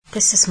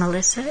This is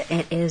Melissa.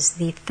 It is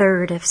the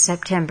 3rd of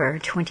September,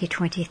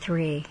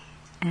 2023,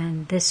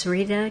 and this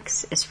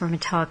Redux is from a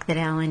talk that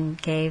Alan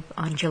gave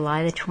on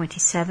July the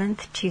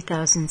 27th,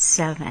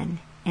 2007,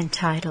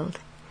 entitled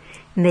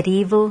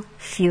Medieval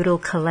Feudal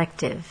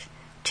Collective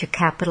to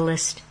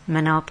Capitalist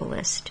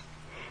Monopolist,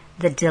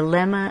 The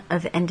Dilemma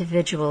of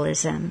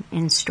Individualism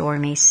in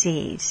Stormy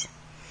Seas.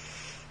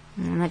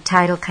 And the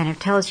title kind of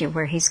tells you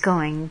where he's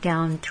going,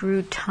 down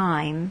through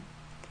time.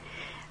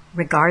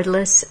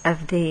 Regardless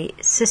of the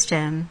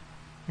system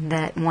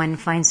that one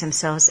finds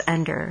themselves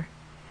under,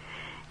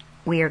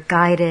 we are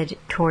guided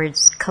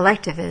towards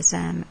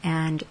collectivism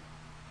and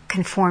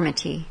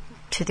conformity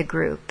to the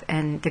group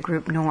and the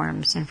group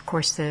norms. And of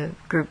course, the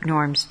group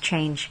norms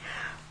change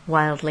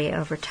wildly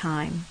over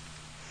time.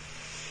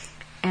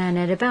 And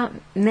at about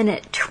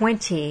minute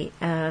 20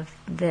 of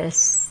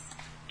this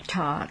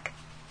talk,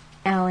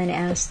 Alan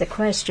asked the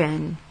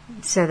question,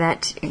 so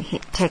that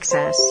takes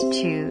us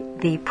to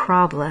the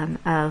problem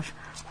of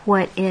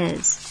what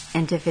is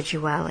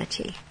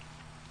individuality.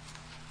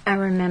 I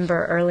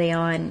remember early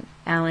on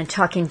Alan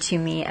talking to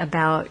me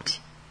about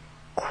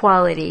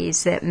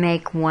qualities that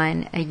make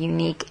one a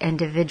unique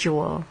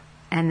individual,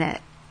 and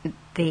that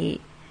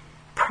the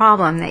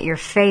problem that you're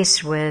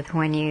faced with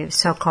when you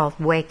so-called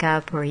wake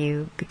up or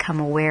you become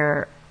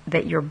aware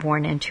that you're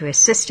born into a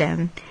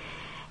system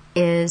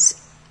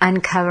is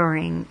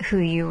uncovering who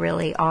you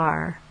really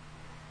are,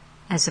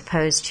 as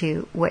opposed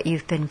to what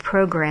you've been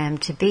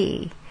programmed to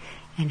be.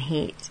 And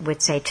he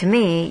would say to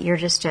me, you're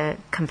just a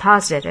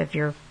composite of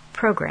your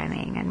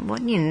programming. And well,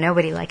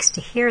 nobody likes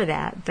to hear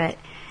that, but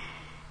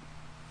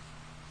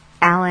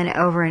Alan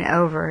over and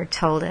over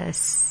told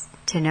us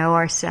to know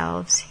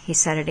ourselves. He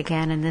said it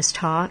again in this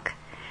talk,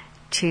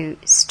 to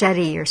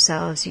study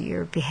yourselves,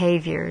 your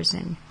behaviors,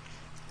 and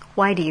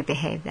why do you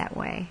behave that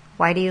way?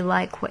 Why do you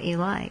like what you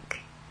like?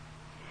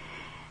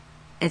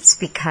 It's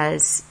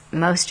because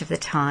most of the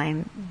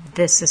time,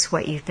 this is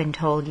what you've been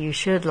told you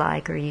should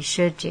like, or you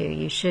should do,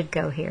 you should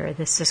go here.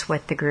 This is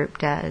what the group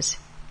does.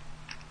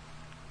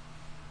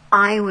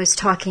 I was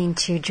talking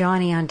to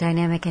Johnny on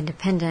Dynamic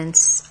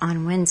Independence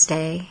on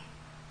Wednesday,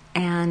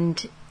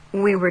 and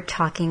we were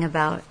talking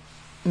about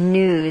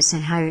news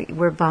and how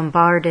we're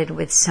bombarded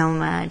with so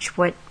much,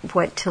 what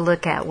to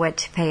look at, what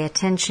to pay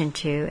attention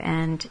to.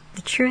 And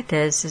the truth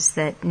is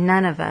that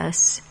none of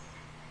us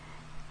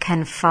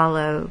can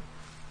follow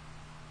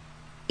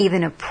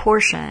even a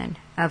portion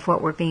of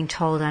what we're being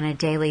told on a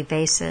daily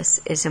basis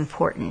is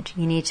important.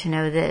 You need to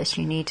know this,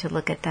 you need to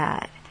look at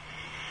that.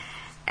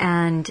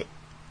 And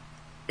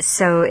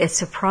so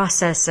it's a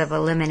process of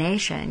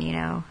elimination,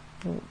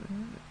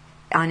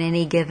 on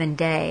any given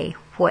day,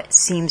 what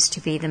seems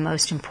to be the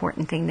most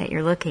important thing that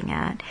you're looking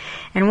at.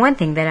 And one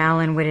thing that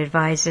Alan would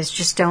advise is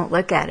just don't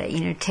look at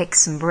it, take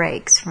some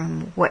breaks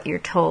from what you're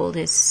told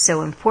is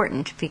so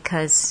important,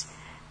 because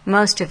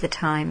most of the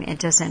time it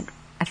doesn't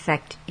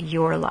affect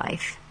your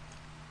life.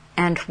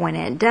 And when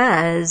it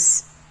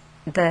does,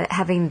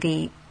 having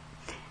the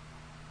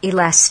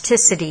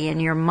elasticity in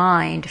your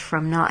mind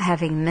from not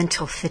having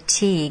mental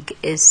fatigue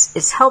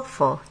is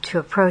helpful to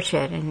approach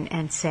it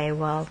and say,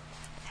 well,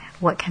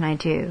 what can I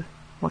do?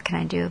 What can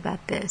I do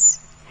about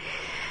this?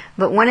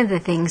 But one of the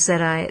things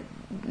that I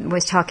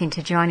was talking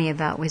to Johnny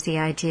about was the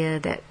idea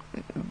that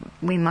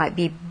we might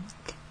be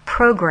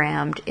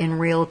programmed in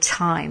real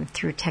time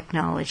through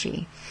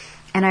technology.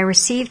 And I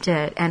received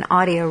an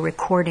audio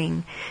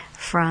recording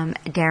from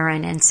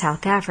Darren in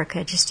South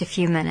Africa, just a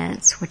few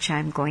minutes, which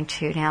I'm going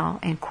to now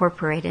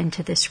incorporate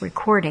into this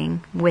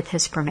recording, with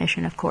his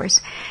permission, of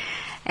course.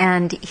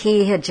 And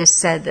he had just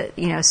said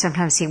that,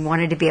 sometimes he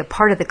wanted to be a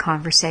part of the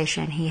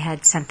conversation. He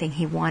had something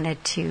he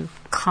wanted to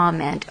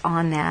comment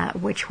on that,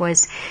 which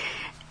was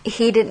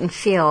he didn't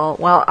feel,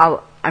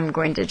 I'm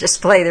going to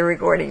just play the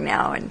recording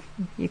now, and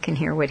you can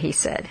hear what he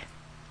said.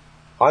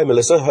 Hi,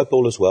 Melissa. Hope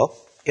all is well.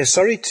 Yeah,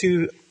 sorry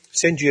to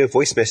send you a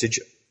voice message.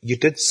 You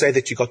did say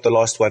that you got the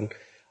last one.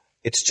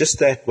 It's just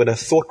that when a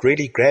thought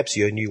really grabs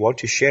you and you want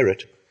to share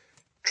it,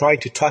 trying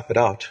to type it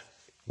out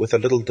with a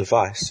little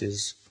device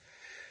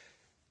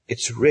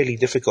it's really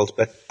difficult.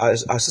 But I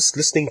was just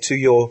listening to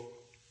your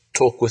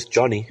talk with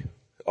Johnny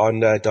on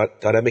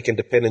Dynamic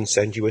Independence,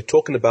 and you were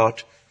talking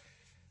about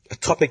a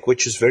topic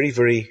which is very,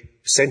 very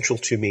central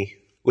to me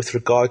with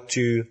regard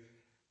to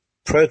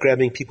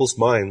programming people's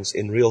minds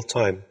in real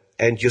time.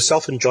 And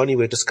yourself and Johnny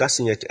were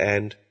discussing it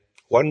and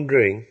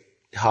wondering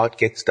how it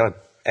gets done.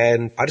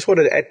 And I just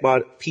wanted to add my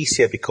piece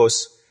here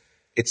because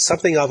it's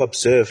something I've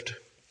observed,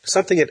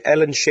 something that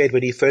Alan shared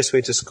when he first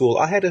went to school.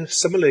 I had a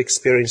similar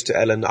experience to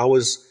Alan. I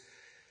was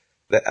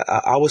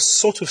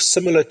sort of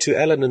similar to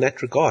Alan in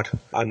that regard.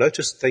 I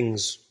noticed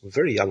things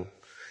very young.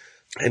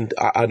 And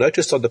I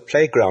noticed on the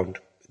playground,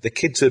 the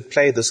kids would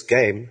play this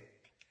game.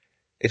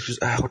 It was,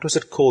 what was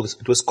it called?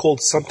 It was called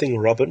something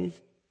Robin.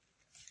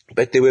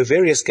 But there were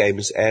various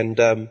games.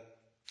 And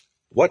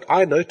what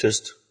I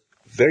noticed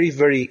very,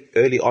 very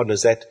early on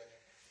is that,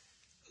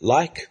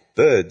 like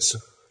birds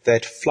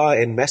that fly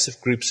in massive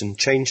groups and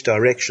change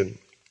direction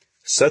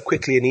so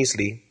quickly and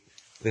easily,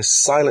 there's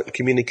silent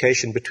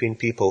communication between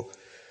people.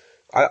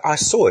 I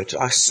saw it.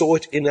 I saw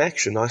it in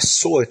action. I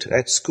saw it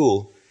at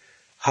school,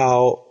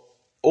 how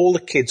all the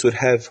kids would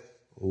have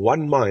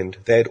one mind.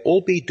 They'd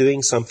all be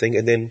doing something,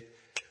 and then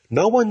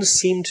no one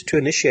seemed to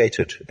initiate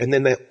it. And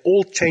then they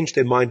all changed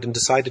their mind and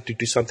decided to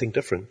do something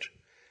different.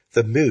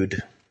 The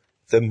mood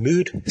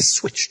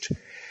switched.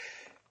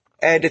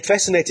 And it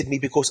fascinated me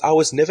because I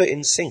was never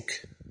in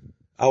sync.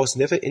 I was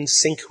never in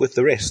sync with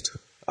the rest.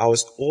 I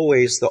was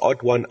always the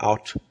odd one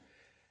out.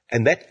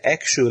 And that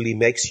actually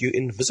makes you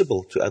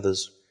invisible to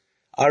others.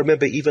 I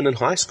remember even in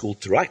high school,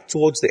 right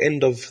towards the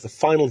end of the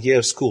final year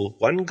of school,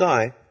 one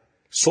guy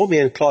saw me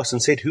in class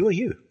and said, "Who are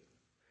you?"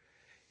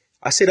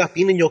 I said, "I've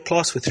been in your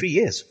class for 3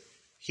 years."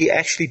 He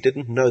actually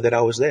didn't know that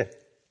I was there.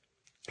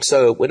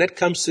 So when it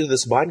comes to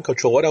this mind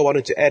control, what I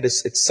wanted to add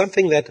is it's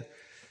something that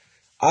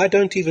I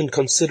don't even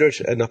consider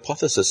it an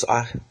hypothesis.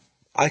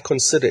 I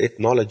consider it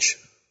knowledge.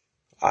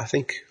 I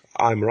think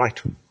I'm right.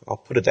 I'll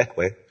put it that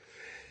way.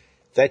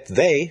 That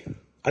they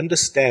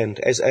understand,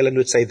 as Alan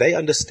would say, they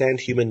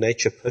understand human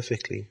nature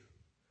perfectly.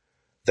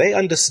 They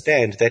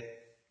understand that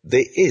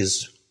there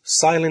is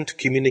silent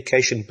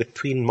communication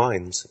between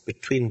minds,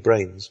 between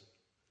brains.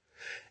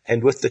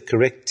 And with the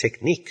correct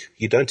technique,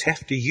 you don't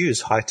have to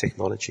use high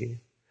technology.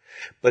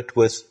 But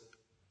with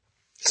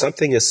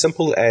something as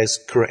simple as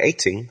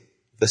creating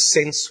the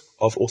sense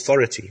of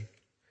authority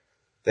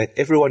that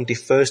everyone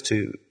defers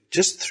to,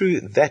 just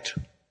through that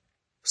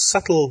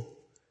subtle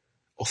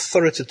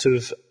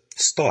authoritative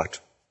start,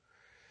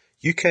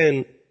 you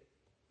can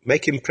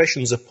make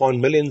impressions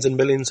upon millions and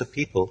millions of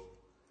people.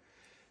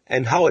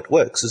 And how it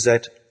works is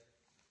that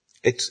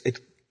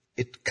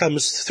it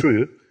comes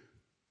through,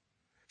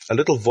 a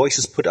little voice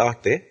is put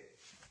out there,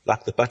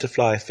 like the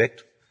butterfly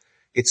effect.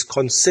 It's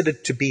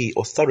considered to be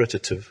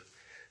authoritative.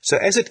 So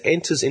as it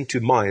enters into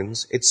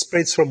minds, it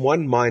spreads from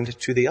one mind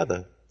to the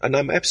other. And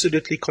I'm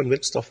absolutely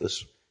convinced of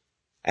this.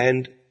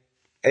 And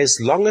as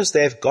long as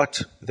they've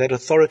got that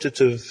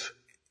authoritative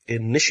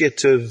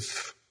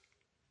initiative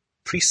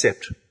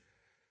precept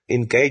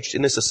engaged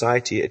in a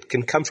society, it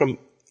can come from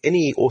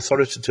any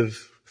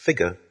authoritative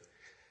figure.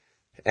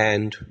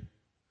 And,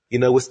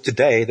 with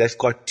today, they've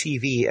got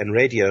TV and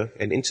radio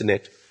and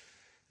internet.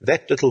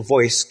 That little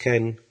voice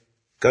can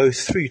go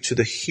through to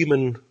the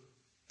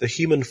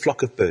human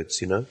flock of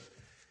birds,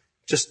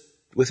 just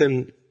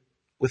within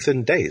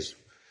days.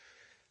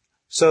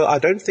 So I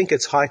don't think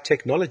it's high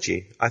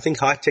technology. I think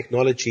high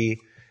technology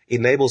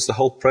enables the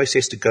whole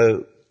process to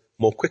go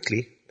more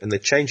quickly and the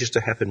changes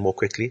to happen more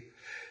quickly.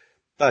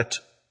 But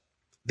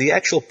the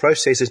actual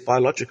process is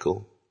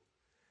biological.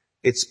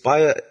 It's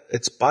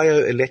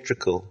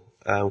bioelectrical.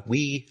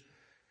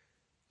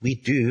 We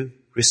do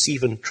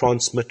receive and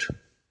transmit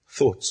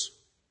thoughts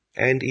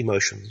and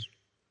emotions.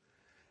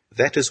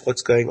 That is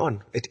what's going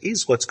on. It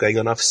is what's going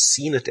on. I've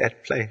seen it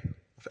at play.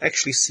 I've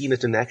actually seen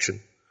it in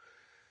action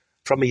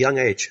from a young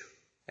age.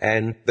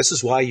 And this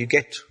is why you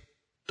get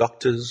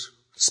doctors,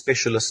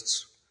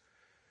 specialists,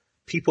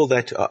 people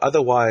that are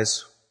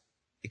otherwise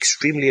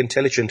extremely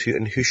intelligent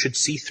and who should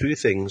see through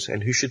things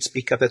and who should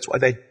speak up. That's why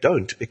they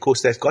don't,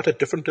 because they've got a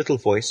different little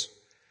voice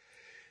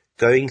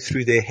going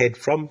through their head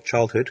from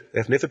childhood.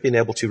 They've never been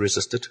able to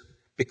resist it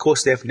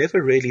because they've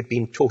never really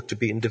been taught to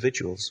be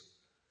individuals.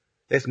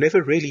 They've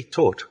never really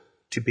taught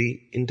to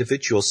be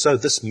individuals. So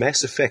this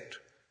mass effect,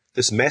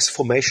 this mass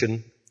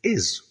formation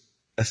is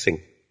a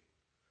thing.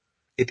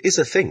 It is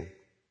a thing.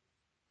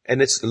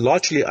 And it's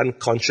largely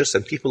unconscious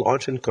and people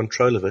aren't in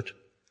control of it.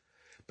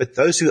 But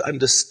those who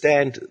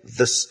understand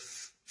this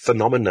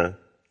phenomena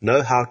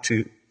know how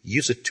to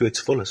use it to its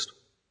fullest.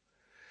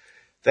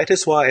 That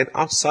is why an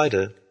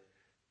outsider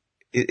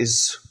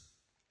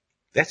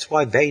that's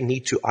why they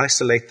need to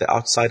isolate the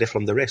outsider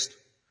from the rest.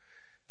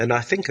 And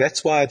I think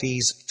that's why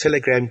these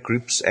Telegram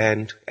groups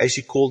and, as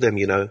you call them,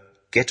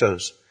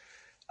 ghettos,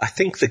 I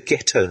think the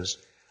ghettos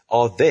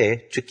are there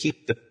to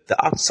keep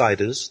the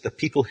outsiders, the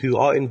people who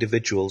are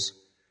individuals,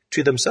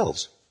 to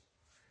themselves,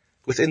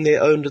 within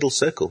their own little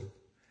circle.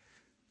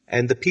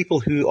 And the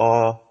people who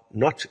are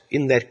not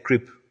in that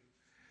group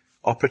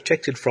are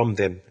protected from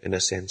them, in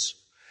a sense.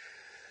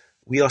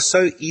 We are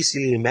so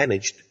easily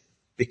managed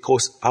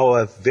because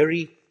our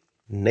very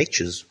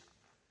natures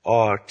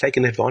are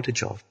taken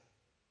advantage of.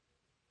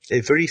 There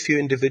are very few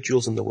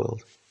individuals in the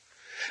world.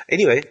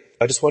 Anyway,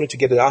 I just wanted to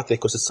get it out there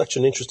because it's such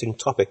an interesting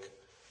topic.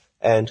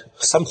 And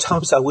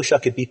sometimes I wish I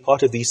could be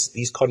part of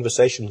these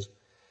conversations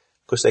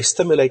because they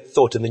stimulate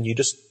thought and then you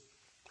just,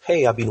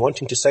 hey, I've been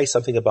wanting to say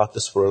something about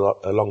this for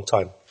a long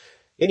time.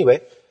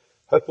 Anyway,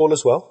 hope all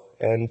is well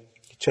and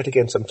chat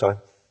again sometime.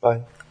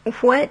 Bye.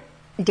 What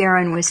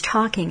Darren was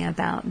talking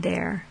about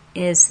there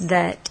is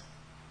that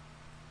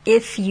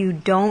if you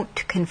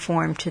don't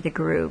conform to the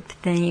group,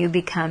 then you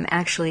become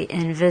actually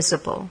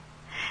invisible.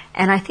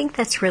 And I think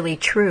that's really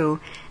true,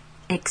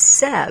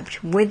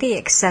 except with the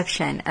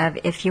exception of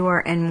if you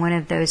are in one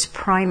of those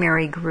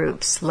primary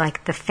groups,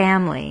 like the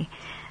family,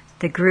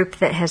 the group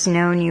that has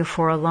known you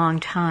for a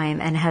long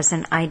time and has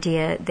an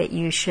idea that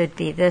you should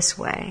be this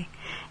way.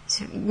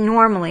 So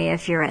normally,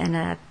 if you're in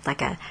a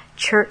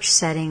church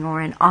setting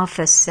or an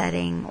office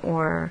setting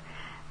or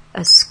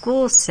a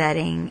school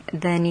setting,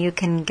 then you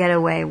can get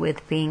away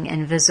with being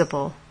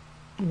invisible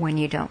when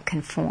you don't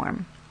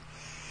conform.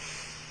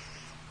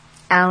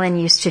 Alan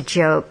used to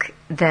joke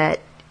that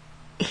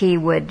he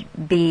would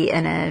be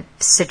in a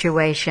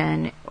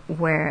situation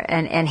where,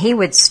 and he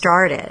would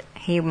start it.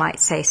 He might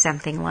say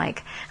something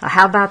like, oh,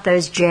 how about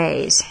those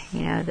Jays,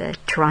 the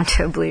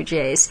Toronto Blue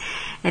Jays?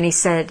 And he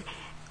said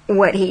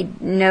what he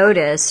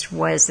noticed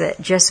was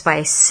that just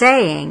by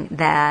saying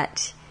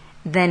that,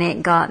 then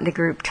it got the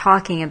group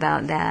talking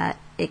about that.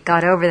 It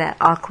got over that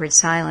awkward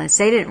silence.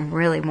 They didn't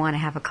really want to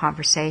have a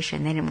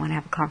conversation. They didn't want to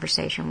have a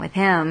conversation with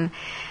him.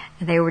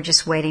 They were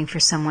just waiting for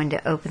someone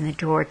to open the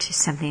door to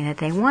something that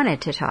they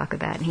wanted to talk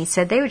about. And he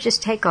said they would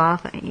just take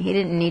off. He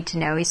didn't need to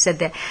know. He said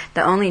that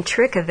the only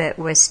trick of it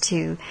was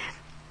to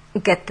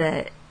get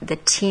the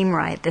team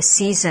right, the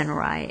season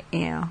right.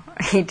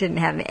 He didn't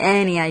have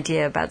any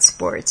idea about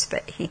sports,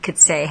 but he could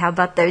say, how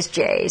about those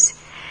Jays?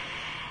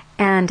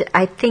 And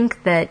I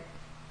think that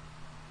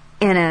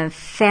in a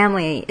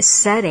family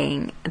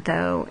setting,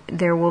 though,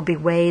 there will be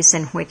ways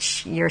in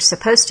which you're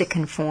supposed to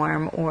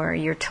conform, or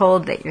you're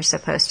told that you're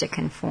supposed to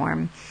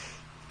conform,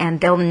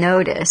 and they'll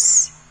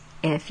notice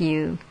if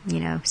you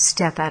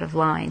step out of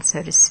line,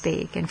 so to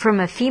speak. And from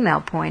a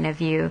female point of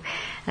view,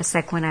 it's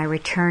like when I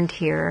returned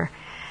here,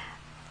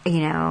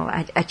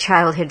 a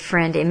childhood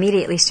friend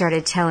immediately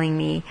started telling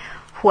me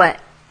what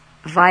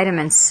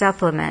vitamin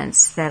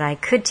supplements that I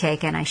could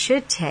take and I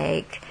should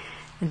take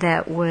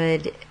that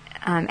would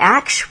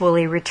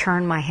actually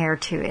return my hair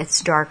to its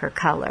darker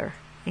color,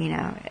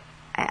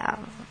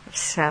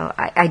 So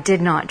I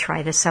did not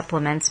try the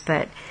supplements,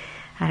 but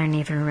I don't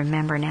even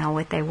remember now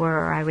what they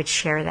were, or I would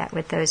share that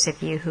with those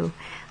of you who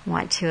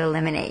want to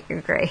eliminate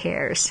your gray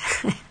hairs.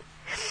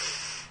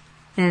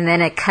 And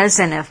then a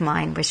cousin of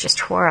mine was just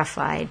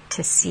horrified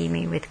to see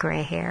me with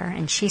gray hair,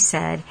 and she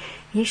said,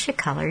 you should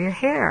color your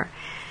hair.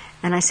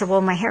 And I said,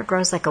 well, my hair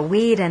grows like a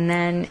weed, and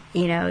then,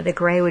 the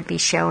gray would be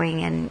showing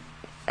in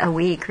a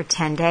week or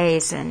 10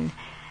 days, and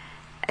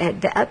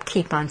the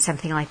upkeep on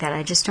something like that,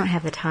 I just don't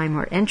have the time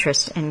or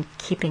interest in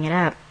keeping it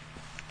up.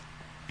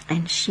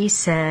 And she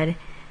said,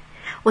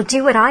 well,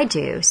 do what I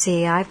do.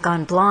 See, I've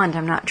gone blonde.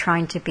 I'm not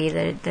trying to be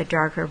the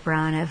darker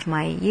brown of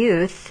my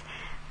youth.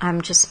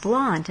 I'm just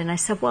blonde. And I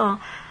said, well,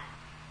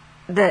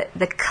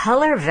 the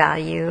color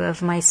value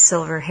of my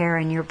silver hair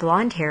and your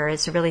blonde hair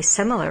is really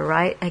similar,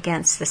 right,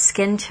 against the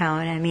skin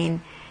tone. I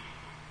mean,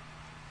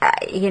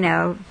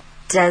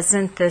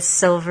 doesn't the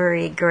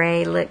silvery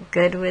gray look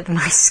good with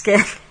my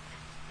skin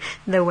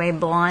the way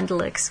blonde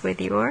looks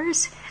with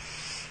yours?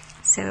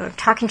 So I'm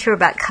talking to her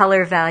about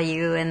color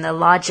value and the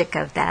logic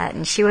of that,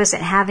 and she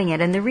wasn't having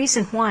it. And the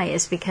reason why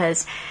is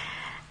because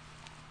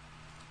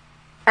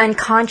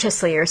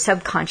unconsciously or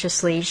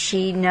subconsciously,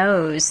 she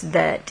knows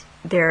that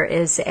there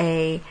is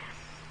a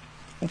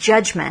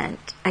judgment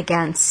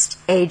against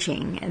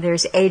aging.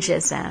 There's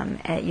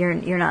ageism.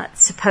 You're not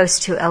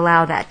supposed to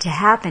allow that to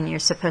happen. You're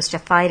supposed to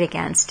fight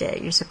against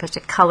it. You're supposed to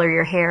color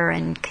your hair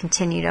and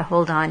continue to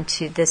hold on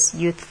to this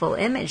youthful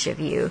image of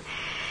you,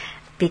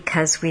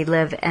 because we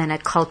live in a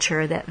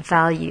culture that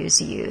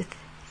values youth.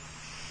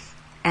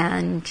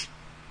 And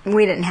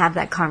we didn't have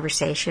that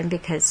conversation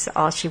because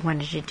all she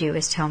wanted to do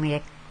was tell me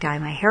to dye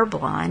my hair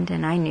blonde,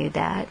 and I knew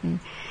that. And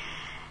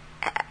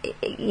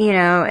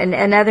and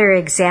another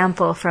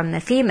example from the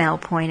female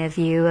point of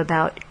view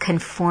about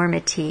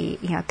conformity,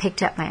 I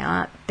picked up my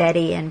Aunt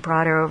Betty and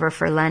brought her over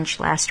for lunch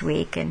last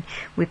week, and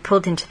we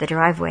pulled into the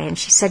driveway, and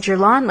she said, your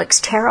lawn looks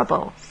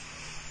terrible.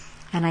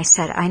 And I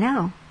said, I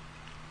know.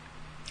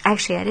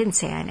 Actually, I didn't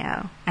say I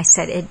know. I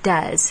said, it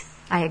does.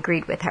 I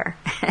agreed with her.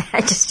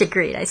 I just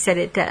agreed. I said,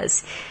 it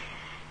does.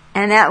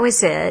 And that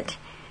was it.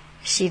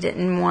 She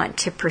didn't want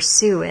to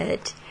pursue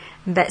it.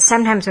 But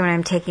sometimes when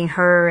I'm taking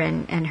her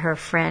and her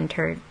friend,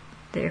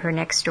 her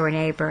next door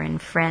neighbor and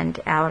friend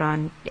out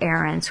on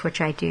errands, which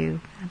I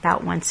do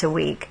about once a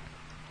week,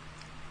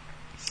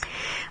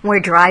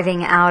 we're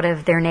driving out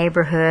of their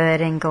neighborhood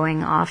and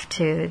going off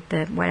to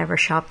the whatever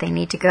shop they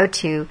need to go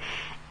to,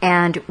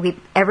 and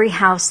every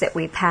house that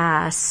we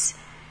pass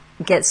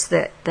gets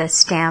the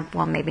stamp,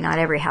 well, maybe not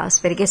every house,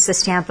 but it gets the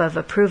stamp of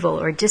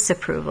approval or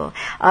disapproval.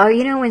 Oh,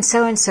 when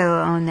so-and-so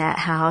owned that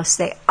house,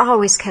 they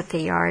always kept the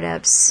yard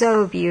up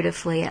so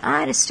beautifully, and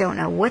I just don't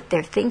know what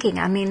they're thinking.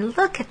 I mean,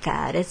 look at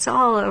that. It's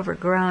all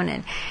overgrown,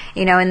 and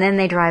then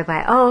they drive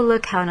by, oh,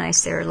 look how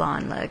nice their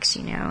lawn looks,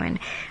 and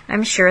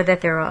I'm sure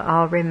that they're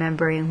all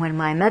remembering when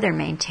my mother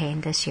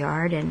maintained this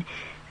yard, and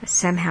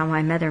somehow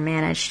my mother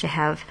managed to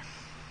have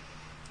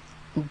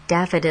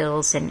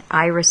daffodils and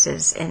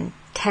irises and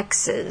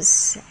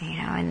Texas,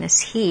 in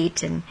this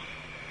heat,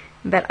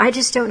 but I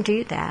just don't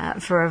do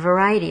that for a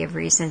variety of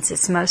reasons.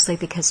 It's mostly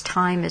because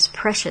time is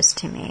precious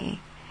to me,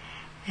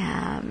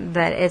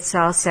 but it's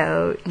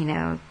also,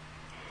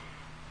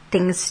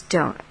 things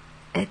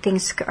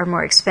are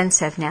more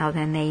expensive now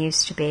than they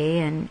used to be,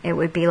 and it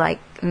would be like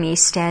me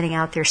standing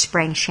out there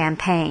spraying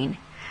champagne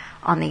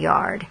on the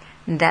yard.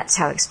 And that's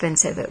how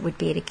expensive it would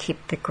be to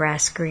keep the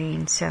grass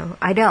green, so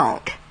I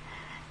don't.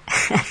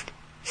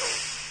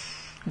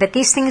 But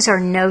these things are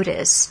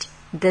noticed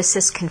This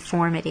is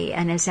conformity.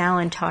 And as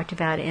Alan talked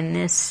about in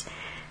this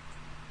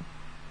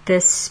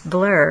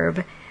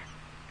blurb,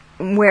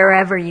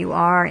 wherever you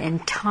are in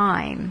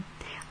time,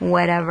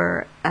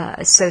 whatever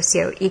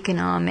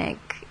socioeconomic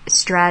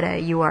strata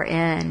you are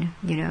in,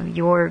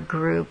 your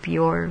group,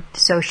 your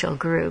social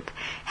group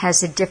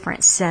has a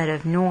different set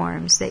of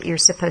norms that you're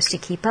supposed to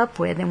keep up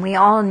with. And we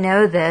all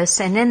know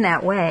this, and in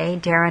that way,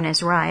 Darren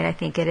is right. I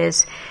think it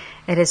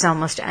is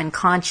almost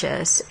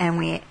unconscious, and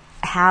we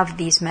have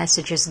these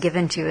messages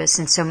given to us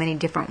in so many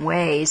different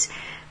ways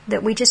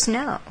that we just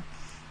know.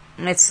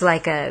 It's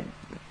like the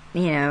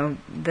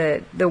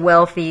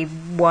wealthy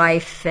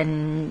wife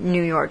in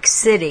New York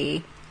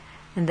City.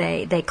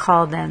 They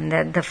call them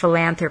the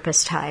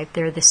philanthropist type.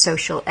 They're the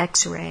social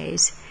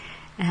X-rays.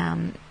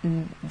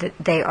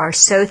 They are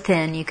so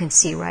thin you can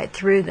see right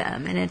through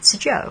them, and it's a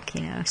joke,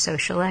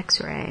 social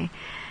X-ray.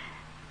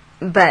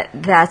 But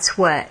that's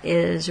what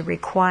is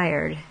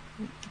required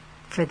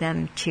for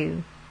them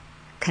to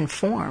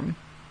conform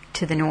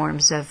to the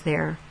norms of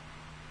their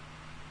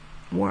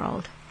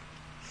world.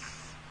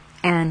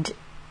 And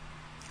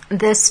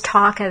this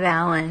talk of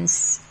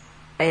Alan's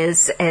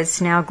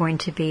is now going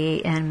to be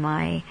in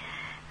my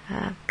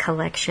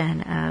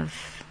collection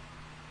of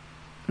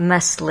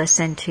must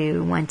listen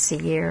to once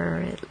a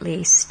year at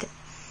least.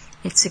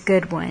 It's a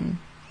good one.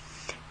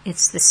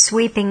 It's the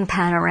sweeping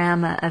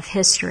panorama of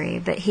history,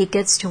 but he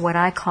gets to what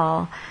I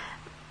call,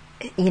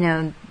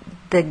 the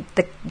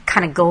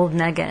kind of gold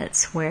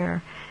nuggets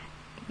where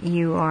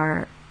you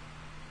are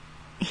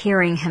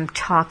hearing him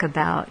talk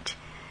about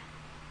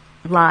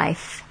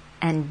life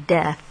and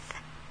death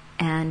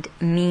and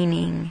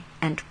meaning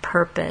and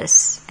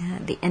purpose,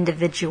 the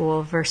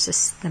individual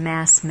versus the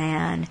mass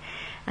man.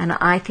 And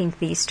I think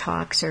these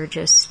talks are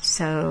just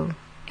so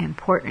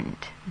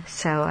important.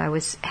 So I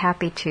was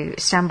happy to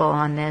stumble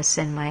on this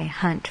in my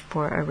hunt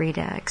for a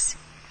Redux.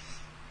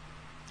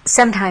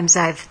 Sometimes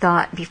I've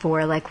thought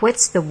before,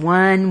 what's the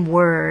one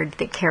word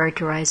that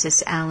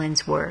characterizes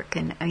Alan's work?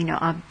 And,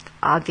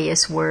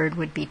 obvious word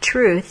would be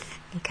truth,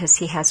 because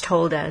he has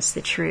told us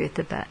the truth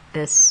about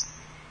this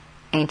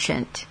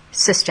ancient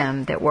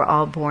system that we're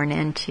all born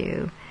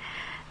into.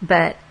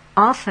 But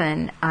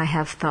often I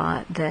have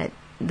thought that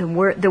the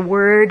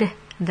word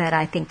that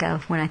I think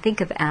of when I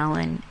think of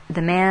Alan,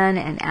 the man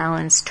and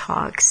Alan's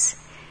talks,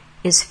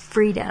 is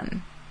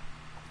freedom.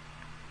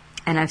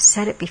 And I've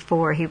said it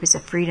before, he was a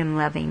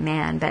freedom-loving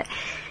man, but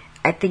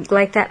I think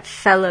like that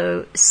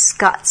fellow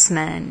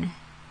Scotsman,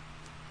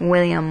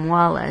 William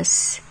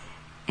Wallace,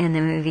 in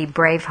the movie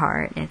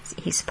Braveheart,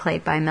 he's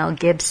played by Mel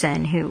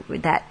Gibson, who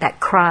that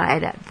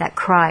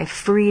cry,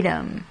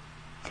 freedom.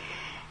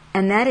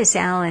 And that is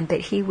Alan,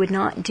 but he would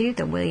not do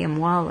the William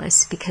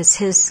Wallace because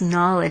his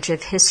knowledge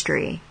of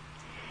history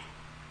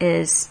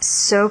is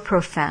so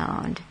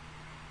profound.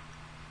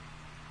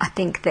 I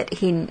think that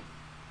he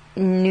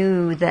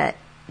knew that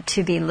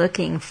to be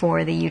looking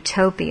for the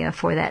utopia,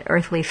 for that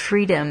earthly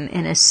freedom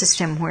in a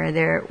system where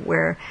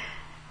there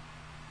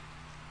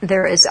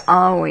has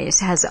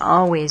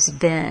always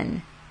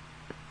been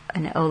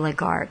an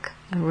oligarch,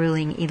 a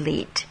ruling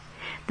elite,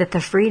 that the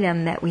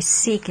freedom that we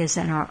seek is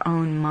in our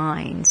own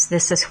minds.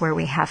 This is where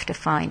we have to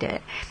find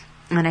it.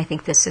 And I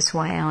think this is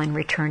why Alan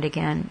returned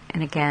again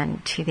and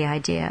again to the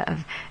idea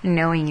of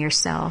knowing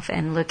yourself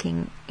and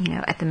looking,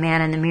 at the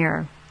man in the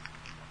mirror.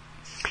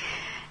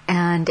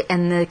 And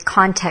in the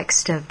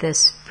context of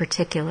this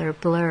particular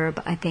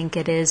blurb, I think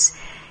it is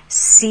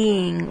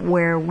seeing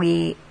where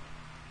we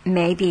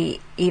maybe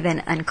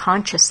even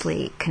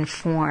unconsciously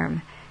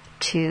conform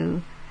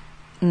to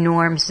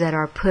norms that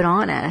are put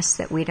on us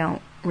that we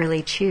don't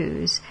really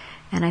choose.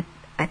 And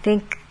I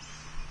think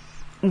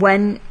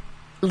one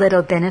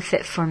little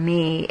benefit for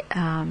me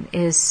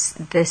is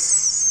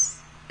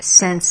this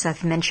sense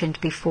I've mentioned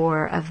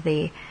before of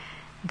the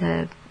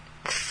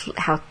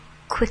how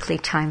quickly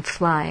time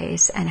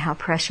flies and how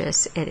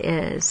precious it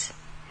is.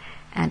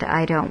 And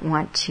I don't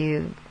want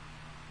to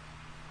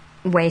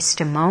waste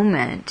a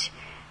moment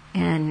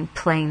in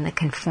playing the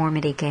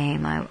conformity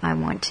game. I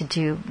want to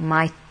do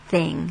my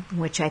thing,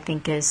 which I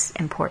think is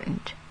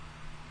important.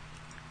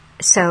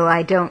 So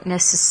I don't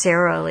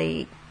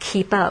necessarily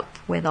keep up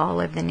with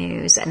all of the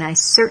news, and I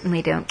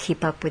certainly don't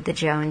keep up with the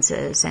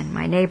Joneses, and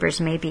my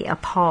neighbors may be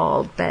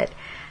appalled, but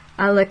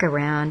I look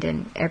around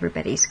and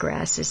everybody's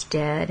grass is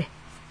dead.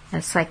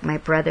 That's like my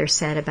brother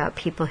said about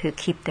people who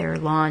keep their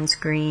lawns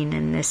green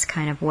in this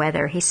kind of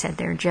weather. He said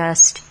they're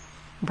just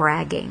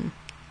bragging.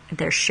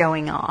 They're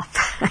showing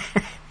off.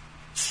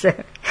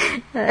 So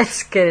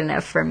that's good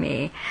enough for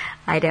me.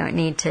 I don't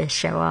need to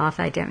show off.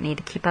 I don't need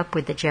to keep up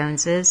with the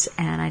Joneses,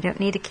 and I don't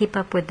need to keep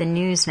up with the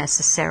news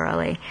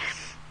necessarily.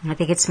 I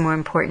think it's more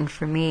important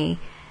for me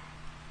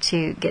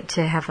to get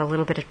to have a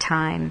little bit of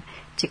time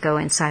to go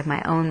inside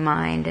my own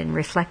mind and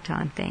reflect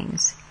on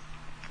things.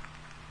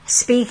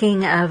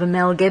 Speaking of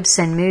Mel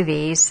Gibson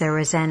movies, there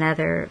was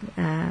another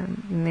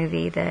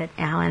movie that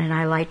Alan and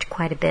I liked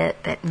quite a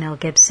bit that Mel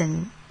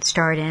Gibson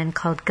starred in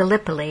called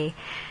Gallipoli.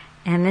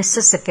 And this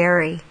is a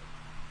very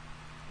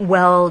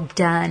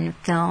well-done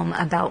film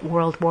about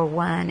World War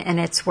I, and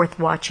it's worth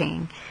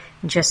watching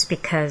just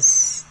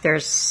because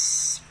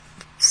there's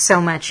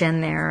so much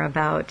in there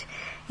about,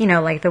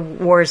 like the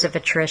wars of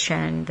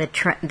attrition,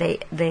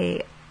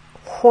 the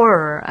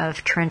horror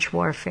of trench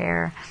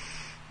warfare.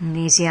 And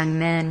these young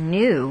men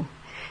knew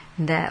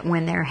that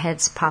when their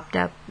heads popped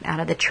up out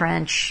of the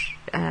trench,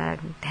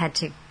 had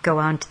to go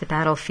onto the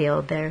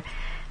battlefield, their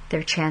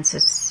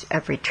chances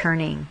of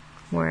returning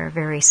were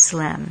very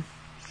slim.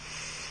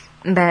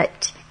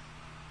 But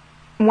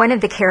one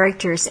of the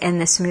characters in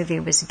this movie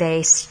was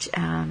based,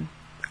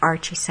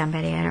 Archie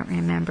somebody, I don't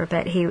remember,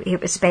 but he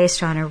was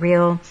based on a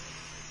real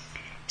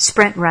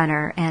sprint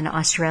runner in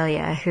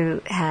Australia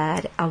who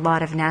had a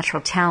lot of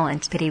natural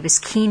talent, but he was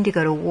keen to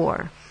go to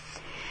war.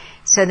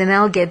 So the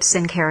Mel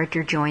Gibson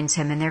character joins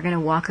him, and they're going to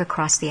walk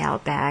across the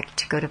outback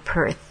to go to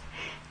Perth,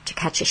 to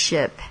catch a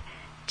ship,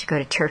 to go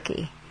to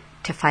Turkey,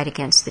 to fight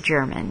against the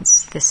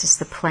Germans. This is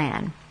the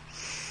plan.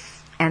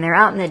 And they're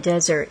out in the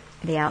desert,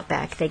 the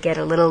outback. They get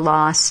a little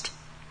lost,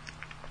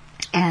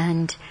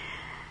 and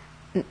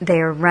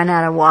they run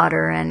out of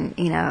water, and,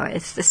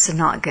 this is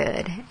not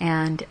good.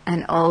 And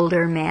an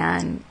older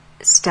man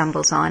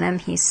stumbles on him.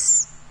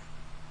 He's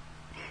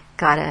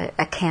got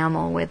a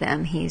camel with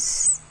him.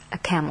 He's a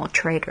camel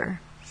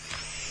trader.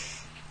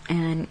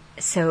 And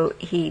so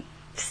he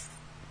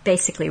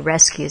basically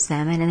rescues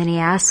them, and then he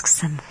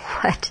asks them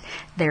what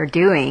they're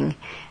doing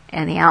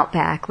in the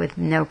outback with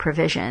no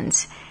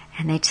provisions.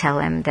 And they tell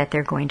him that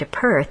they're going to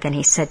Perth, and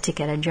he said to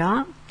get a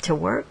job, to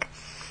work.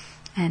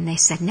 And they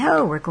said,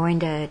 no, we're going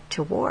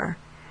to war.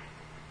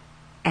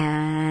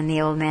 And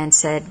the old man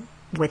said,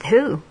 with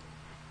who?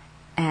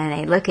 And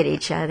they look at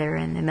each other,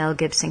 and the Mel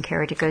Gibson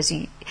character goes,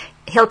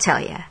 he'll tell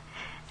you.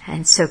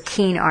 And so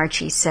Keen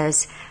Archie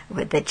says,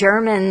 with the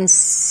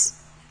Germans,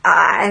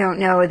 I don't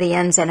know the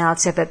ins and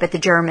outs of it, but the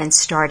Germans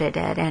started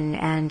it,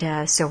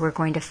 and so we're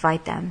going to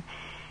fight them.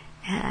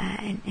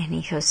 And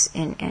he goes,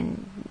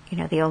 and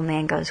the old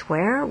man goes,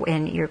 where?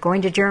 And you're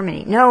going to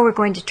Germany? No, we're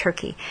going to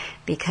Turkey,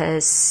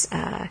 because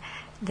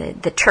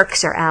the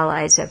Turks are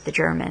allies of the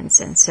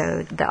Germans, and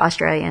so the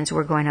Australians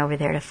were going over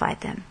there to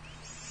fight them.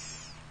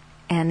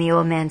 And the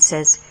old man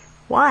says,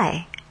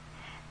 why?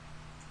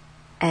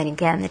 And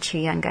again, the two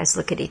young guys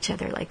look at each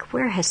other like,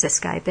 where has this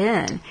guy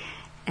been?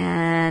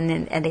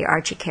 And the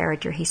Archie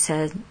character, he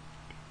said,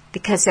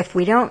 because if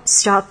we don't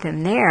stop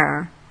them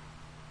there,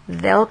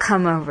 they'll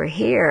come over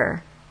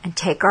here and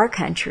take our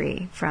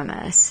country from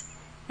us.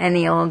 And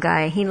the old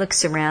guy, he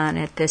looks around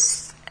at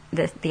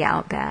the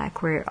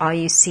outback, where all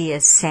you see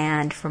is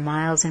sand for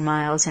miles and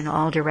miles in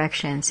all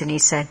directions. And he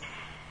said,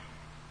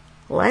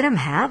 let them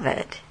have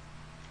it.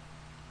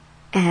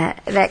 And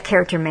that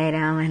character made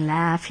Alan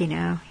laugh,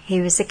 He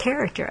was a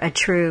character, a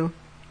true,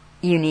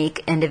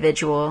 unique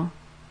individual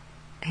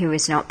who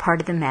was not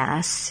part of the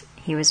mass.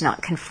 He was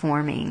not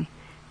conforming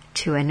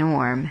to a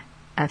norm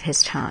of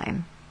his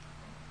time.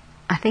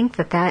 I think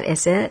that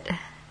is it.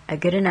 A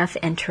good enough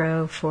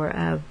intro for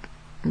a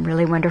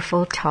really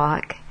wonderful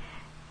talk.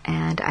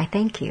 And I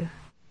thank you.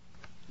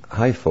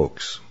 Hi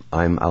folks,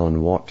 I'm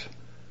Alan Watt,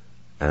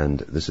 and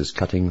this is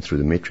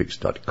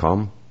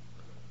cuttingthroughthematrix.com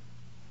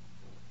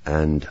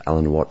and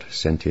Alan Watt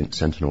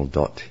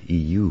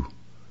Sentinel.eu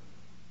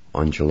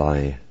on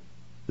July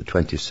the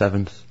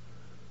 27th,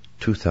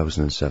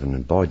 2007.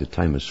 And boy, the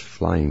time is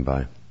flying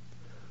by.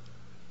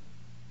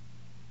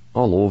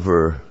 All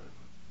over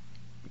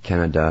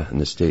Canada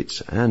and the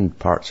States and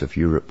parts of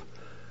Europe,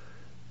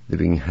 they've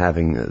been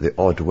having the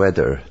odd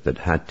weather that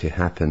had to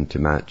happen to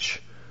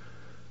match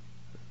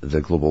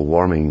the global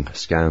warming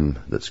scam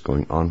that's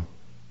going on.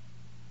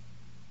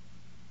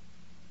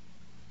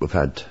 We've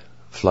had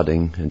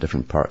flooding in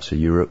different parts of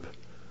Europe,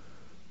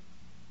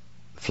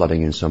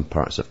 flooding in some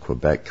parts of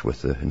Quebec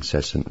with the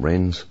incessant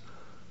rains.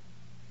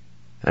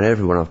 And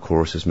everyone, of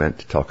course, is meant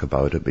to talk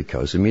about it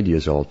because the media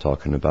is all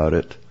talking about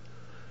it.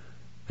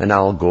 And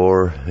Al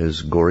Gore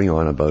is goring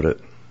on about it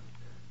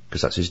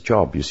because that's his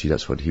job. You see,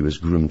 that's what he was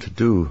groomed to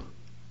do.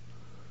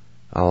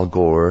 Al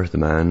Gore, the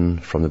man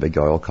from the big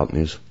oil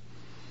companies,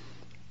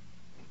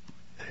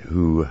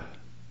 who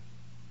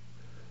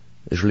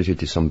is related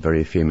to some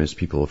very famous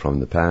people from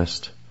the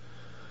past,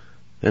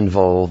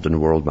 involved in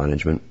world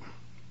management.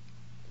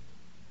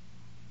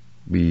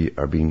 We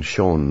are being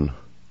shown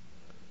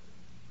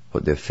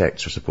what the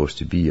effects are supposed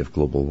to be of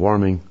global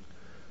warming.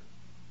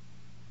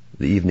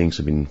 The evenings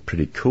have been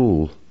pretty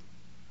cool.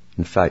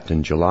 In fact,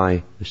 in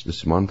July,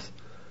 this month,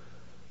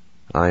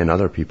 I and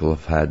other people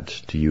have had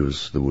to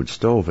use the wood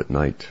stove at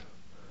night,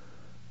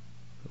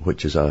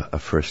 which is a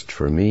first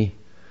for me.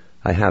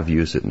 I have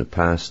used it in the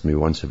past, maybe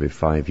once every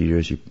 5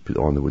 years you put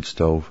on the wood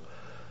stove.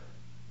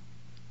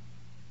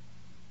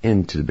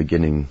 Into the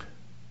beginning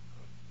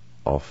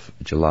of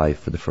July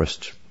for the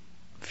first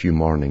few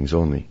mornings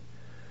only,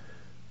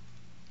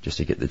 just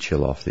to get the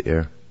chill off the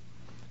air.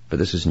 But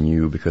this is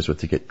new because we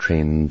have to get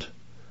trained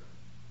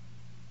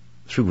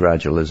through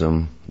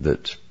gradualism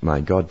that,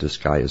 my God, the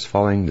sky is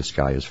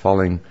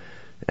falling.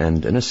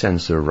 And in a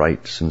sense they're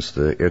right, since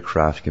the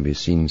aircraft can be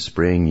seen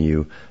spraying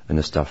you and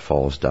the stuff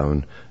falls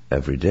down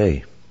every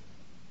day.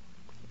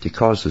 to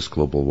cause this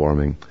global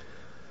warming.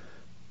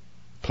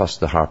 Plus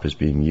the HAARP is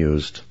being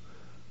used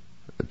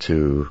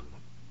to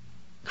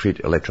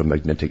create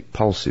electromagnetic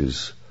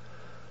pulses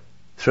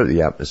throughout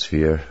the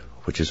atmosphere,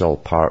 which is all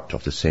part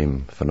of the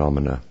same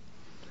phenomena.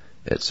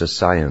 It's a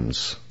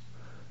science,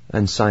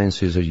 and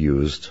sciences are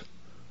used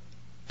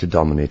to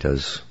dominate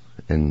us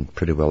in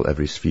pretty well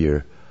every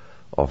sphere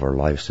of our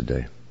lives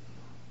today.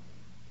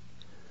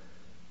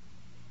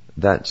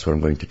 That's what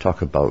I'm going to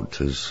talk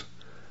about, is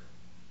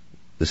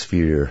the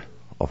sphere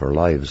of our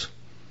lives.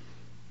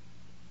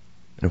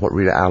 And what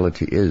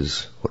reality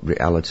is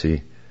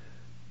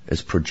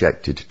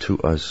projected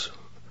to us,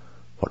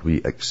 what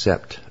we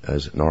accept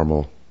as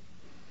normal,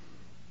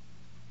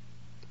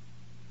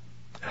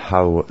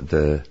 how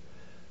the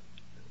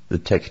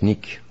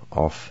technique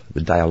of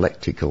the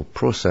dialectical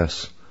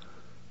process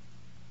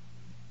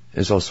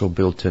is also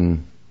built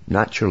in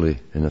naturally,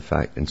 in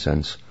effect, in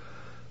sense,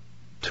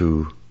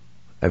 to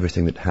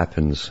everything that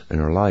happens in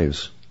our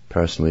lives,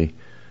 personally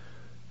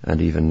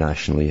and even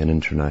nationally and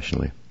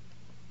internationally.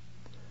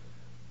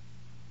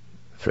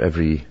 For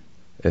every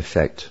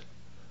effect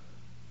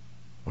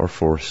or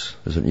force,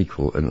 there's an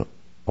equal and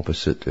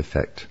opposite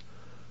effect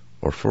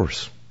or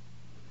force.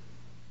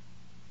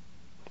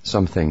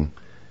 Something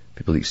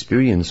people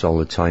experience all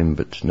the time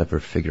but never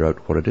figure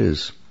out what it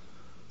is.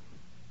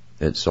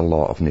 It's a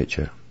law of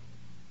nature.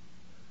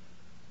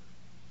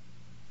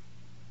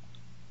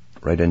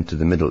 Right into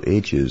the Middle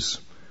Ages,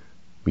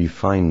 we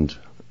find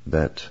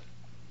that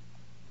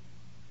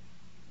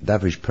the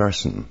average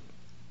person,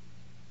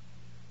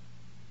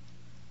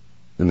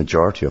 the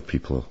majority of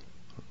people,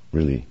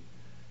 really,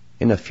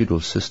 in a feudal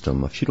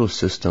system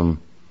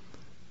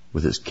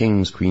with its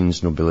kings,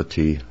 queens,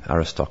 nobility,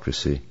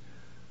 aristocracy,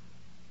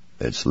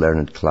 its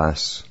learned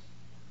class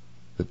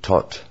that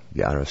taught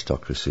the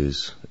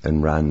aristocracies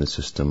and ran the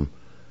system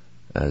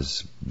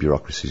as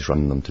bureaucracies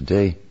run them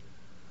today,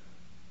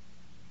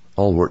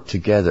 all worked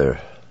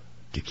together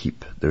to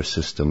keep their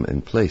system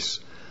in place.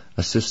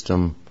 A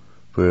system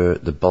where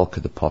the bulk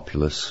of the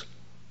populace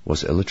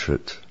was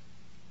illiterate.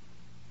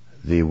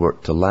 They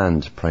worked the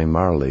land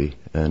primarily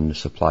and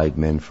supplied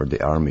men for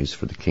the armies,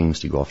 for the kings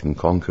to go off and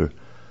conquer.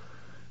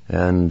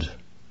 And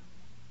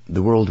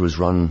the world was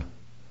run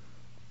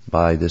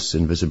by this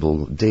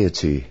invisible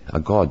deity, a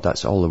god.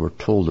 That's all they were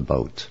told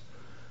about.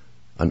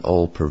 An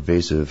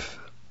all-pervasive,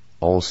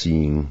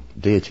 all-seeing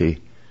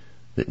deity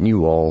that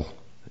knew all,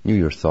 knew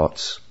your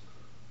thoughts,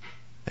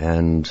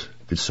 and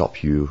could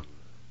stop you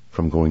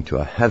from going to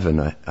a heaven.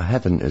 A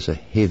heaven is a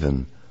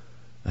haven.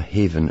 A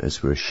haven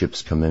is where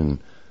ships come in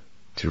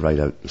to ride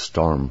out the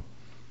storm.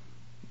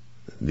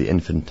 The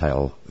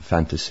infantile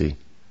fantasy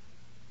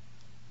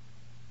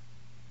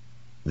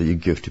that you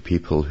give to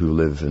people who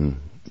live in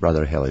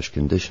rather hellish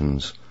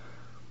conditions.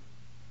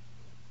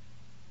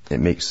 It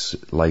makes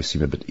life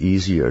seem a bit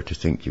easier to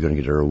think you're going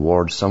to get a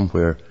reward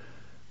somewhere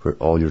where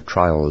all your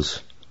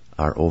trials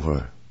are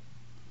over.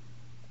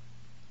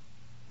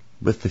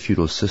 With the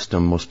feudal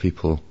system, most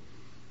people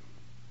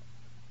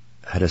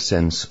had a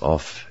sense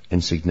of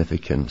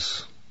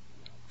insignificance,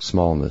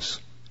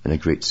 smallness, in a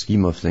great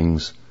scheme of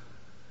things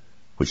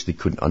which they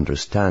couldn't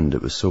understand.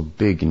 It was so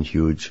big and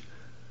huge,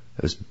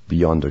 it was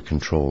beyond their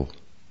control.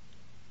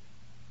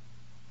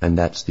 And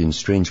that's the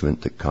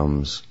estrangement that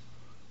comes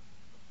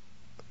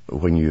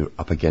when you're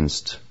up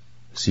against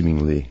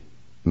seemingly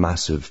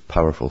massive,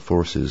 powerful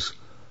forces.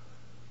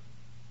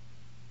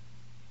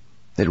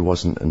 It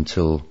wasn't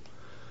until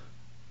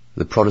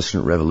the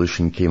Protestant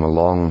Revolution came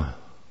along,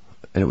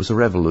 and it was a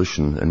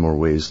revolution in more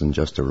ways than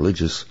just a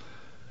religious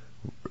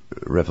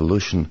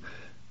revolution.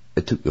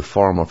 It took the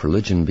form of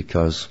religion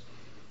because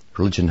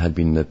religion had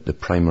been the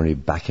primary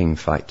backing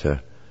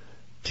factor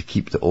to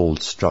keep the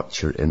old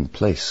structure in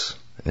place,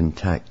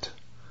 intact.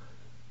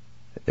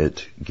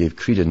 It gave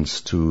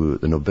credence to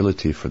the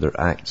nobility for their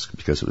acts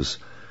because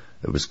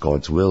it was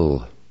God's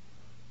will.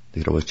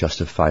 They could always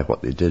justify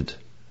what they did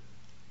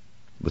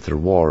with their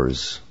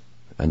wars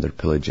and their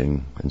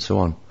pillaging and so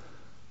on.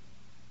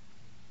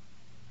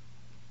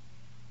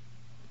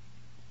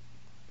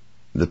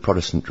 The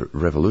Protestant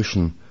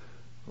Revolution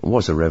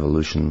was a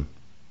revolution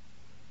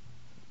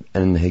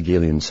in the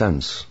Hegelian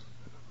sense,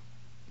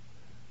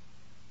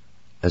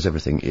 as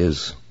everything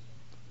is.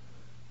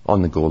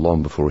 On the go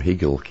long before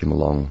Hegel came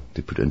along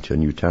to put it into a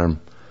new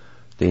term.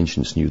 The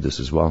ancients knew this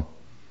as well.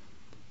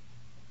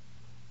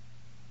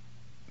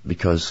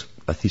 Because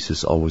a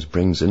thesis always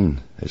brings in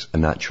a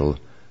natural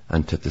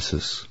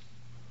antithesis,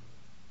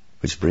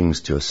 which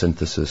brings to a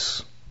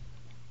synthesis,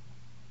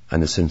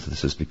 and the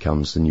synthesis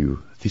becomes the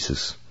new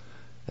thesis.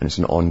 And it's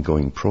an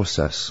ongoing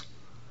process.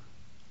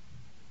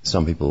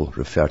 Some people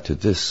refer to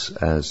this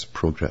as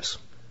progress.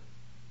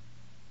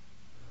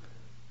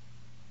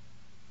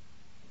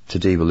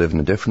 Today we live in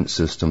a different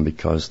system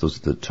because those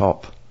at the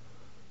top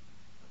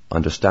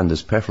understand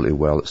this perfectly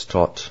well. It's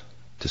taught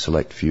to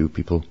select few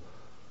people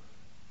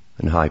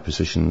in high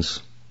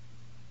positions.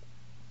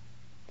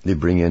 They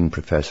bring in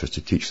professors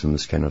to teach them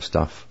this kind of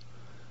stuff.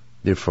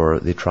 Therefore,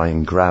 they try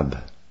and grab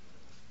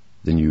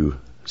the new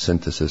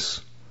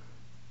synthesis,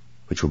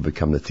 which will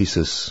become the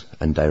thesis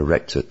and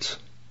direct it.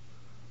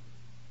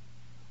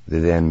 They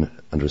then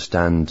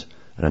understand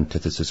an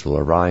antithesis will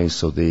arise,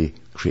 so they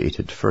create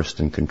it first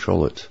and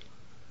control it.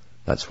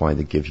 That's why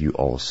they give you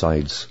all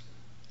sides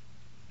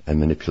and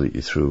manipulate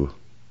you through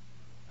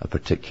a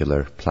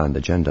particular planned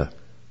agenda.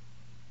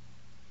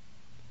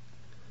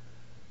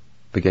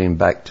 But getting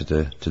back to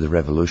the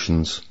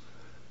revolutions,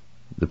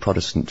 the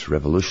Protestant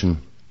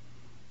Revolution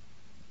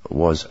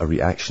was a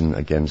reaction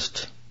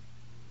against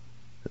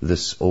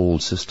this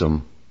old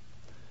system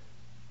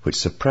which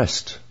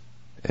suppressed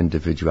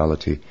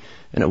individuality.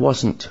 And it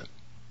wasn't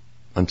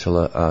until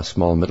a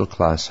small middle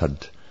class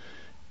had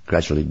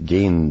gradually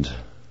gained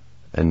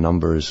in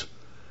numbers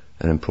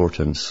and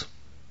importance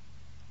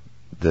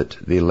that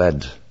they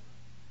led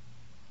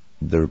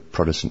the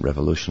Protestant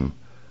Revolution,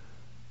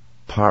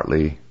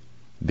 partly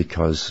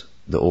because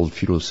the old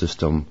feudal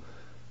system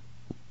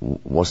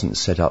wasn't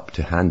set up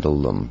to handle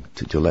them,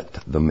 to let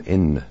them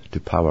in to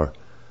power.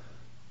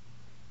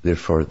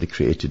 Therefore, they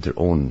created their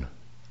own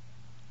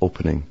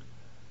opening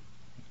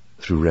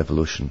through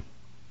revolution.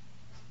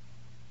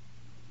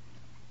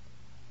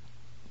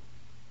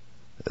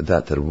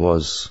 That there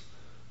was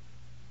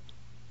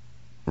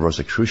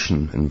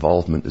Rosicrucian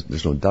involvement,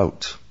 there's no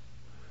doubt,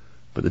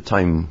 but the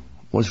time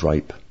was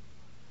ripe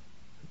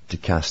to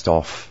cast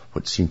off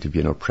what seemed to be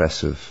an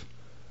oppressive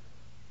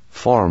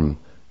form.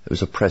 It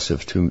was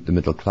oppressive to the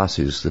middle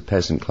classes. The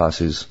peasant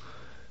classes,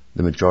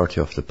 the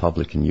majority of the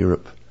public in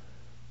Europe,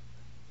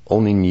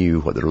 only knew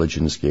what the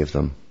religions gave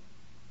them.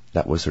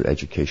 That was their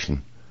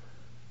education.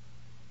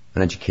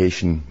 An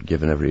education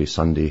given every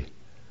Sunday.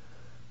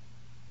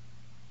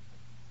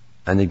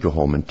 And they'd go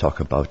home and talk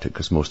about it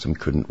because most of them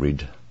couldn't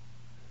read.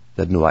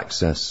 They had no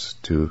access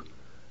to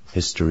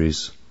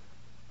histories,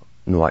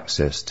 no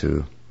access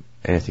to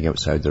anything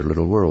outside their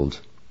little world.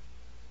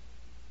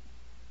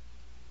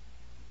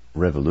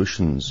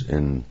 Revolutions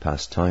in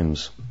past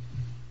times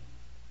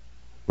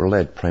were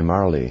led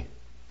primarily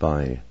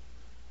by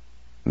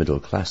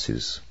middle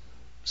classes,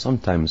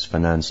 sometimes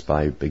financed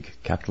by big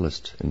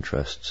capitalist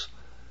interests,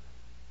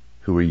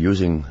 who were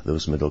using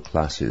those middle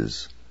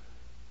classes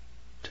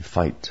to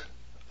fight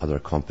other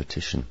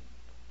competition.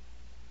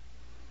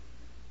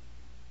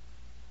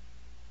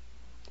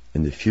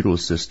 In the feudal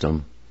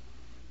system,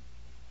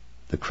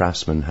 the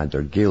craftsmen had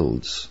their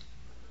guilds.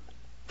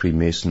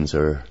 Freemasons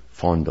are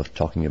fond of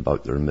talking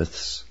about their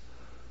myths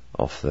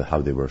of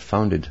how they were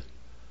founded.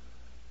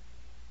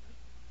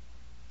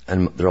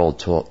 And they're all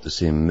taught the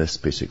same myths,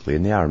 basically,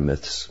 and they are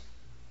myths.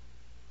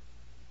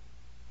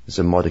 There's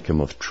a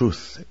modicum of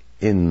truth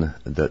in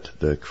that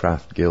the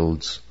craft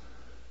guilds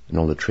and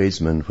all the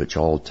tradesmen, which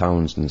all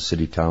towns and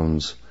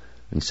city-states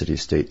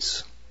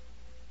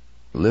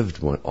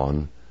lived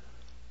on,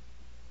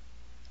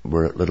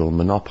 were little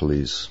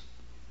monopolies.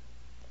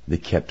 They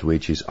kept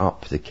wages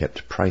up, they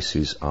kept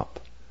prices up.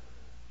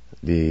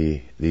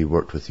 They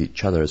worked with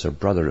each other as a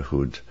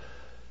brotherhood.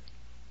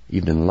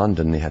 Even in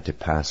London, they had to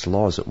pass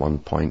laws at one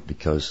point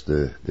because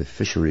the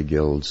fishery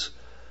guilds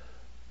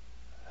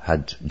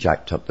had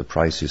jacked up the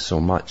prices so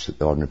much that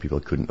the ordinary people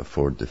couldn't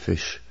afford the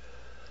fish.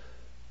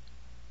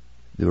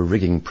 They were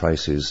rigging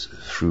prices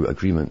through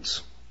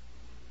agreements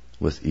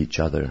with each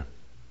other.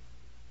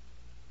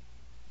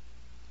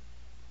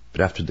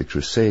 But after the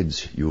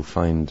Crusades, you'll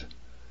find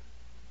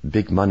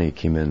big money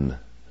came in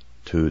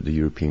to the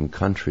European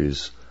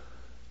countries,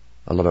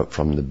 a lot of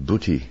from the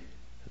booty,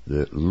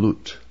 the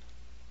loot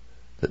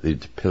that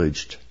they'd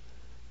pillaged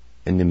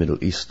in the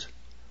Middle East.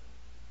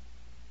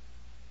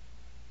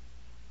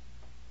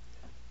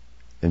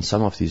 And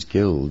some of these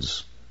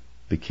guilds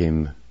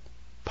became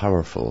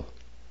powerful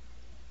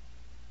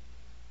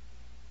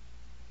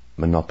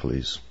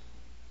monopolies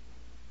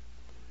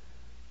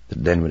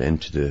that then went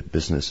into the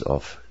business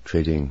of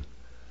trading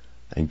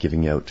and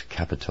giving out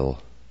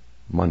capital,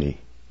 money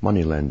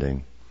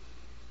lending.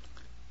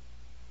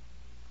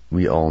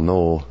 We all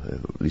know,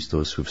 at least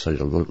those who've studied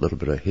a little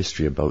bit of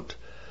history, about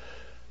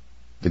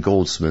the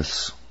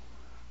goldsmiths,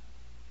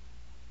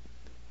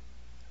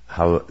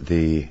 how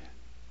they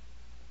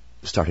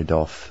started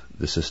off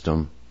the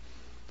system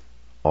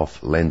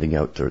of lending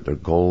out their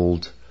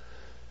gold,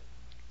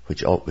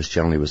 which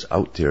generally was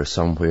out there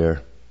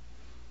somewhere,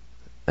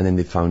 and then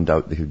they found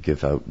out they could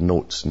give out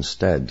notes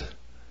instead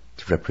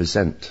to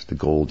represent the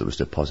gold that was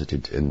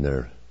deposited in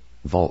their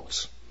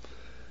vaults.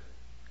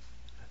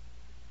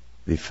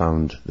 They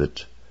found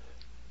that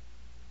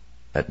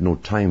at no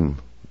time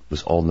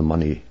was all the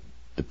money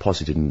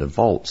deposited in the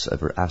vaults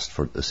ever asked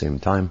for at the same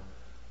time.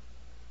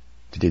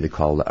 Today they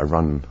call that a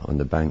run on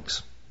the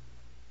banks.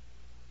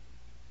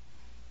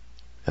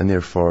 And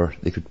therefore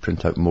they could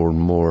print out more and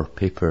more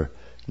paper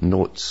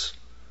notes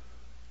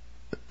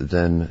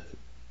than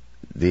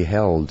they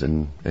held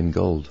in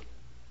gold.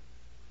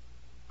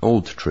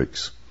 Old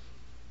tricks.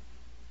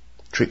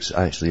 Tricks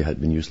actually had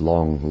been used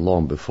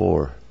long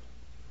before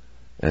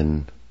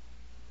in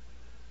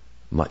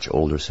much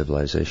older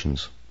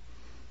civilizations.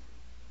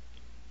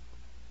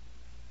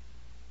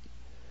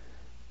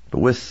 But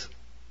with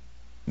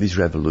these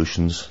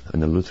revolutions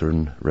and the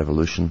Lutheran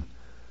Revolution,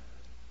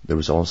 there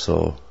was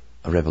also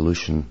a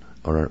revolution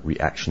or a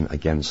reaction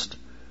against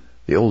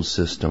the old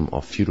system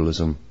of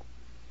feudalism,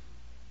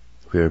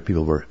 where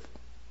people were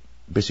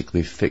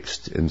basically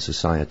fixed in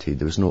society.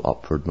 There was no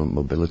upward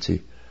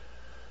mobility.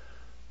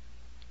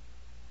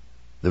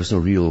 There was no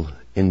real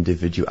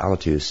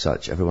individuality as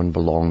such. Everyone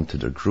belonged to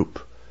their group.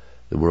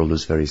 The world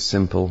was very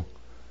simple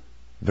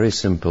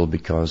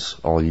because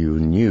all you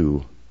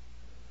knew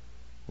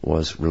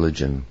was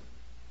religion.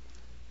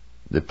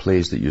 The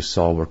plays that you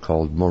saw were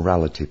called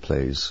morality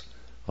plays,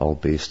 all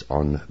based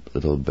on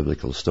little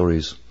biblical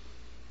stories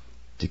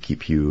to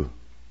keep you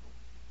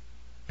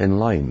in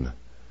line,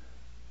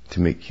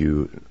 to make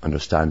you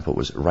understand what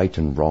was right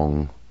and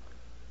wrong.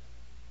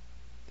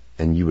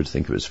 And you would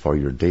think it was for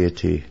your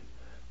deity,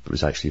 but it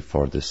was actually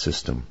for the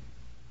system.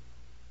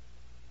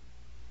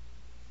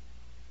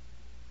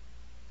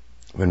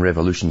 When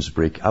revolutions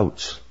break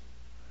out,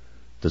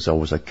 there's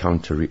always a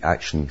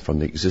counter-reaction from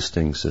the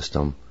existing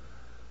system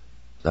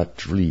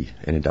that really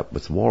ended up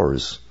with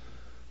wars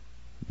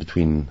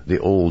between the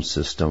old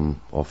system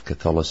of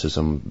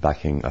Catholicism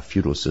backing a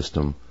feudal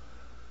system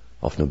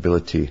of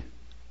nobility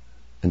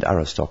and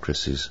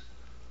aristocracies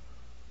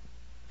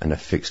and a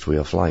fixed way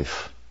of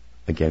life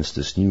against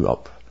this new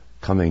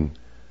upcoming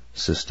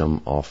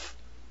system of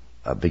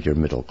a bigger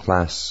middle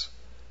class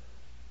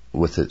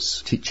with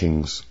its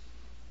teachings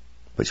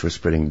which were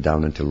spreading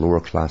down into lower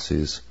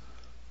classes,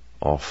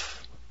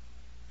 of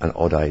an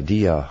odd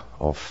idea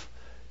of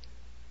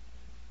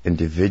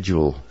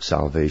individual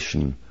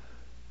salvation,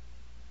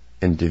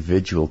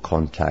 individual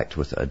contact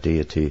with a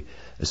deity,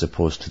 as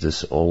opposed to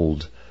this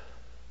old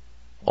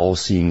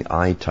all-seeing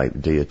eye type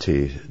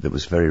deity that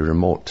was very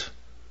remote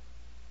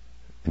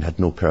and had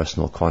no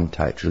personal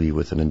contact really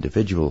with an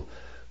individual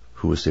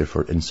who was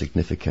therefore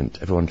insignificant.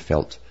 Everyone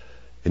felt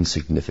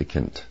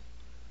insignificant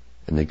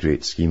in the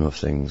great scheme of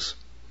things.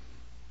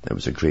 It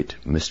was a great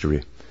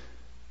mystery.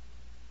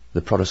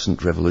 The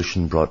Protestant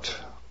Revolution brought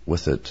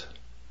with it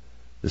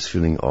this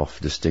feeling of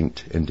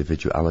distinct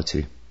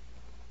individuality.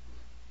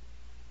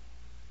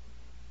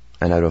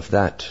 And out of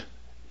that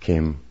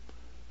came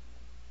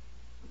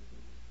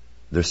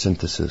their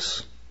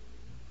synthesis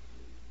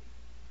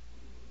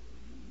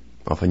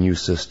of a new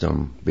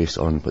system based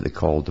on what they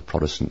called the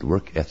Protestant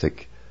work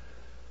ethic,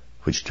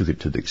 which took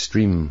it to the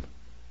extreme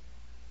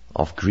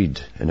of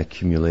greed and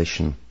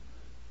accumulation,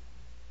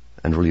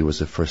 and really was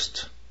the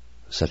first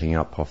setting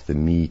up of the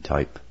me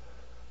type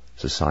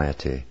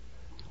society.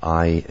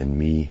 I and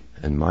me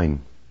and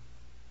mine.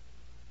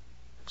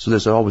 So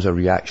there's always a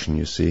reaction,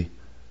 you see,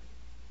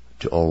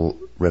 to all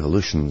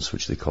revolutions,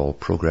 which they call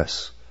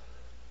progress,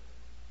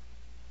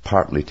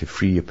 partly to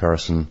free a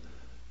person,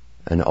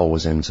 and it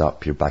always ends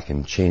up you're back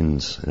in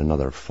chains in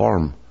another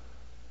form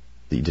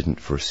that you didn't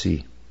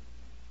foresee.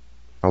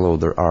 Although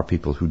there are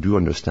people who do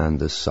understand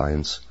this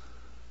science,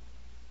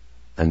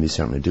 and they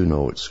certainly do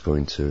know it's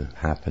going to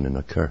happen and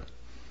occur.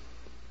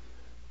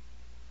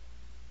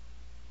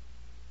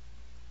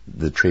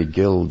 The trade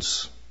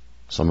guilds,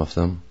 some of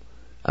them,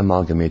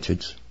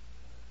 amalgamated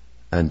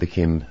and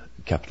became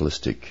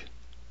capitalistic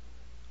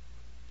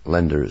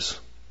lenders,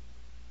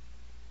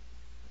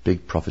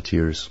 big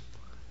profiteers,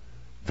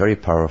 very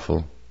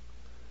powerful,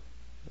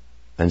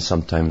 and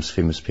sometimes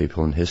famous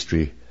people in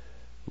history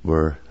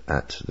were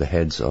at the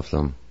heads of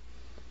them.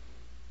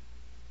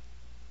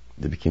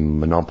 They became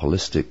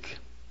monopolistic,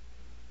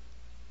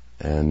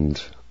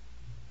 and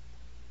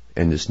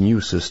in this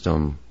new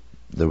system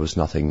there was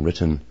nothing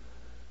written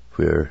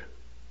where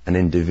an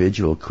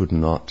individual could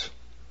not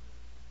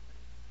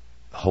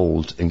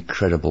hold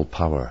incredible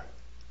power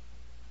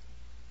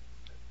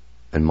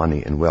and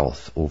money and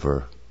wealth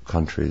over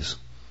countries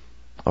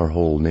or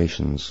whole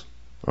nations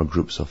or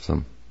groups of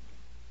them.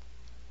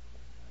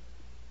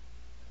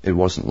 It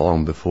wasn't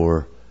long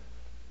before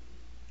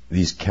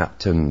these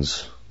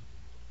captains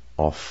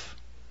of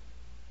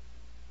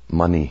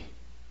money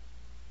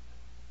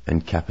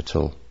and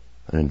capital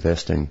and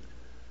investing,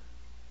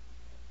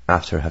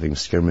 after having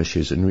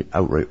skirmishes and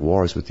outright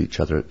wars with each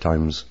other at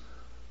times,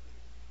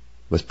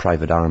 with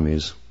private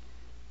armies,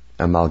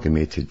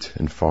 amalgamated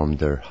and formed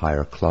their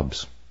higher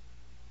clubs.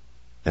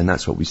 And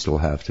that's what we still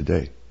have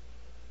today.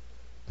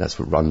 That's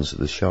what runs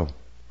the show.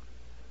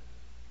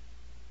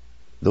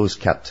 Those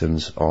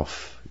captains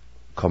of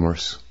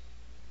commerce,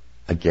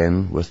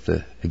 again with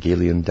the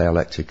Hegelian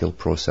dialectical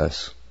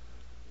process,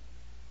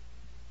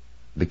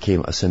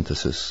 became a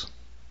synthesis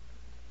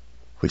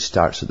which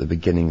starts at the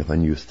beginning of a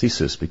new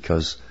thesis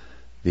because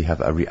they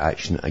have a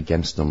reaction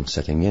against them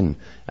setting in.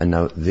 And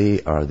now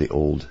they are the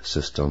old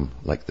system,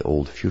 like the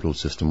old feudal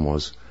system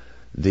was.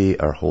 They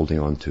are holding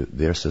on to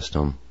their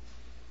system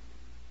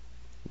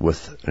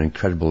with an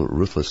incredible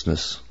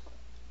ruthlessness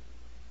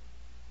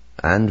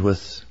and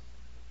with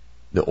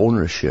the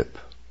ownership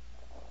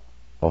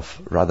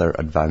of rather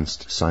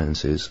advanced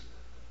sciences.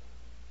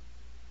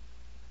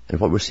 And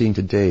what we're seeing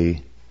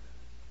today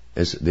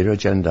is their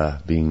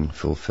agenda being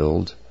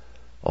fulfilled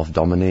of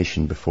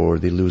domination before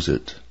they lose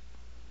it.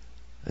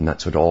 And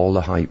that's what all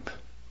the hype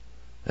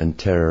and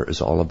terror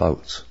is all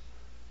about,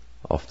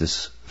 of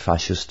this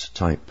fascist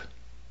type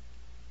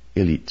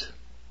elite,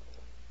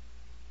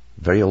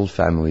 very old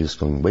families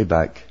going way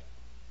back,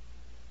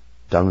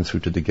 down through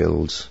to the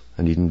guilds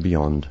and even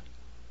beyond,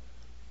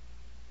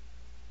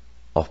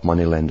 of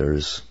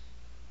moneylenders,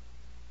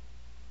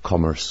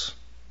 commerce,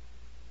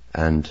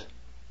 and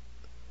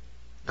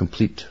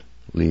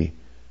completely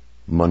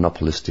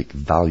monopolistic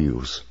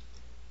values,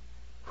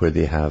 where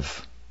they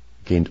have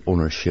gained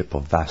ownership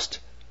of vast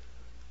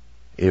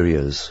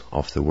areas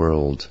of the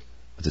world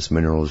with its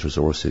minerals,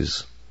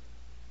 resources,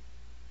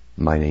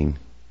 mining,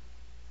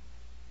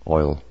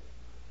 oil,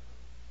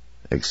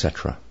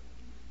 etc.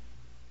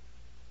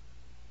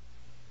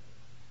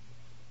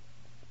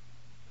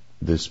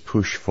 This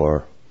push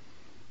for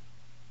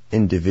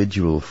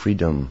individual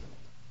freedom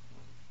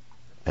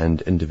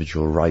and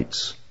individual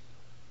rights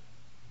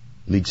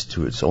leads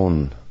to its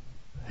own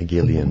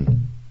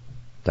Hegelian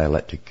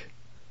dialectic,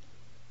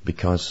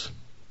 because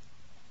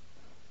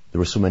there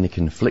were so many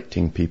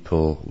conflicting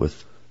people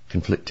with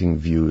conflicting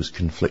views,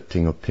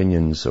 conflicting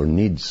opinions or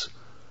needs,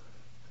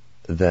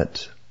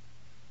 that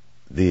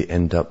they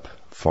end up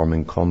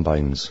forming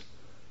combines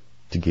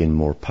to gain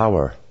more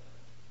power.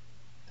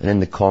 And in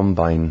the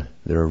combine,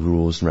 there are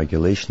rules and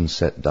regulations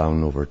set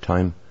down over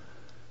time.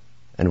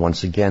 And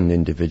once again, the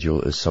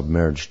individual is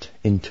submerged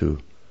into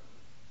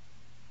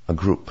a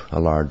group, a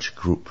large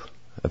group,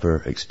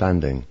 ever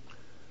expanding.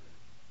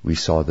 We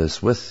saw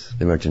this with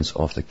the emergence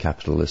of the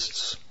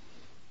capitalists,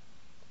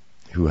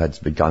 who had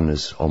begun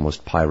as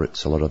almost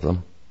pirates, a lot of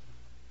them.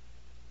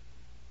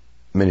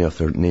 Many of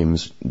their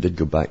names did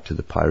go back to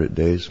the pirate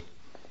days.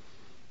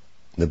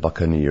 The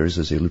buccaneers,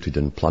 as they looted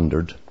and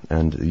plundered,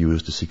 and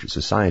used the secret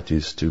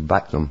societies to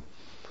back them,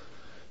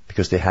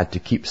 because they had to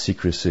keep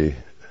secrecy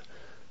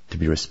to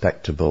be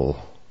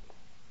respectable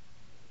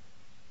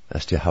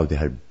as to how they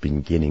had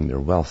been gaining their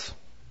wealth.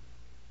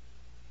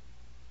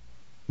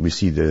 We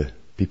see the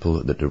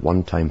people that at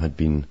one time had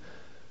been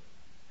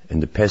in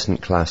the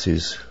peasant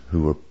classes,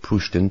 who were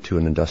pushed into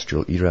an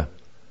industrial era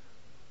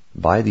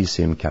by these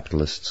same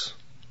capitalists,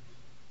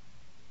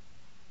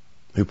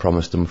 who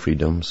promised them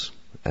freedoms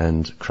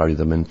and crowded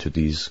them into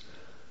these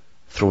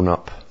thrown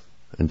up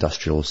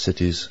industrial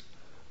cities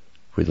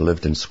where they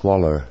lived in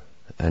squalor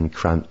and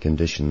cramped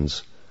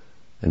conditions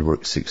and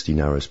worked 16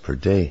 hours per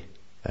day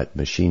at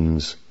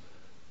machines.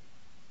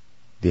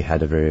 They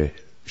had a very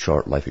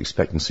short life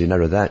expectancy, and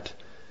out of that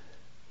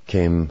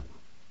came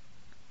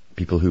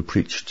people who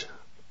preached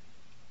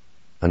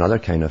another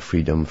kind of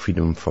freedom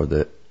for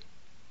the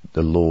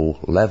low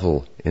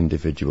level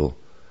individual,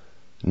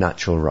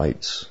 natural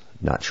rights,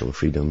 natural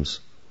freedoms.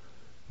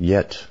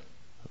 Yet,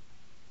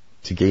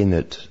 to gain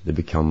it, they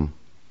become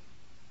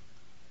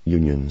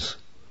unions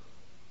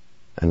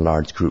and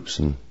large groups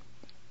and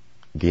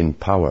gain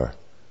power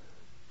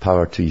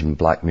to even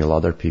blackmail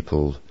other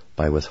people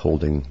by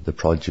withholding the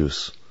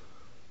produce,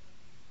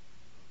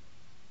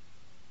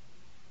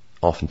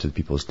 often to the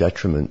people's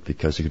detriment,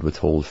 because they could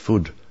withhold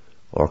food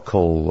or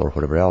coal or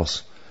whatever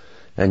else.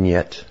 And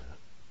yet,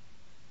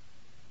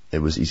 it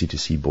was easy to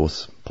see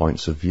both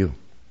points of view.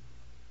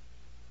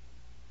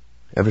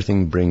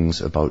 Everything brings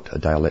about a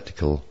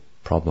dialectical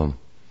problem,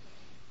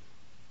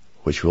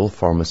 which will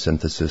form a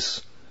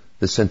synthesis.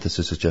 The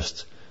synthesis is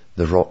just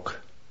the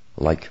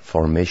rock-like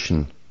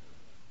formation,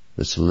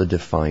 the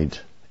solidified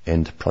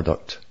end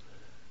product,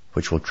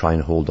 which will try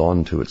and hold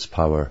on to its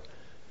power,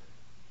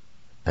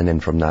 and then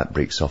from that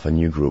breaks off a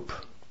new group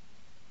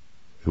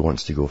who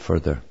wants to go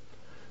further.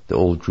 The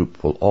old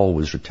group will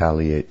always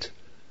retaliate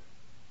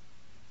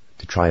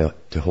to try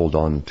to hold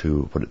on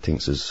to what it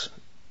thinks is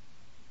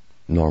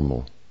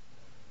normal.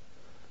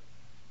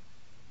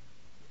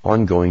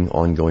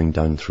 Ongoing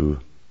down through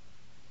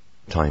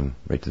time,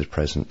 right to the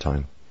present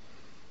time.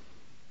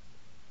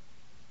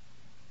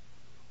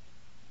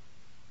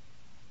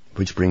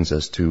 Which brings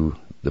us to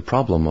the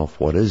problem of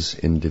what is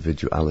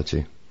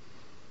individuality.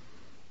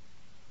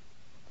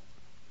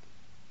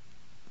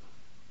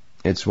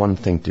 It's one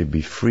thing to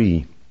be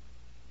free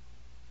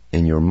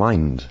in your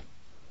mind.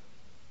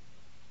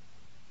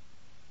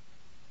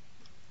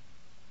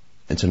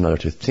 It's another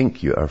to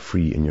think you are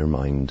free in your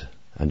mind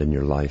and in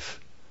your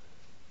life.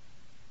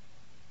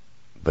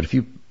 But if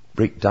you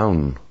break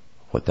down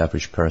what the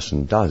average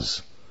person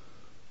does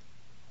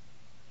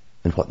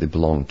and what they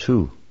belong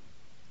to,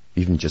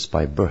 even just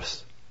by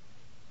birth,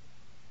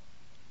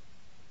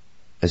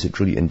 is it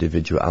really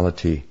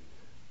individuality?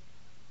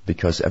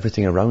 Because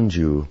everything around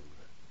you,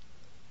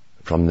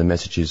 from the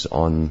messages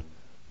on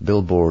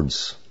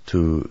billboards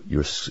to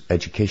your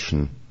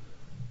education,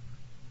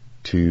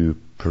 to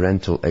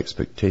parental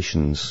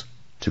expectations,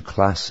 to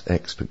class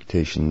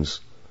expectations,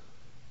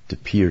 to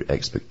peer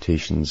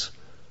expectations,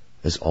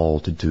 is all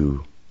to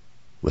do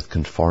with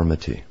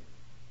conformity.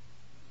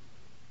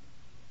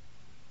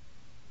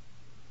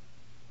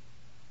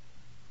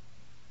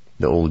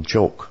 The old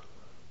joke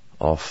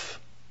of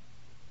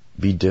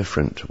be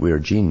different, wear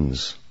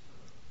jeans,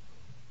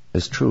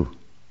 is true.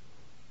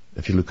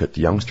 If you look at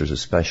the youngsters,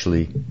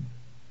 especially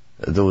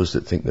those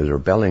that think they're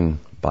rebelling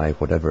by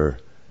whatever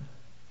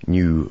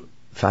new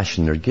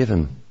fashion they're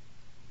given,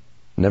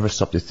 never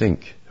stop to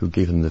think who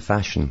gave them the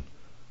fashion.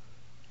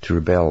 to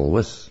rebel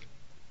with,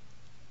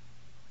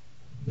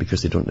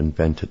 because they don't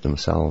invent it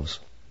themselves.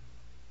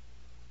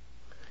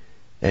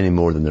 Any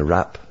more than the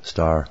rap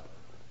star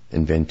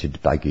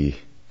invented baggy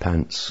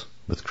pants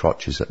with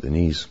crotches at the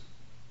knees.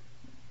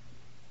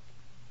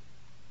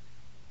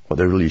 What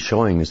they're really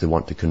showing is they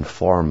want to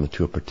conform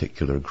to a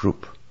particular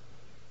group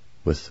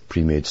with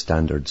pre-made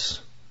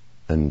standards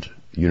and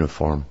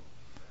uniform.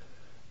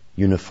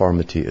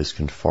 Uniformity is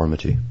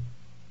conformity.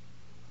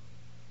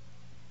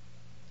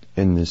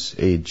 In this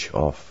age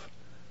of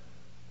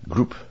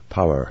group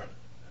power,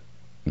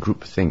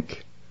 group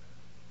think,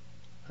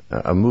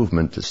 a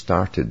movement that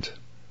started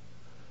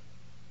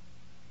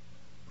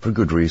for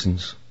good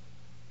reasons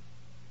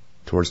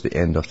towards the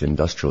end of the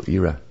industrial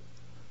era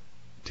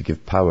to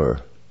give power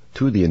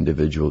to the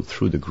individual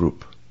through the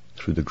group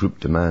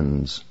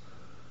demands.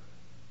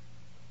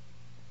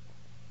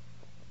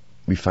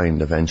 We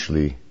find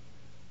eventually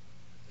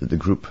that the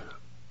group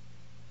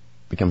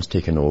becomes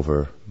taken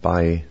over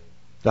by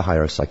the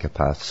higher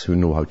psychopaths who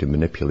know how to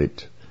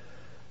manipulate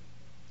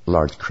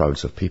large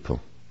crowds of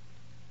people.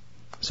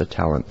 It's a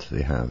talent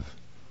they have.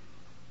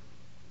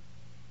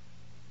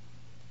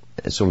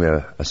 It's only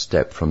a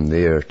step from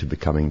there to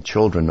becoming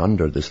children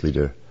under this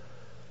leader,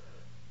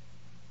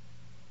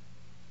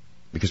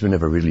 because we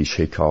never really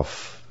shake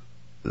off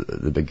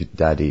the big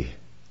daddy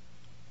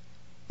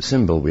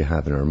symbol we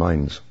have in our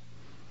minds,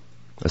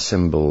 a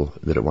symbol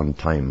that at one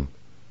time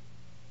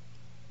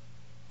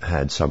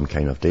had some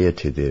kind of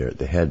deity there at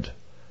the head.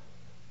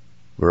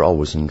 We're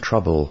always in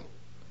trouble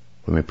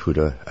when we put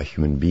a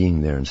human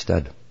being there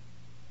instead.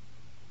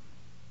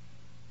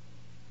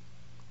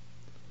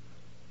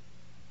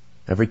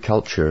 Every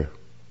culture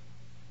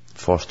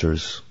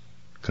fosters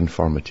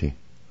conformity.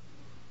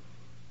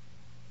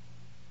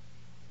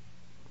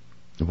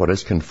 What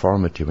is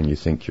conformity when you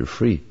think you're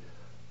free,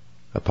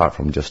 apart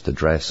from just the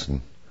dress?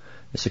 And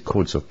it's the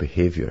codes of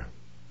behavior.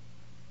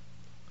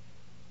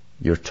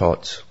 You're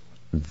taught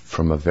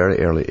from a very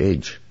early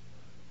age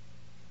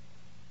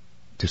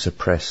to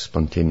suppress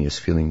spontaneous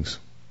feelings.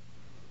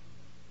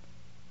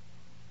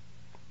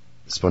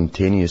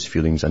 Spontaneous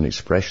feelings and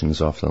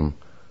expressions of them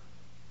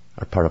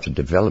are part of the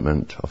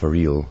development of a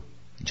real,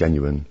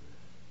 genuine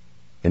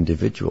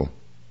individual.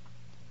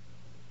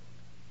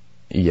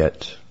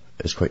 Yet,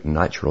 it's quite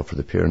natural for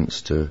the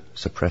parents to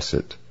suppress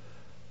it.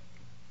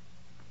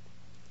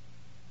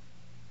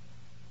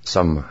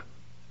 Some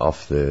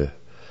of the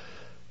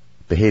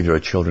behavior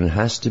of children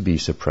has to be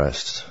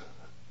suppressed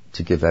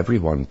to give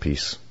everyone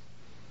peace,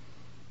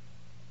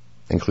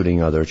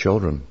 including other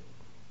children.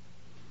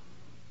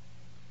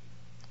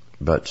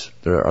 But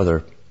there are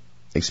other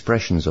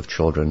expressions of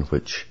children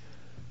which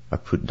are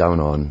put down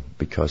on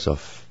because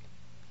of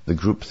the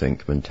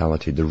groupthink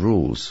mentality, the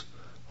rules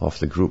of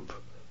the group,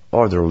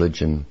 or the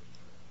religion,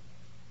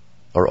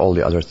 or all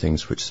the other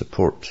things which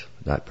support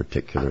that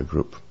particular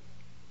group.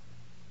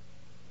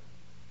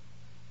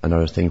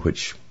 Another thing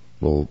which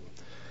will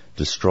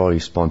destroy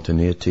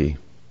spontaneity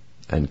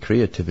and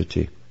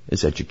creativity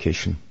is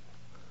education.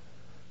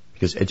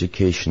 Because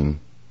education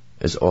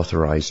is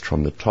authorized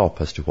from the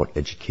top as to what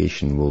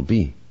education will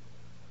be.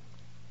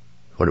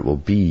 What it will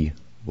be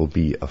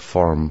a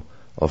form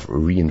of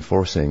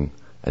reinforcing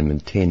and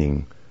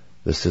maintaining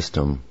the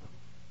system,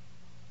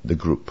 the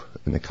group,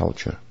 and the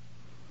culture.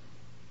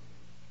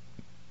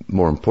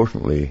 More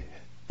importantly,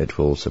 it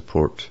will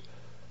support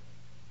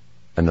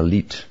an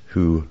elite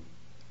who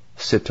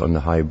sit on the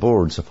high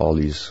boards of all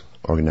these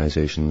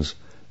organizations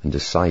and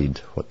decide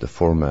what the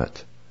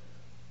format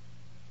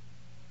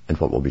and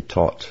what will be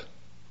taught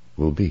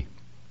will be,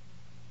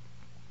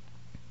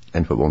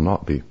 and what will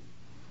not be.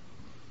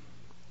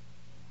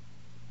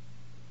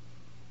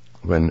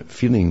 When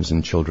feelings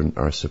in children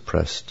are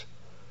suppressed,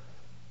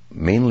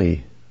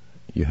 mainly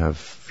you have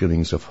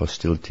feelings of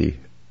hostility,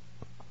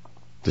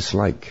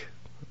 dislike,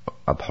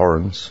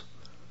 abhorrence,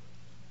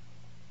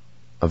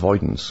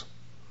 avoidance.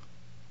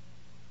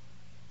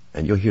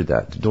 And you'll hear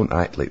that. Don't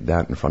act like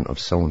that in front of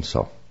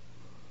so-and-so.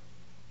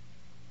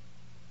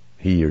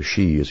 He or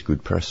she is a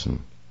good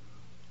person.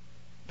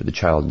 But the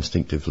child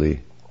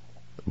instinctively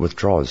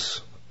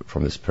withdraws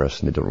from this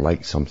person. They don't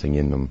like something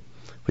in them,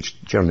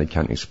 which generally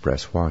can't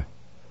express why.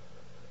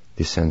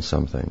 They sense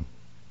something.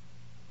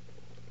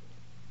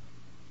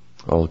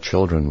 All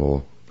children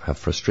will have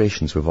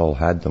frustrations. We've all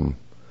had them.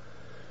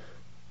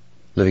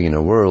 Living in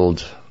a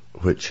world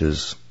which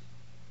is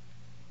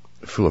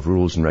full of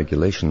rules and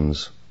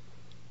regulations,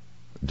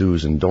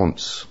 do's and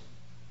don'ts,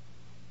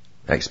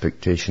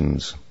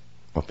 expectations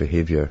of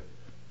behavior,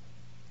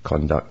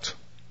 conduct,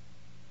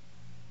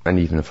 and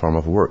even a form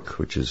of work,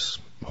 which is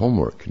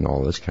homework and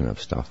all this kind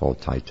of stuff, all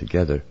tied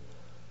together.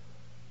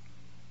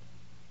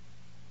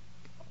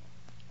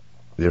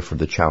 Therefore,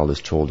 the child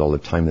is told all the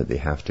time that they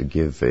have to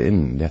give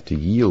in, they have to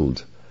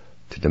yield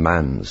to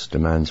demands.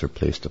 Demands are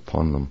placed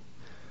upon them.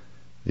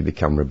 They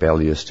become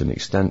rebellious to an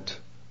extent,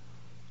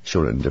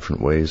 shown in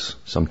different ways,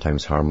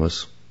 sometimes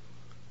harmless.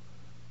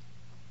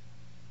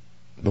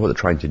 But what they're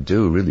trying to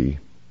do, really,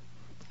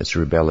 is to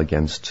rebel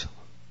against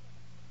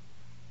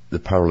the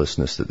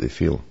powerlessness that they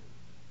feel.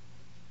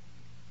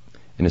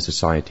 in a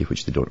society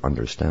which they don't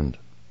understand.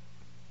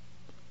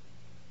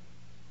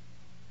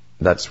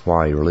 That's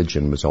why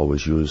religion was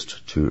always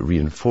used to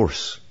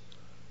reinforce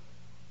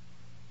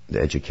the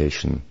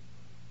education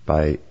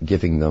by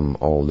giving them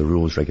all the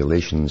rules,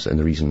 regulations, and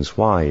the reasons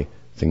why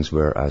things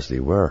were as they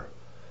were.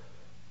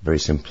 Very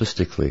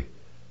simplistically,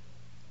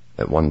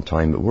 at one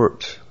time it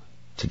worked.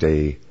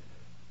 Today,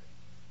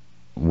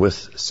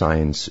 with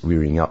science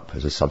rearing up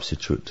as a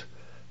substitute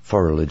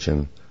for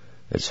religion,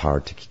 it's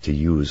hard to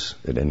use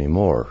it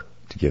anymore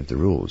to give the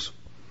rules.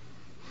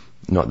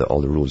 Not that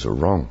all the rules are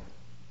wrong.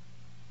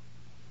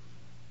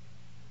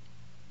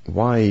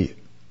 Why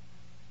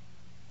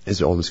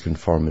is all this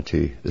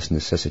conformity, this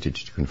necessity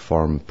to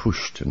conform,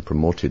 pushed and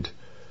promoted,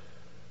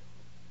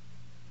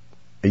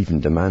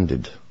 even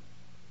demanded?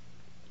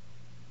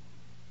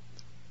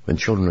 When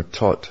children are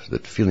taught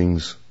that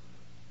feelings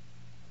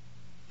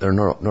are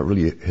not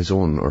really his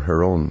own or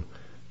her own,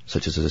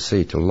 such as I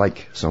say, to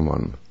like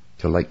someone,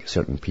 to like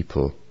certain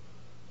people,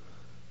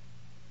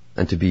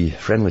 and to be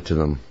friendly to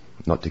them,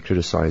 not to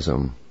criticize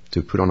them,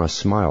 to put on a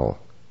smile.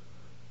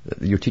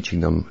 You're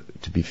teaching them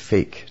to be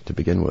fake to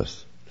begin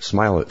with.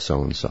 Smile at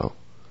so-and-so.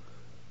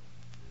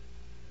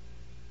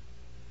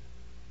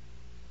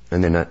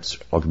 And then that's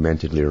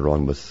augmented later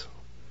on with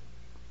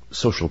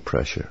social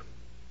pressure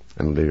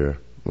and later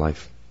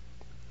life.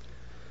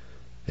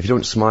 If you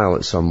don't smile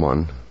at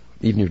someone,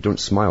 even if you don't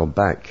smile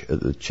back at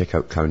the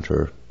checkout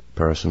counter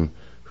person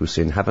who's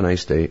saying, have a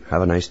nice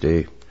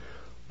day,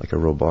 like a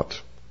robot.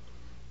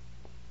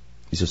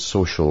 These are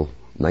social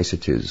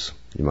niceties,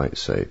 you might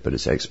say, but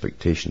it's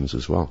expectations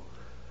as well.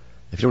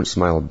 If you don't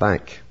smile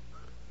back,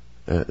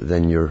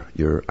 then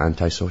you're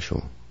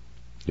antisocial.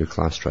 You're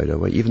classed right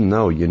away. Even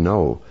though you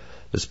know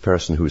this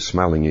person who's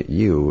smiling at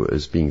you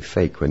is being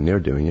fake when they're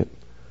doing it,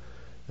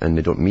 and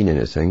they don't mean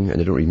anything, and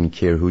they don't even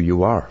care who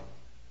you are.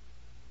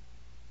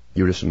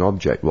 You're just an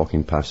object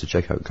walking past the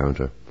checkout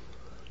counter,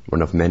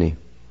 one of many.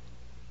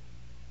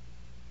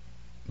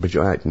 But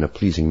you act in a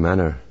pleasing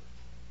manner.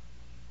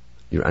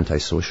 You're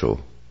antisocial.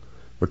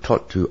 We're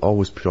taught to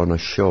always put on a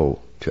show,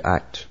 to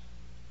act,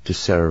 to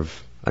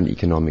serve an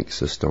economic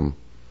system,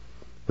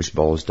 which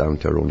boils down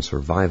to our own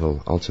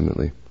survival,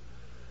 ultimately,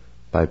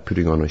 by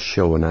putting on a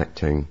show and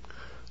acting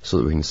so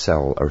that we can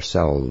sell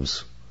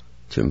ourselves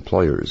to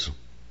employers.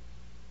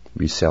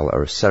 We sell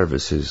our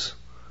services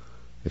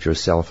if you're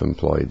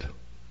self-employed.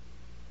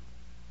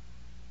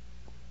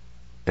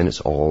 And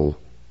it's all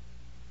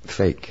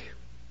fake.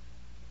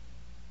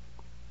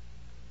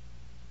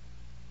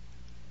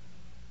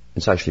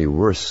 It's actually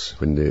worse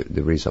when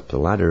they raise up the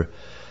ladder.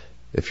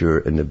 If you're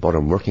in the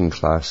bottom working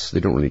class,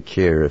 they don't really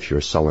care if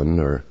you're sullen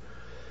or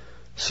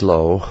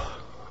slow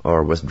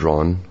or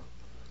withdrawn,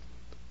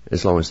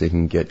 as long as they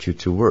can get you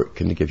to work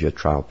and they give you a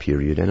trial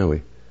period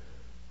anyway.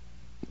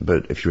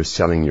 But if you're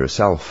selling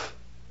yourself,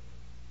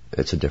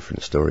 it's a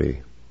different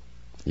story.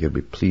 You'll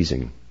be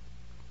pleasing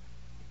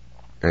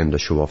and to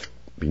show off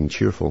being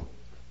cheerful.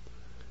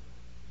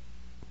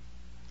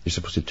 You're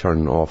supposed to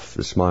turn off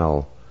the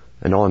smile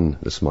and on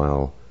the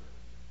smile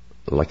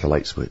like a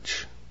light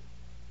switch,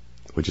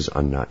 which is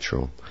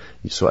unnatural.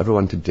 So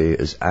everyone today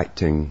is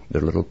acting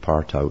their little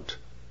part out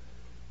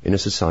in a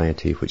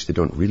society which they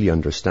don't really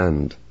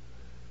understand.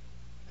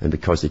 And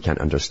because they can't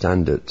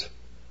understand it,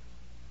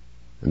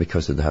 and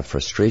because they have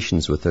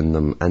frustrations within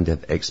them, and they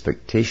have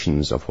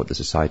expectations of what the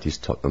society's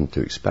taught them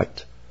to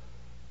expect,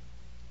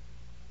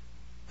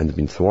 and they've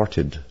been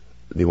thwarted,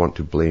 they want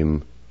to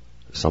blame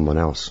someone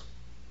else,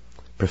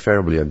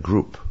 preferably a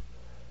group,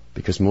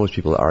 because most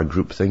people are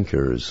group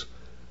thinkers,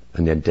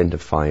 and they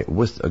identify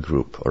with a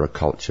group or a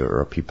culture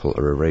or a people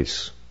or a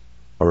race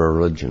or a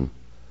religion.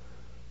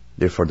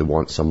 Therefore, they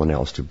want someone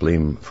else to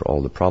blame for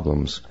all the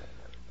problems.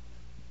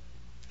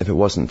 If it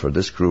wasn't for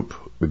this group,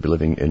 we'd be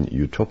living in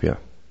utopia.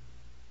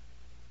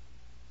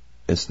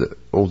 It's the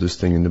oldest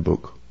thing in the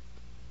book.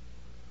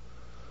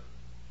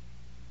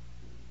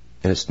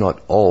 And it's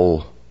not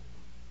all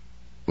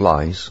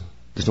lies.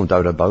 There's no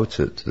doubt about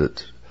it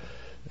that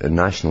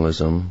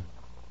nationalism,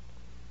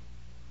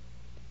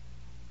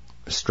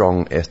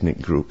 strong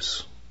ethnic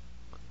groups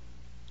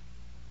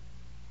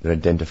that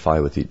identify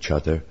with each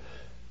other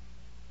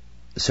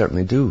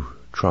certainly do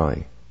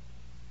try.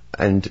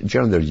 And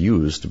generally they're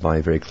used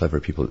by very clever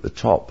people at the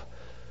top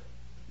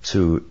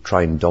to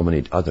try and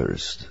dominate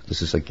others.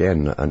 This is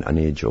again an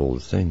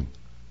age-old thing.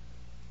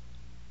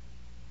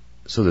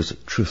 So there's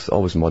truth,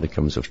 always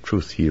modicums of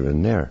truth here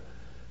and there,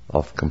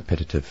 of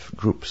competitive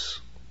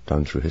groups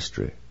down through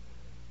history.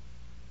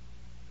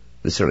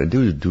 They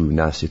certainly do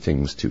nasty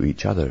things to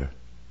each other.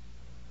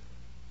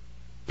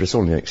 But it's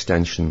only an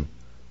extension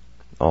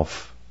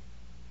of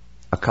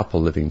a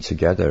couple living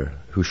together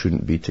who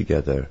shouldn't be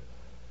together,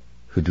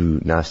 who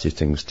do nasty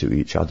things to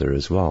each other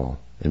as well,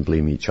 and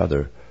blame each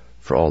other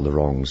for all the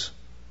wrongs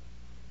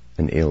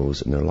and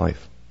ills in their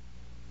life.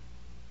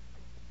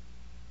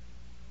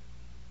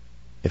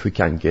 If we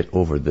can't get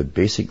over the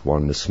basic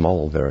one, the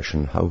small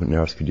version, how on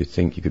earth could you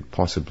think you could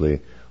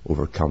possibly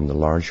overcome the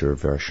larger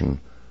version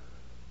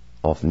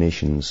of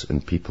nations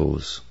and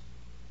peoples?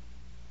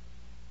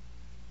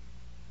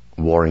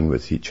 warring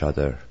with each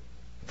other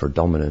for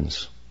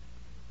dominance.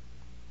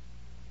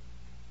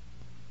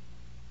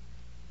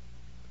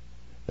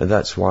 And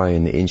that's why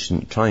in the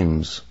ancient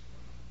times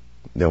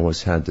they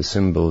always had the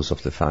symbols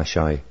of the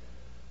fasci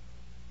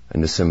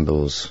and the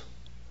symbols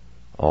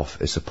of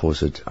a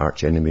supposed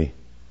archenemy.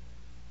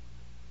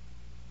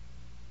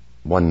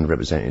 One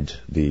represented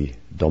the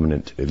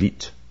dominant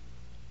elite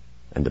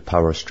and the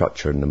power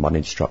structure and the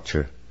money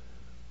structure,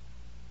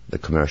 the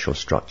commercial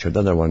structure. The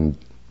other one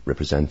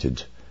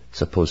represented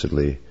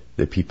supposedly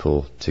the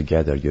people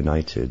together,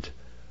 united,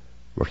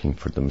 working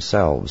for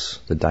themselves,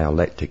 the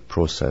dialectic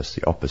process,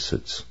 the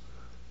opposites.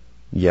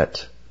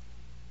 Yet,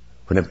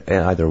 when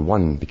either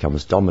one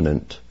becomes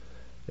dominant,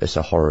 it's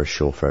a horror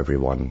show for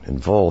everyone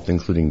involved,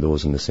 including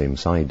those on the same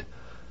side,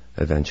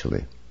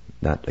 eventually.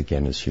 That,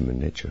 again, is human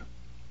nature.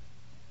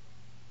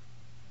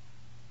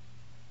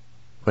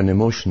 When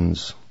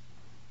emotions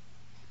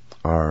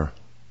are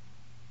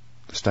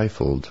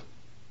stifled,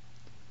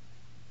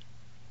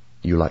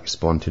 you lack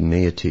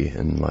spontaneity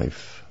in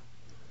life.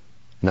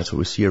 And that's what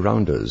we see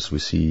around us. We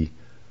see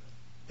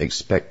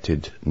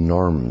expected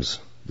norms,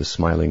 the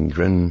smiling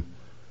grin,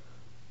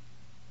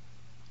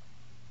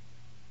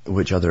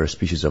 which other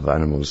species of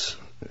animals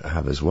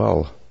have as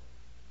well.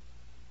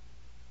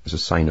 It's a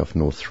sign of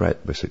no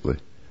threat, basically.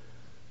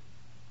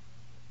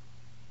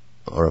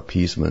 Or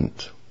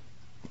appeasement,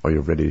 or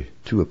you're ready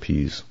to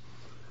appease.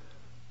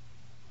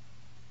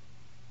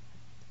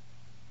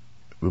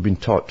 We've been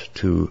taught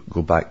to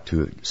go back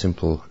to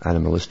simple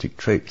animalistic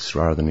traits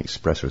rather than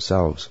express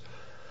ourselves.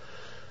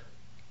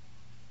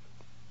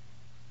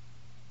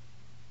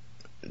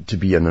 To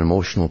be an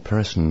emotional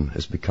person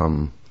has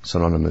become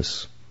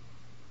synonymous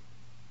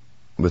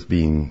with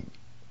being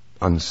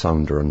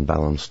unsound or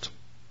unbalanced.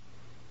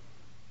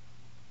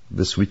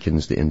 This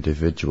weakens the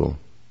individual.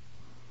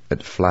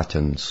 It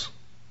flattens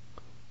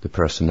the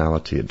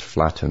personality. It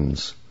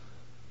flattens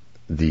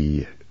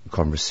the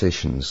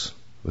conversations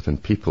within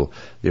people.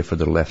 Therefore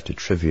they're left to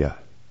trivia,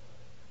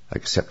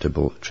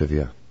 acceptable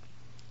trivia,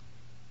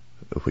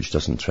 which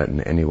doesn't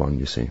threaten anyone,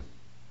 you see.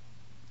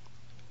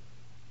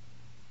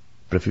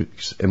 But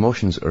if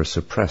emotions are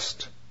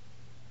suppressed,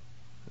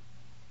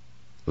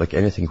 like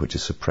anything which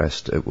is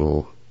suppressed, it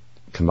will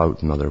come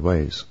out in other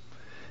ways.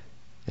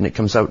 And it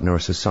comes out in our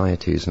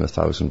societies in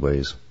 1,000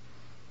 ways.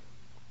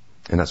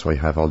 And that's why you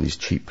have all these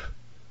cheap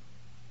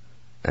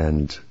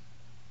and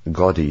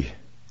gaudy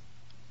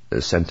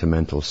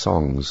sentimental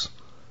songs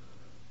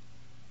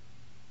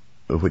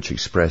which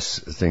express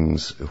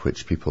things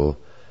which people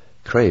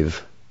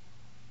crave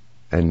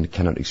and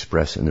cannot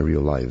express in their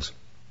real lives.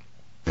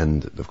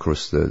 And of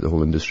course the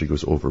whole industry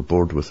goes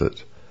overboard with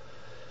it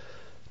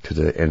to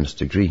the nth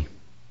degree.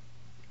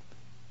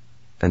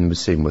 And the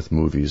same with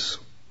movies.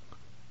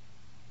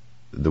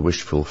 The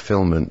wish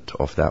fulfillment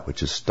of that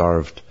which is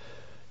starved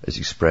is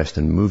expressed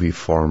in movie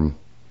form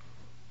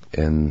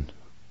in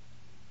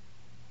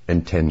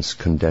intense,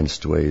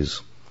 condensed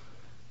ways,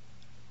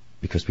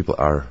 because people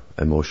are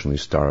emotionally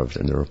starved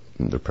in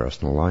their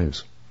personal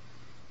lives.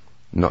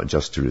 Not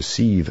just to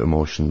receive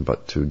emotion,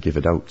 but to give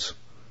it out.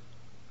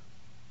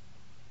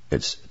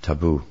 It's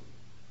taboo.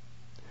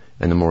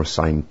 And the more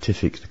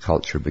scientific the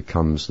culture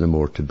becomes, the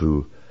more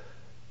taboo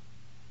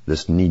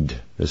this need,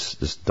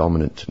 this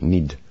dominant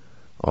need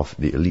of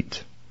the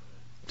elite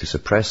to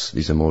suppress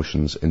these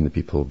emotions in the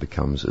people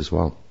becomes as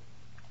well.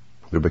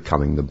 We're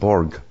becoming the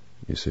Borg,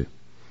 you see.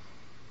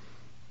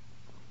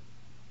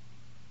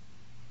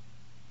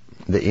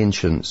 The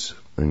ancients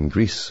in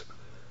Greece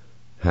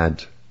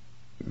had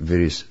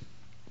various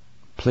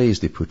plays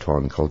they put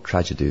on called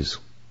tragedies.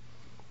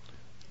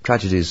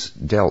 Tragedies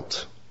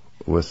dealt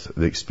with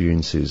the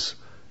experiences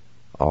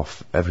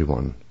of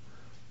everyone,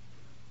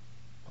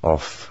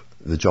 of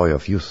the joy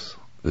of youth,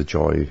 the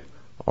joy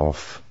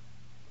of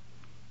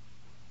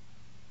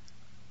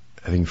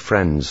having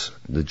friends,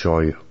 the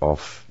joy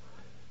of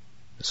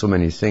so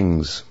many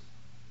things,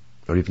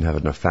 or even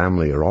having a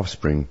family or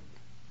offspring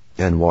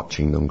and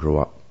watching them grow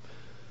up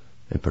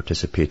and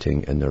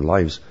participating in their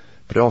lives.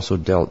 But it also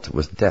dealt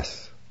with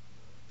death.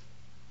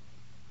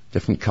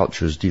 Different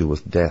cultures deal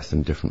with death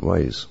in different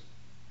ways.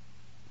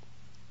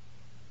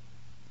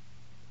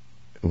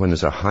 When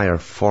there's a higher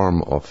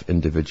form of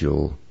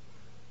individual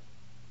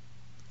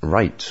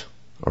right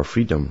or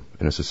freedom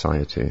in a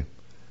society,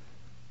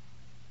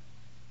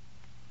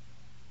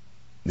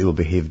 they will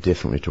behave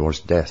differently towards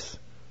death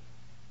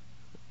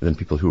than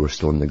people who are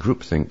still in the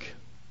groupthink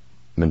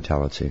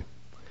mentality.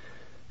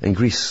 In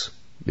Greece,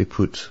 they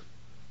put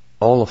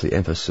all of the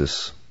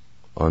emphasis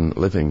on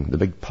living, the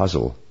big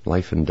puzzle,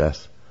 life and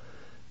death.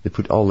 They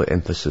put all the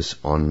emphasis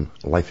on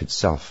life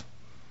itself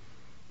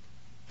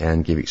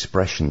and gave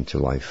expression to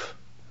life,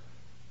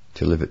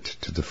 to live it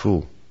to the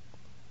full.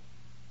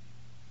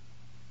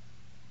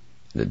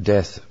 That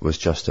death was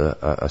just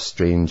a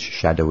strange,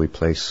 shadowy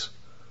place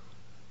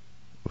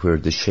where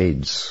the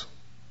shades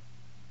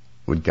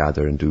would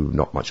gather and do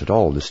not much at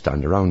all, just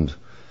stand around.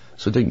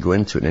 So it didn't go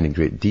into it in any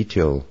great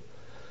detail.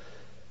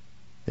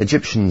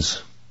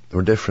 Egyptians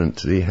were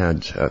different. They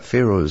had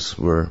pharaohs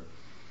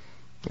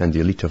and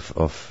the elite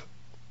of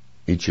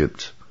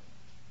Egypt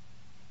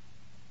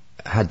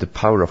had the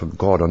power of a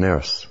God on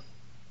earth.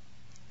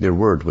 Their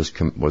word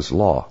was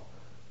law.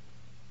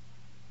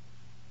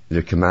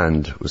 Their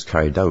command was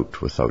carried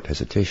out without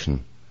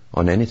hesitation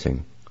on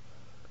anything.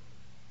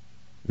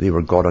 They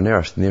were God on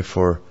earth, and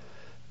therefore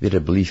they had a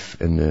belief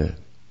in the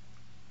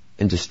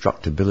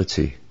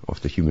indestructibility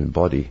of the human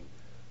body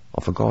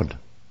of a God.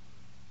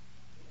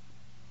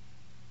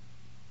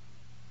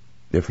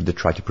 Therefore they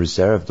tried to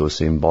preserve those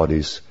same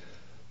bodies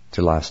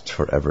to last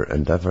forever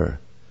and ever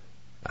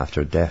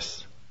after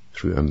death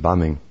through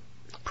embalming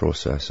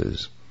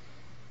processes.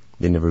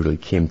 They never really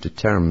came to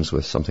terms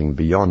with something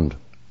beyond.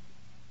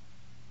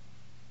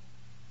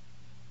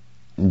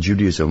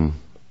 Judaism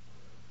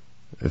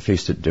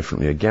faced it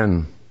differently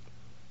again.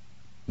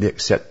 They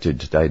accepted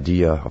the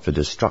idea of the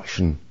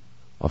destruction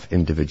of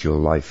individual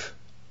life.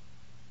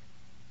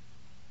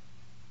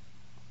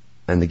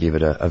 And they gave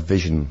it a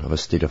vision of a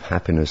state of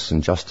happiness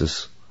and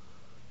justice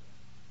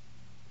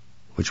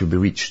which would be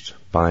reached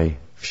by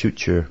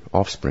future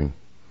offspring.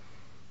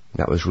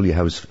 That was really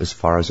as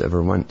far as it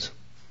ever went.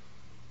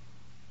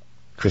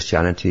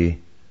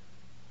 Christianity,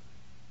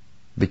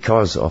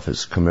 because of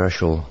its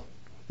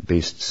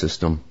commercial-based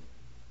system,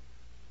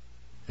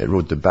 it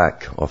rode the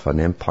back of an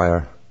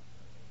empire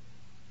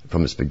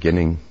from its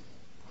beginning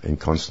in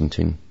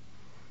Constantine.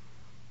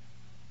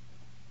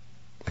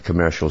 A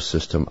commercial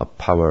system, a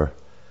power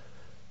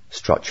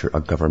structure,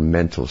 a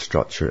governmental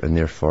structure, and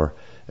therefore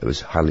it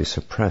was highly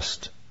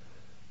suppressed.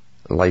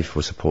 Life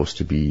was supposed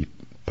to be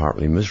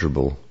partly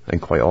miserable,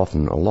 and quite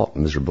often a lot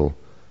miserable,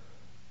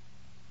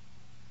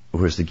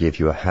 whereas they gave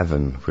you a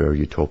heaven where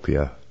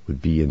utopia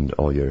would be and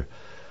all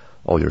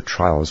your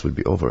trials would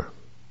be over.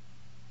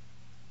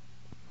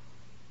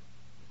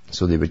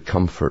 So they would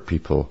comfort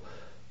people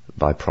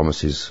by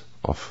promises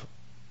of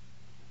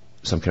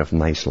some kind of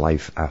nice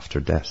life after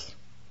death,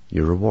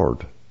 your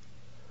reward.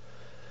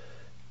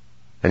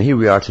 And here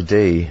we are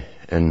today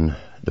in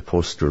the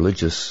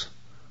post-religious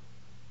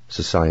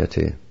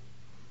society,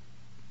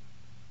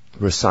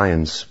 where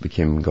science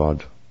became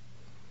God.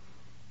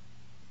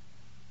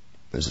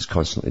 This is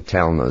constantly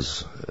telling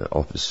us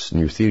of its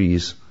new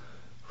theories,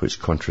 which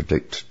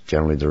contradict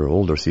generally their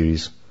older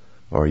theories,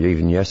 or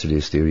even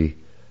yesterday's theory.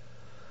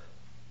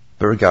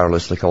 But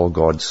regardless, like all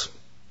gods,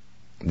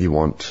 they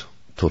want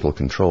total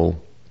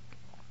control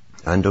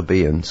and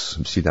obedience.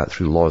 We see that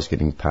through laws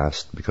getting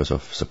passed because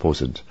of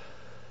supposed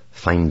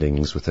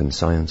findings within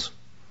science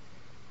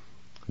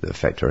that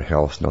affect our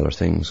health and other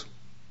things.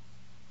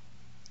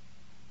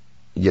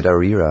 Yet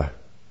our era,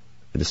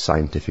 the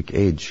scientific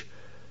age,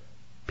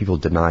 people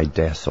deny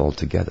death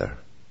altogether.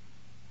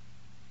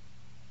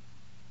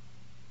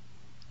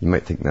 You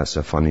might think that's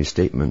a funny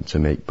statement to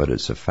make, but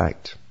it's a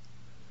fact.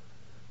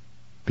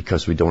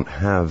 Because we don't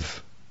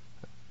have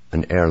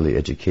an early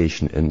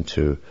education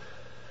into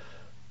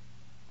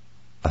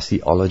a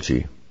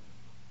theology.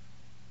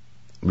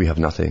 We have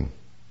nothing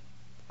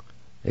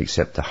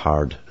except the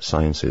hard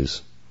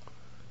sciences.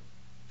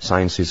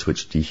 Sciences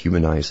which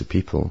dehumanize the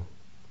people.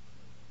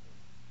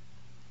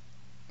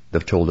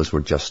 They've told us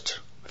we're just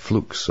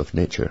flukes of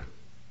nature.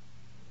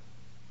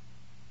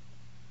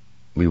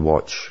 We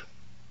watch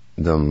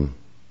them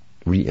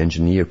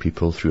re-engineer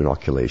people through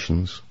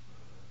inoculations,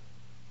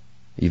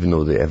 even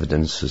though the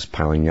evidence is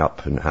piling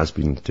up and has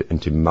been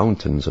into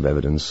mountains of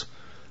evidence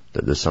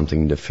that there's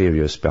something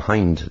nefarious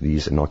behind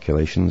these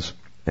inoculations,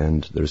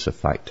 and there's a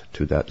fact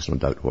to that, there's no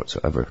doubt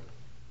whatsoever.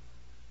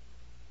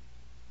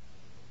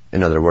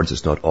 In other words,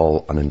 it's not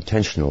all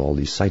unintentional, all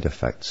these side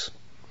effects.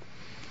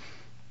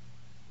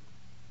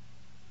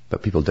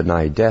 But people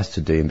deny death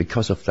today, and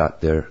because of that,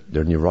 they're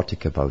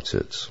neurotic about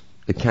it.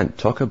 They can't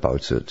talk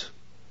about it,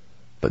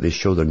 but they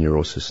show their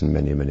neurosis in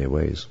many, many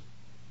ways.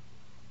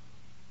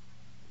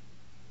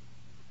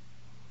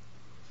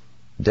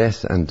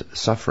 Death and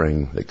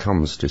suffering that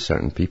comes to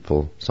certain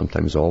people,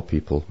 sometimes all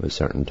people at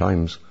certain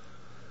times,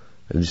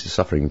 at least the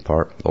suffering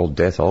part, all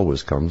death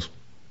always comes,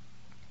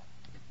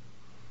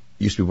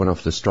 used to be one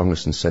of the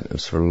strongest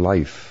incentives for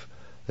life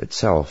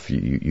itself.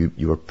 You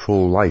were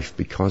pro-life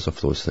because of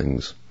those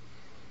things.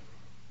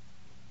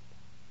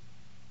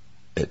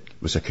 It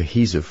was a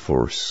cohesive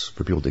force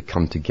for people to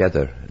come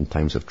together in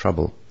times of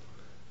trouble.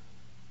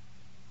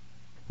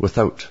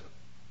 Without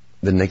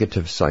the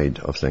negative side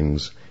of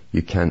things,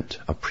 you can't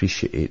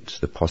appreciate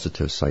the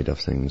positive side of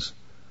things.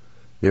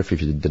 Therefore,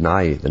 if you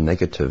deny the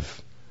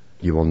negative,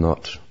 you will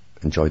not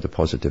enjoy the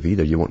positive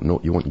either. You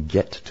won't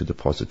get to the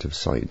positive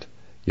side.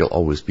 You'll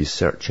always be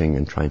searching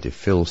and trying to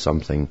fill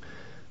something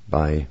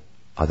by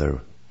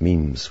other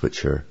means,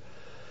 which are,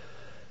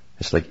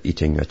 it's like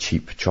eating a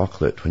cheap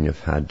chocolate when you've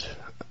had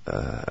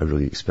a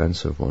really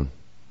expensive one.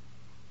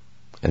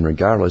 And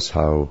regardless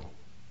how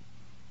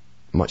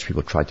much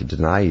people try to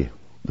deny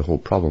the whole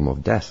problem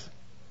of death,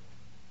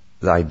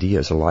 the idea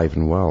is alive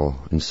and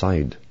well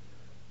inside,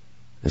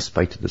 in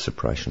spite of the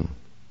suppression.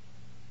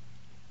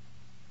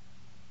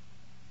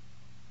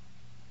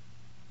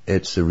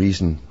 It's the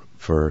reason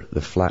for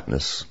the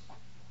flatness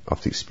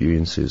of the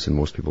experiences in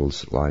most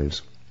people's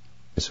lives.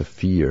 It's a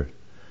fear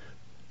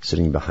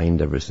sitting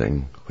behind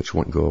everything, which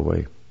won't go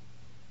away.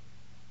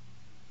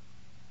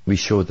 We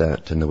show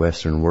that in the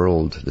Western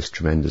world, this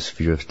tremendous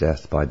fear of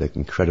death, by the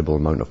incredible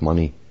amount of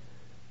money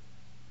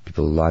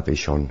people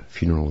lavish on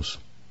funerals,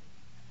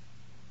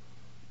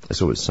 as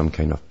though it's some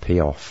kind of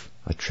payoff,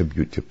 a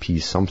tribute to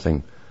appease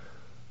something.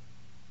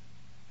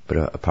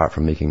 But apart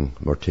from making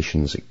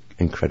morticians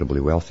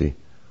incredibly wealthy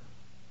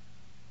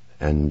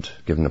and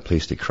giving a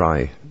place to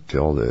cry to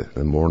all the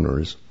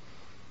mourners,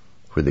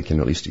 where they can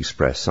at least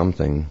express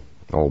something,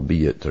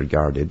 albeit they're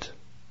guarded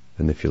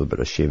and they feel a bit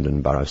ashamed and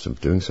embarrassed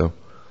of doing so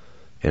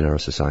in our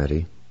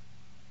society.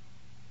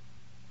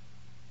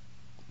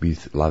 We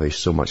lavish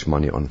so much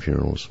money on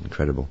funerals.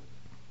 Incredible.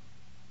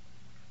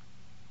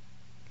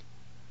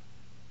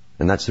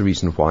 And that's the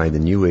reason why the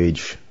New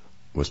Age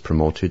was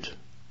promoted,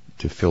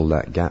 to fill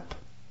that gap,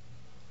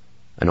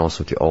 and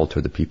also to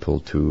alter the people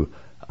to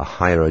a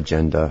higher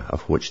agenda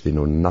of which they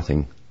know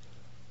nothing.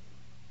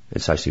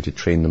 It's actually to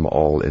train them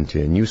all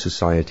into a new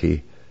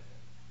society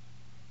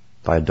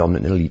by a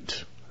dominant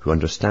elite who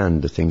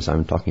understand the things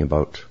I'm talking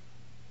about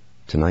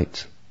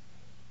tonight.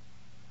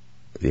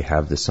 They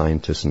have the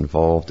scientists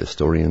involved, the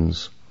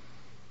historians,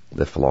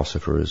 the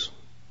philosophers,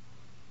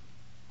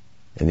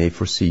 and they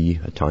foresee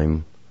a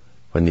time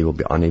when they will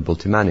be unable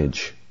to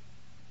manage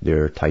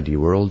their tidy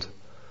world,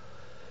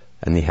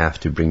 and they have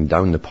to bring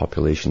down the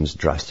populations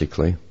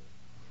drastically.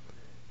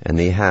 And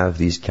they have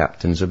these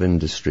captains of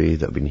industry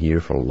that have been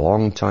here for a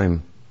long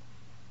time.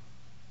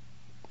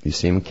 These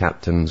same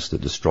captains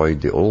that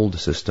destroyed the old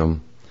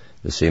system,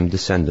 the same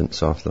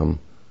descendants of them,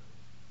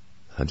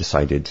 have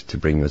decided to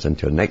bring us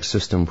into a next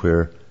system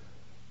where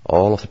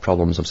all of the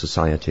problems of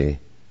society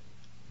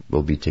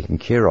will be taken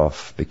care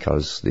of,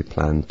 because they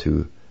plan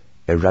to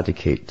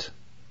eradicate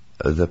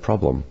the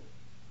problem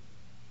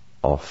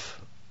of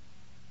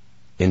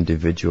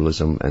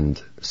individualism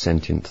and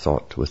sentient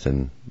thought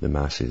within the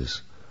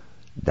masses.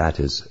 That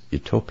is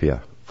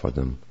utopia for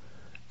them.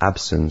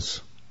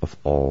 Absence of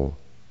all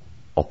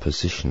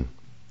opposition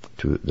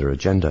to their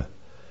agenda.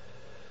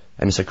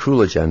 And it's a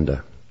cruel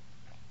agenda,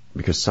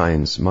 because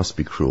science must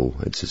be cruel.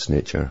 It's its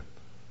nature.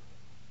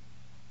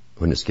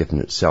 When it's given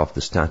itself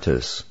the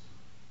status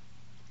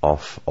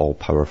of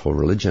all-powerful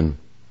religion,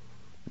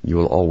 you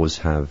will always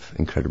have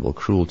incredible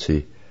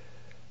cruelty,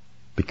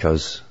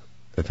 because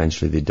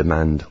eventually they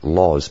demand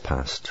laws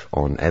passed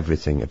on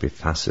everything, every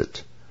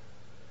facet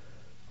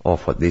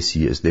of what they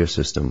see as their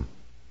system,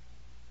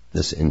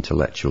 this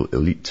intellectual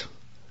elite.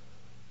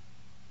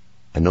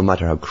 And no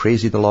matter how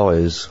crazy the law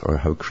is, or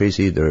how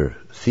crazy their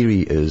theory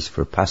is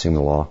for passing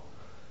the law,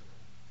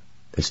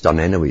 it's done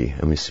anyway.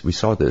 And we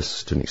saw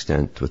this to an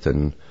extent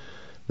within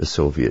the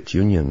Soviet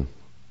Union,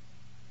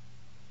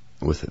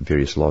 with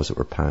various laws that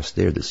were passed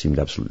there that seemed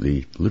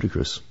absolutely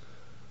ludicrous.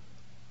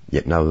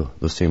 Yet now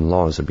those same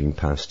laws are being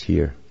passed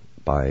here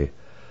by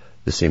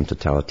the same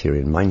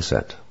totalitarian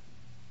mindset.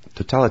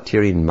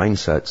 Totalitarian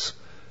mindsets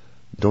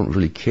don't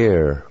really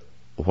care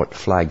what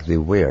flag they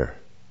wear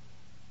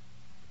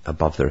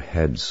above their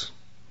heads.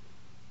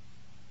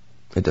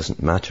 It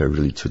doesn't matter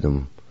really to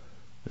them,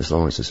 as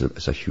long as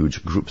it's a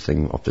huge group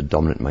thing of the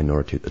dominant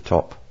minority at the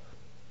top,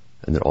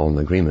 and they're all in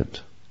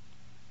agreement.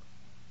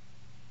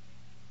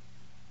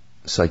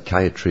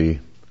 Psychiatry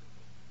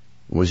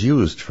was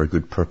used for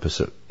good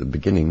purpose at the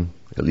beginning,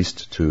 at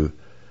least to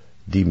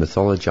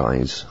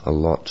demythologize a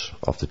lot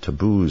of the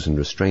taboos and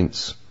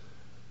restraints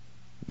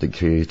that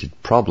created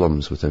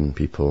problems within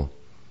people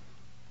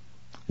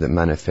that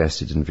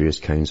manifested in various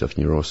kinds of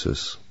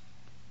neurosis.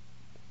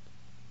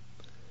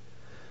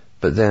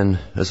 But then,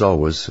 as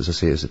always, as I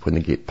say, is when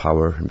they get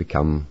power and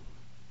become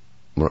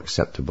more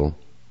acceptable,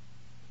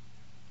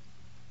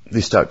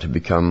 they start to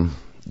become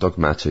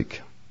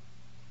dogmatic,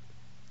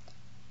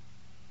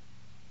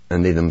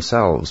 and they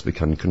themselves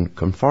become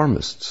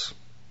conformists.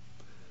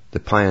 The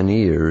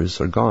pioneers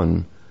are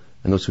gone,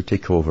 and those who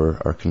take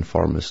over are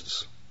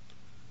conformists.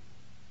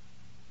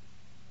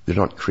 They're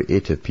not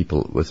creative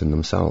people within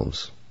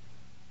themselves.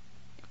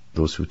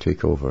 Those who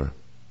take over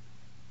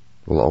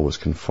will always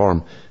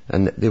conform,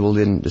 and they will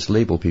then just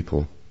label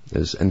people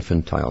as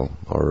infantile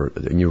or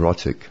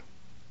neurotic,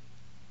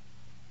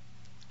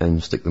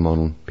 and stick them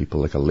on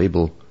people like a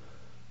label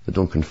that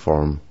don't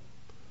conform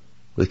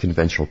with the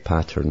conventional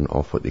pattern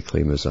of what they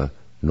claim as a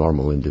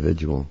normal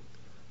individual.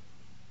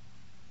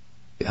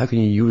 How can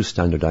you use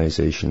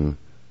standardization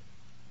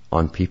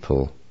on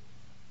people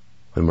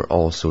when we're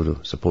all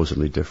so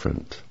supposedly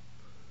different?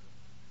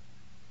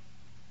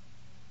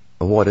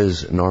 What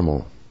is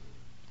normal?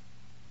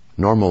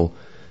 Normal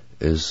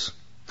is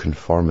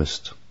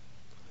conformist.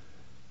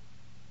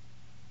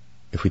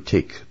 If we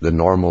take the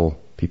normal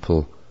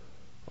people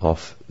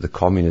of the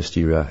communist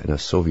era in a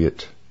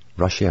Soviet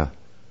Russia,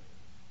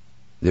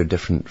 they're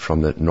different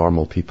from the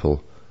normal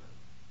people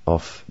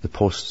of the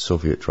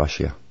post-Soviet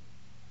Russia.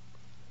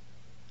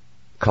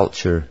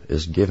 Culture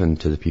is given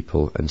to the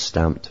people and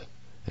stamped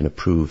and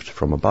approved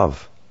from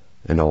above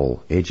in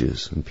all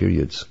ages and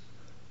periods.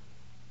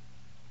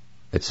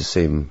 It's the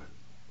same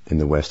in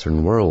the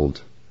Western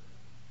world.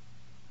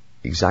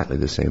 Exactly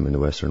the same in the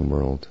Western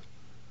world.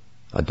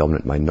 a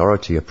dominant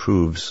minority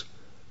approves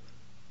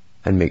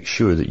and makes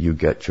sure that you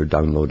get your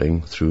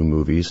downloading through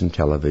movies and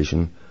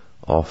television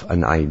of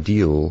an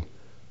ideal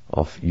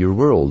of your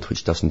world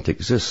which doesn't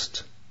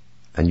exist,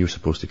 and you're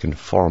supposed to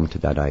conform to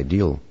that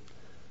ideal.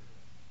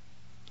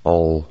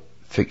 All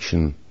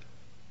fiction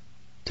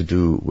to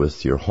do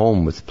with your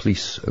home, with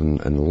police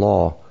and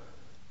law,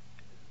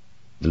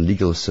 the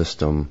legal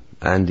system,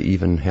 and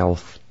even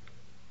health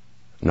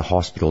and the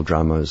hospital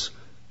dramas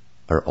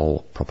are all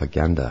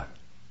propaganda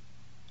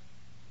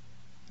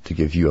to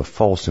give you a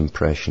false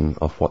impression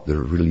of what they're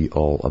really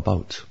all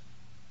about,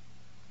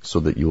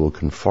 so that you will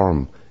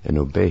conform and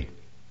obey.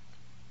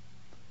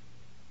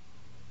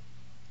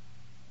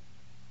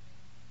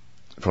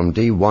 From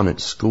day one at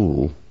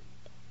school,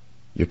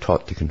 you're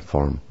taught to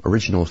conform.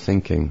 Original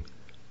thinking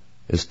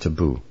is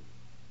taboo.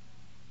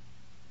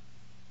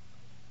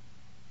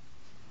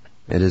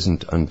 It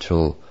isn't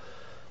until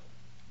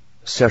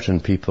certain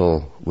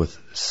people with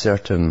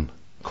certain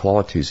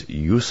qualities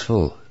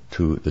useful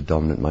to the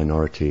dominant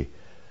minority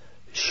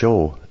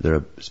show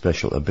their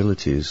special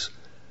abilities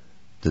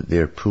that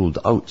they're pulled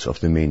out of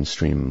the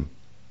mainstream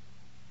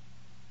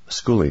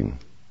schooling,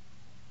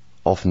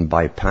 often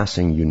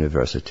bypassing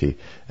university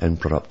and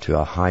brought up to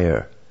a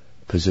higher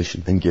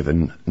position and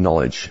given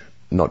knowledge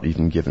not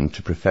even given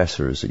to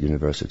professors at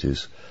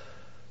universities,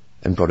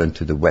 and brought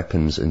into the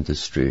weapons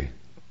industry,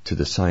 to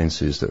the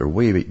sciences that are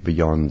way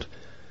beyond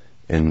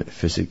in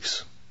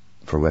physics,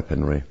 for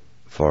weaponry,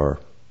 for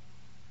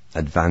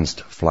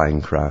advanced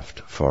flying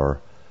craft,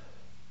 for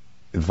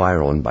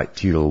viral and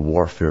bacterial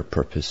warfare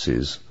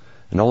purposes,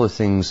 and all the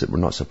things that we're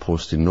not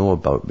supposed to know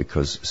about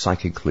because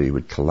psychically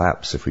would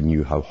collapse if we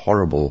knew how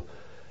horrible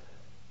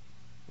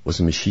was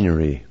the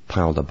machinery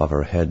piled above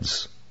our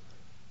heads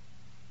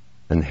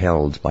and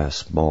held by a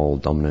small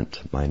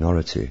dominant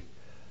minority.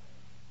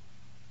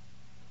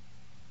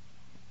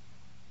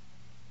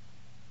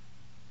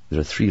 There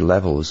are 3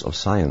 levels of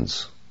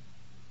science.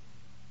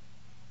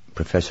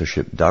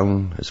 Professorship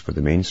down is for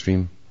the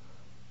mainstream,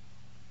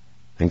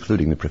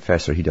 including the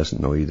professor, he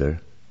doesn't know either.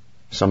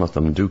 Some of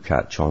them do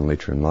catch on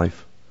later in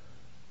life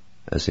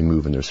as they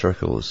move in their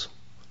circles.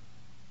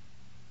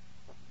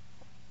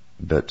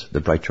 But the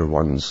brighter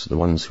ones, the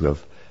ones who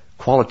have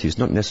qualities,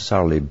 not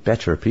necessarily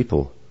better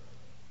people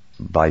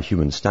by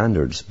human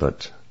standards,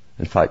 but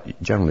in fact,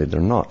 generally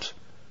they're not.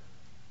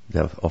 They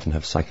often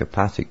have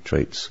psychopathic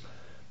traits,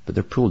 but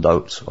they're pulled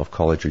out of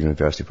college or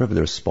university, wherever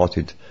they're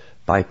spotted,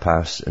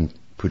 bypassed and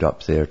put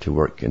up there to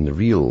work in the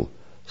real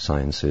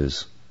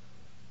sciences,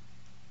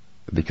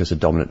 because the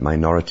dominant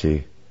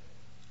minority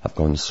have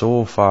gone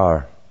so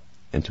far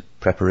into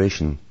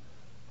preparation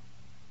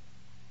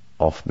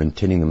of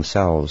maintaining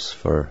themselves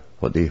for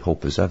what they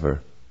hope is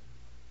ever,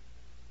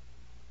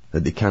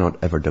 that they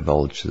cannot ever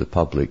divulge to the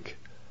public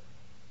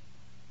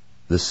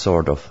this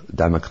sword of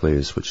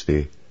Damocles which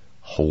they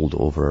hold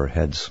over our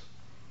heads.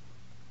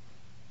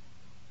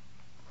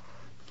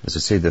 As I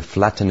say, the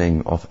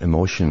flattening of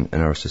emotion in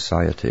our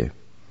society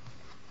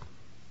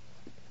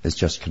is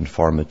just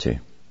conformity.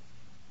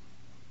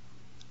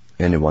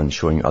 Anyone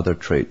showing other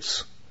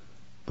traits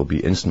will be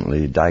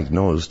instantly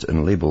diagnosed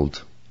and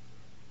labelled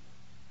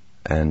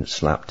and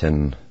slapped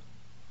in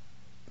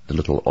the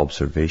little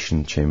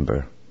observation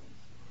chamber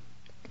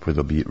where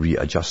they'll be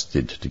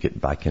readjusted to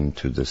get back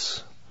into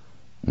this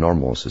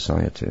normal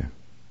society.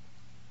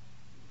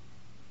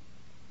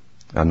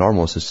 A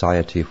normal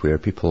society where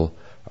people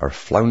are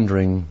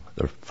floundering,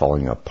 they're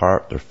falling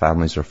apart, their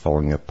families are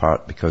falling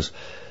apart, because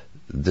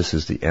this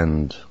is the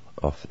end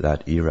of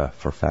that era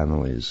for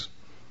families.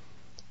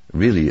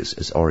 Really,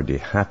 it's already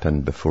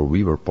happened before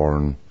we were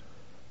born,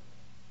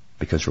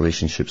 because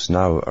relationships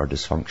now are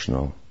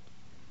dysfunctional.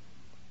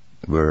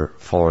 We're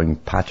following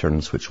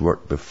patterns which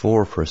worked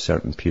before for a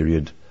certain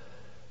period,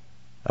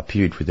 a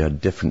period where they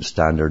had different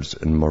standards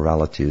and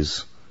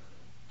moralities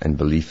and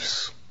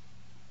beliefs.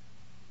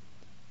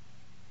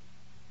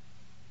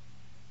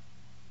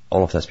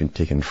 All of that's been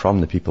taken from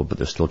the people, but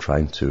they're still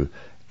trying to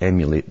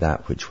emulate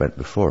that which went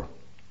before.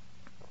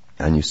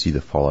 And you see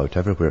the fallout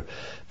everywhere,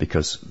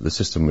 because the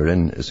system we're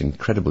in is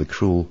incredibly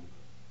cruel.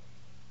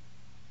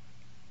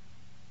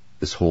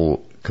 This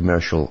whole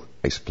commercial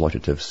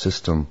exploitative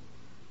system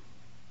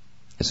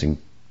is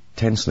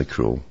intensely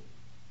cruel.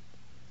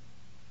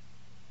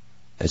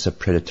 It's a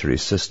predatory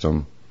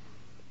system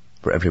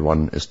where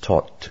everyone is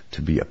taught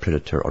to be a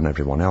predator on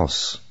everyone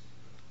else.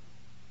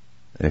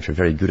 And if you're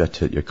very good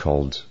at it, you're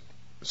called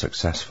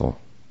successful,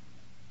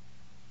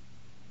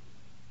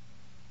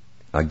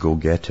 a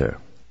go-getter.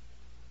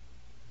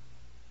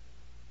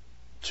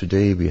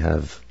 Today we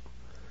have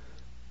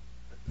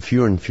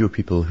fewer and fewer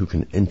people who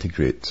can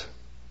integrate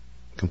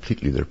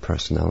completely their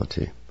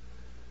personality.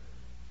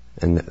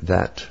 And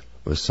that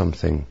was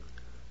something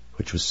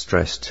which was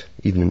stressed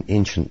even in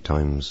ancient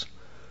times,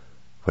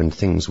 when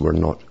things were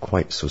not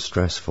quite so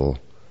stressful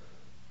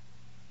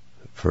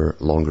for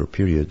longer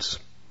periods.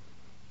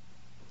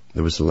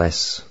 There was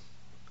less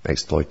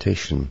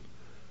exploitation.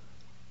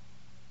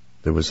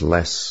 There was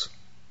less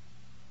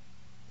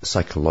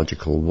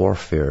psychological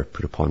warfare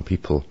put upon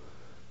people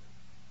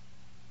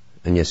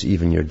And yes,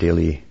 even your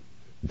daily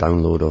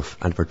download of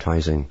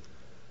advertising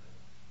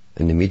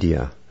in the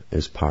media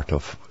is part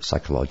of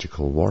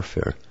psychological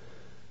warfare.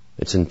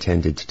 It's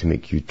intended to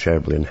make you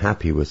terribly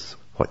unhappy with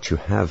what you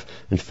have.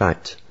 In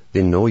fact,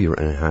 they know you're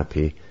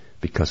unhappy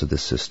because of the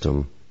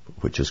system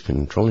which is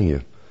controlling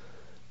you.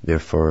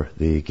 Therefore,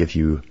 they give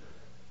you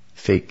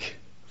fake,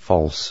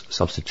 false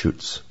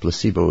substitutes,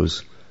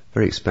 placebos,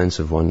 very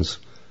expensive ones,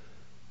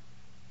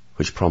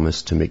 which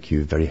promise to make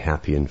you very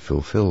happy and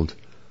fulfilled.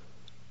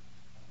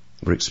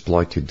 We're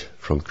exploited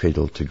from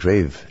cradle to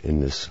grave in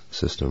this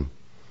system,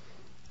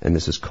 and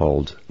this is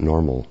called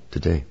normal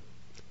today.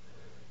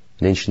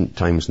 In ancient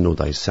times, know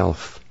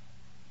thyself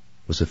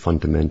was a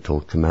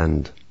fundamental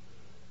command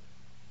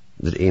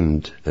that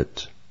aimed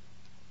at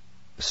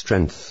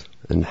strength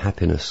and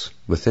happiness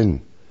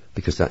within,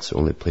 because that's the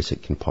only place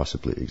it can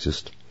possibly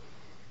exist.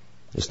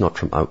 It's not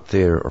from out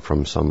there or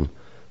from some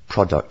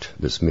product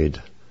that's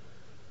made.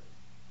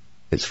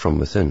 It's from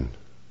within.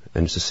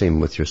 And it's the same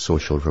with your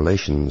social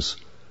relations.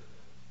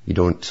 You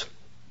don't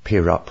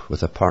pair up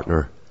with a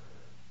partner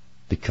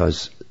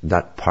because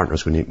that partner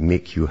is going to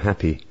make you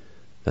happy.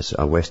 That's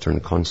a Western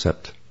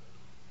concept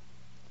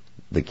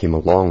that came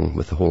along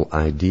with the whole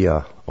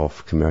idea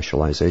of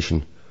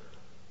commercialization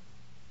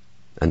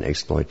and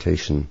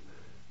exploitation.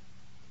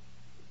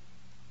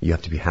 You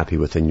have to be happy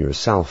within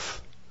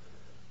yourself,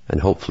 and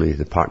hopefully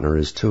the partner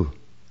is too,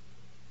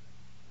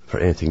 for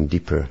anything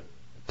deeper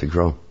to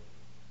grow.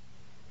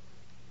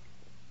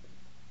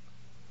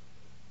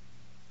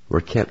 We're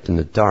kept in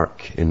the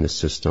dark in the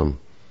system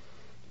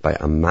by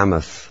a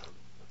mammoth,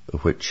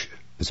 which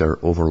is our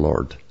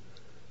overlord.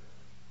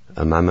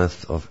 A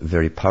mammoth of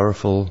very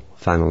powerful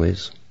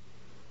families,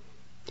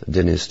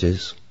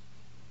 dynasties,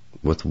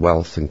 with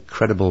wealth,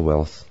 incredible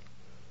wealth,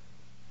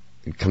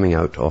 coming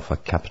out of a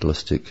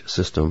capitalistic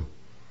system,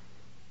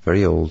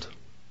 very old,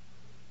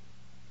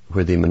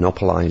 where they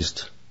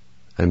monopolized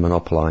and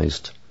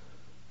monopolized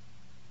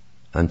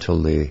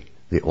until they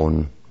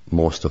own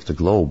most of the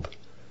globe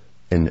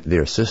in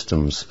their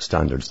systems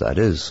standards, that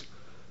is.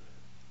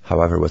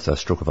 However, with a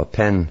stroke of a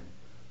pen,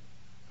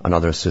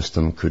 another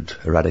system could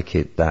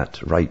eradicate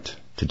that right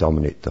to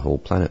dominate the whole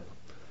planet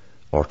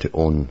or to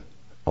own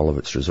all of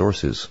its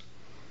resources.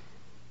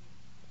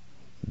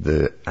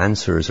 The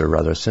answers are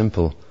rather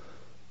simple,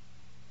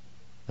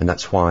 and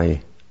that's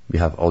why we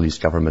have all these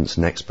governments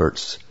and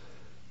experts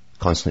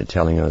constantly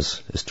telling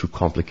us it's too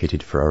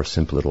complicated for our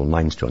simple little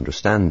minds to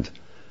understand.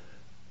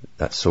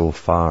 That's so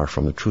far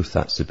from the truth.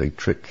 That's the big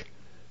trick,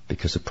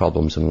 because the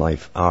problems in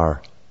life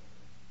are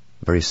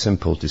very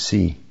simple to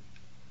see,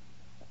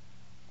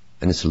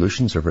 and the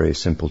solutions are very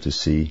simple to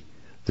see.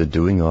 The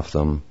doing of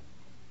them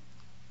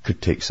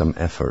could take some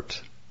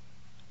effort,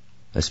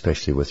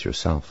 especially with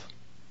yourself.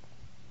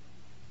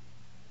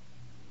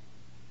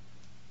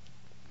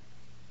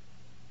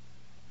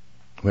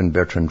 When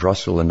Bertrand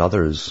Russell and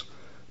others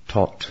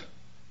talked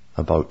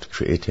about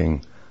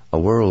creating a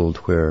world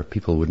where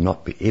people would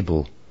not be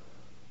able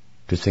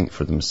to think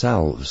for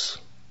themselves,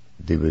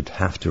 they would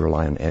have to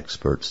rely on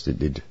experts. They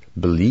did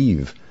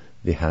believe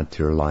they had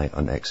to rely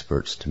on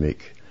experts to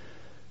make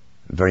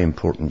very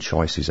important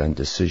choices and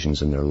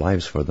decisions in their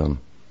lives for them.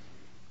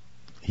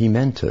 He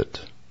meant it,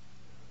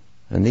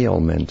 and they all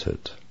meant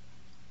it.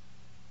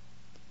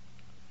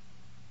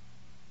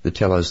 They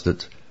tell us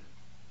that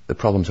the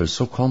problems are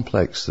so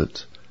complex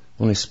that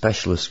only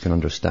specialists can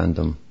understand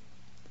them,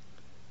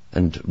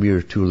 and we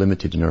are too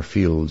limited in our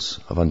fields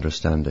of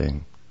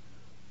understanding.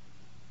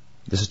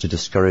 This is to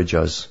discourage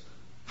us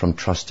from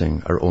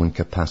trusting our own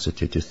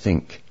capacity to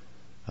think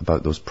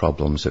about those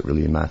problems that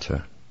really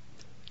matter,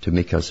 to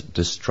make us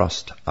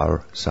distrust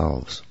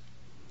ourselves.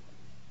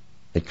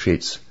 It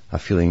creates a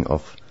feeling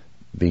of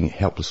being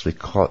helplessly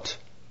caught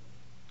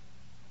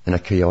in a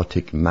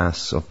chaotic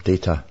mass of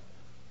data.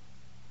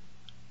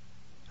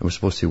 And we're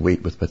supposed to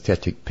wait with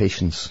pathetic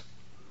patience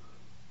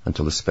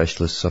until the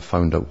specialists have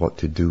found out what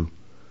to do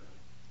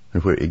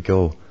and where to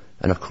go.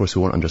 And of course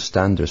we won't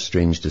understand their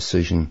strange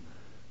decision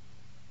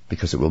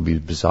because it will be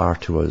bizarre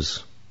to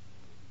us,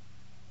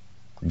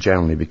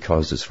 generally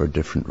because it's for a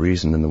different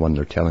reason than the one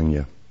they're telling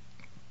you.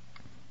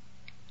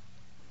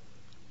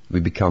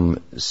 We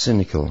become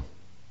cynical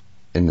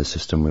in the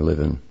system we live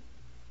in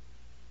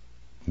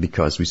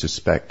because we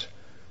suspect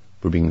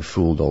we're being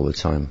fooled all the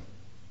time.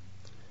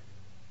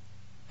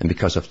 And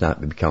because of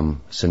that, we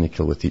become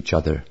cynical with each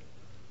other.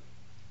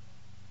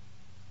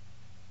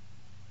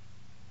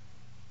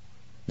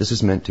 This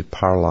is meant to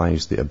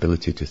paralyze the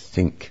ability to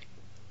think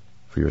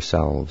for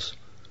yourselves.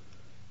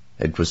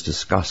 It was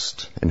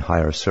discussed in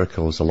higher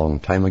circles a long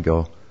time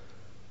ago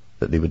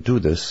that they would do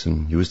this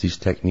and use these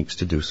techniques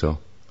to do so.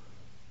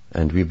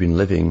 And we've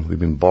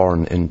been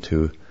born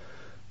into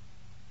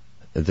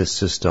this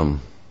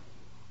system.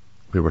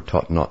 We were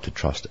taught not to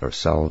trust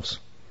ourselves.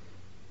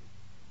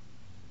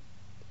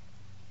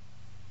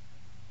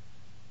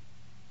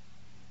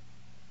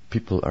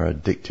 People are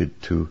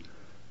addicted to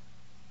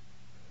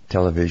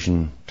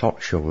television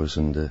talk shows,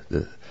 and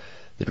they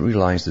don't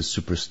realize the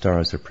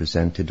superstars they're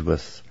presented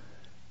with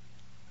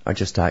are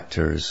just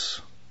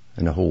actors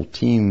and a whole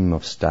team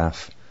of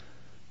staff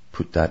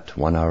put that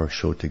 1 hour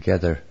show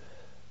together,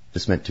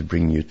 it's meant to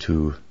bring you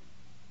to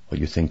what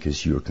you think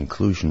is your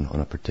conclusion on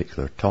a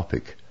particular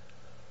topic.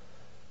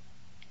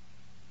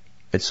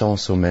 It's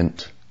also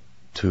meant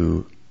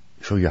to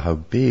show you how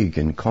big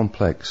and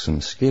complex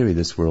and scary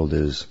this world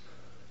is,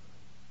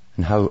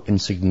 and how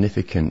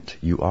insignificant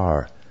you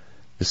are.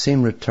 The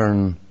same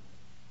return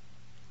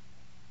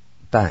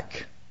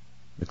back,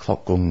 the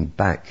clock going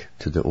back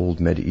to the old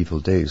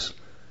medieval days,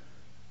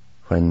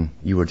 when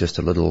you were just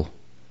a little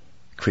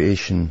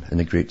creation in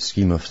the great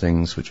scheme of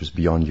things which was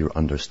beyond your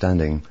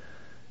understanding,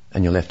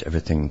 and you left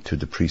everything to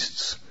the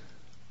priests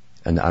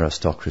and the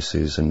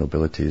aristocracies and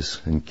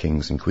nobilities and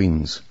kings and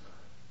queens.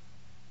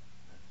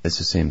 It's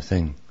the same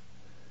thing.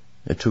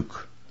 It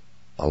took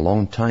a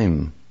long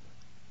time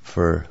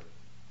for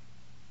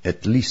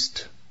at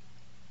least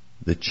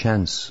the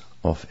chance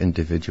of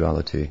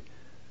individuality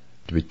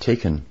to be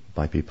taken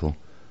by people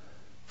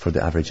for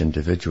the average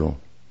individual.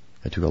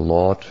 It took a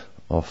lot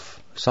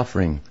of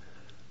suffering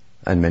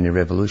and many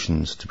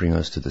revolutions to bring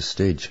us to this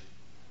stage.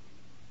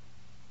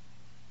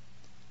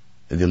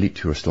 The elite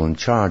who are still in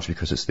charge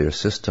because it's their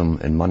system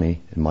and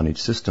moneyed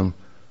system,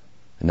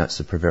 and that's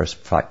the perverse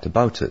fact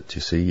about it.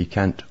 You see, you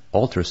can't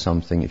alter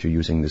something if you're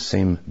using the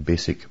same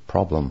basic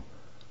problem.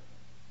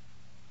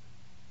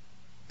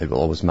 It will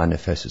always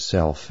manifest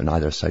itself on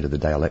either side of the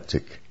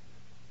dialectic.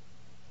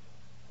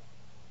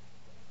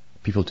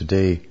 People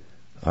today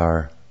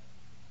are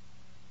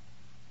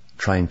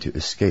trying to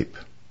escape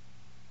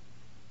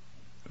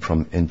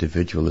from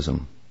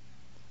individualism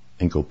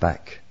and go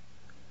back.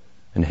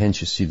 And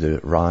hence you see the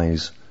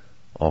rise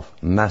of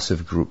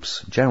massive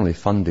groups, generally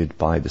funded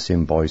by the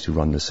same boys who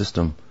run the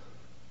system,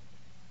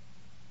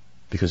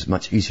 because it's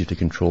much easier to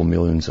control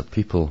millions of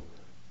people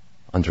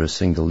under a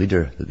single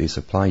leader that they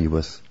supply you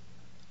with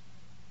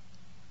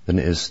than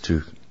it is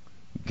to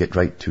get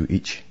right to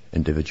each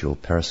individual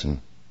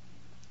person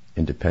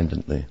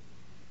independently.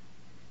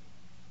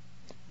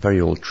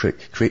 Very old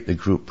trick. Create the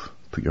group,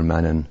 put your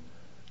man in.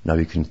 Now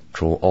you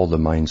control all the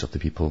minds of the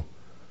people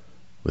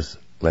with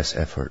less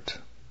effort.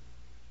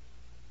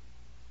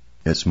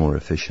 It's more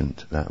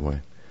efficient that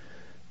way.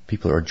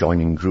 People are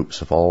joining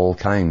groups of all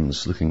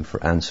kinds, looking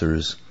for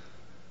answers.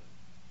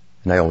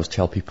 And I always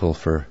tell people,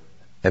 for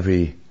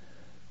every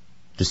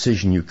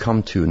decision you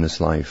come to in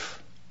this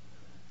life,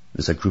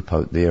 there's a group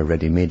out there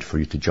ready-made for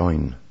you to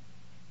join.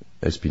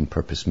 It's been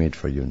purpose-made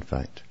for you, in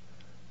fact.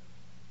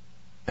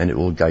 And it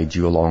will guide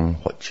you along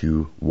what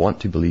you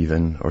want to believe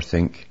in or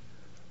think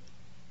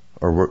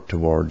or work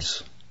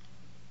towards,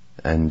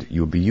 and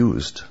you'll be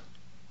used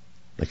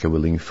like a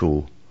willing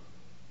fool,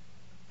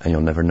 and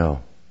you'll never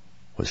know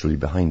what's really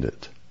behind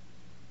it.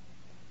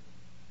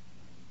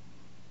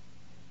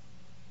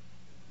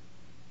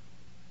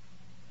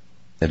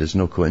 It is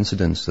no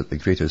coincidence that the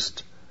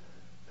greatest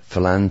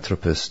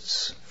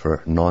philanthropists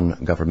for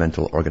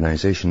non-governmental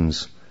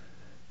organizations,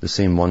 the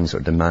same ones that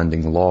are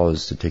demanding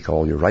laws to take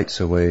all your rights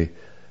away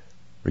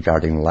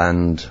regarding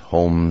land,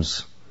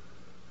 homes,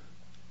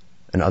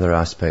 and other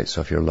aspects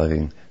of your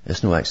living,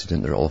 it's no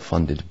accident they're all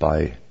funded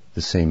by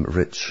the same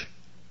rich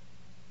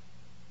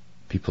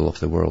people of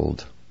the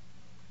world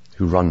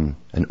who run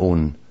and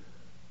own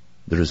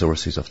the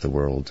resources of the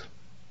world.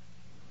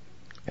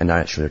 And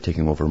actually are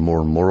taking over more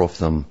and more of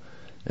them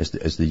as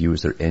they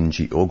use their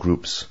NGO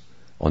groups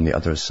on the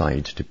other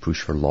side to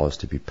push for laws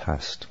to be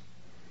passed,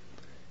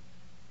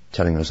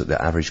 telling us that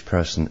the average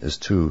person is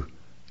too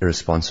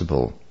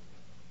irresponsible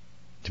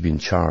to be in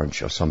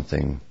charge of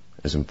something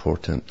as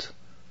important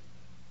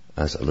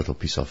as a little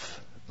piece of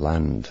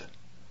land.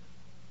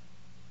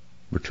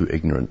 We're too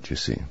ignorant, you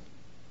see.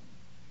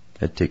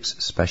 It takes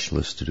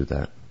specialists to do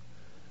that.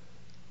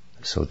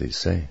 So they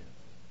say.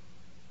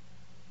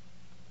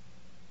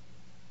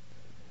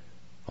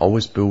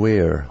 Always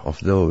beware of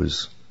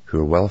those who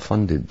are well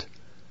funded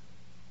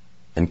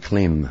and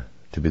claim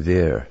to be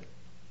there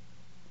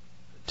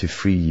to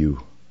free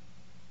you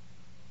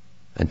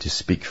and to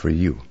speak for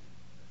you.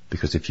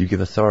 Because if you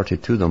give authority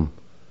to them,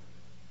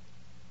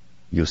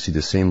 you'll see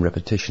the same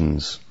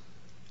repetitions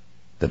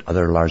that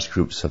other large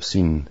groups have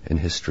seen in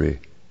history.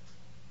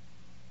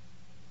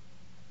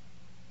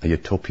 A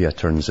utopia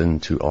turns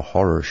into a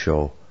horror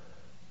show,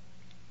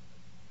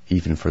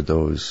 even for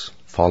those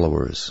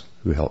followers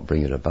who help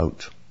bring it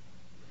about.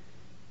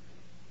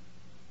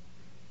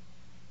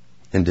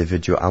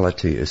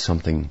 Individuality is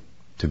something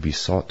to be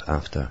sought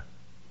after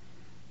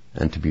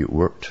and to be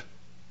worked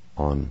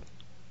on.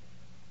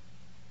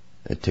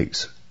 It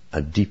takes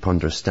a deep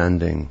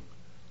understanding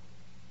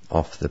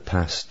of the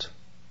past,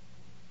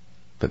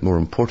 but more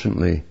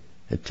importantly,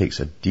 it takes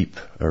a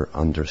deeper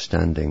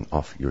understanding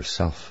of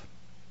yourself.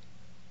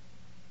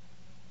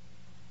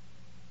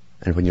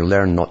 And when you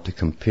learn not to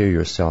compare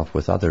yourself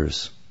with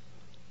others,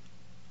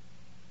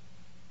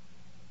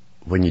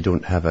 when you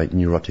don't have a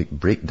neurotic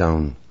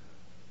breakdown,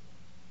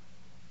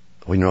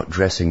 when you're not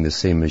dressing the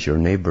same as your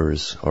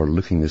neighbors or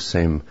looking the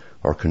same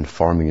or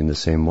conforming in the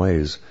same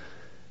ways,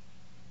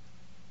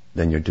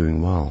 then you're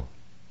doing well.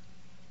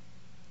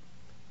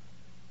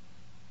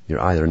 You're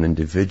either an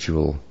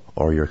individual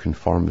or you're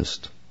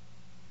conformist.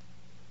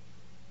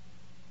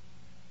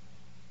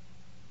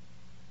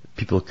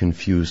 People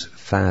confuse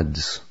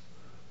fads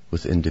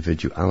with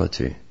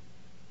individuality.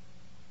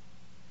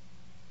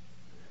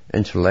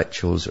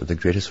 Intellectuals are the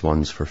greatest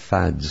ones for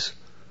fads,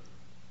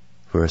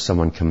 where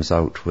someone comes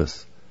out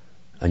with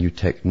a new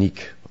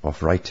technique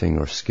of writing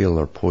or skill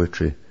or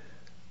poetry,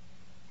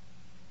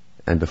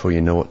 and before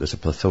you know it, there's a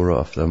plethora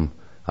of them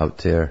out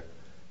there,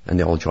 and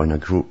they all join a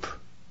group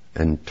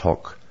and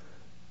talk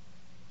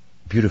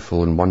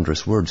beautiful and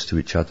wondrous words to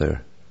each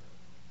other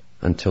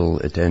until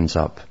it ends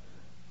up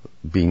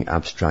being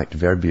abstract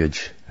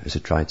verbiage as they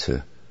try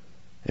to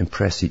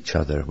impress each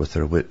other with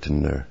their wit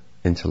and their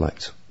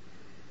intellect.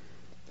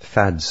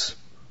 Fads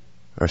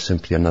are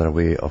simply another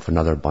way of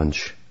another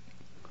bunch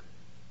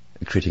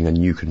creating a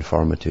new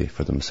conformity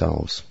for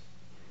themselves.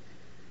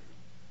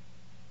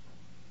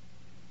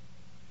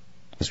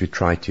 As we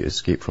try to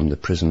escape from the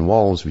prison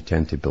walls, we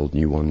tend to build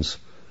new ones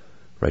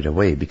right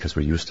away because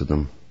we're used to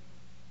them.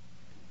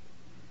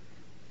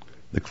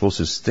 The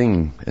closest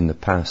thing in the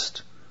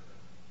past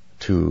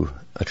to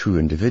a true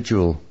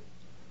individual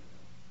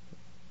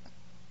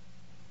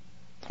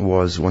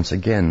was once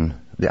again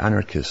the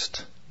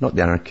anarchist. Not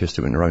the anarchist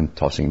who went around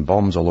tossing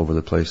bombs all over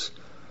the place,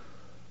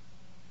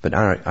 but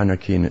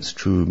anarchy in its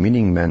true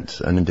meaning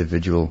meant an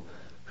individual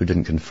who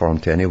didn't conform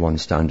to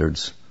anyone's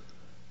standards.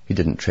 He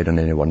didn't tread on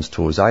anyone's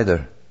toes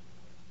either.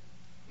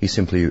 He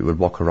simply would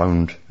walk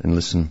around and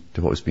listen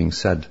to what was being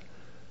said,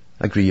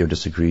 agree or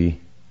disagree,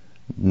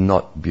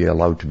 not be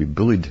allowed to be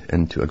bullied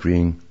into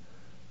agreeing.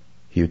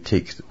 He would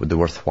take the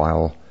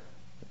worthwhile,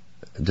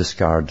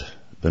 discard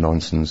the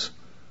nonsense,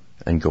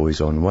 and go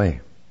his own way.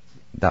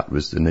 That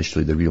was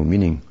initially the real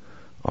meaning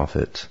of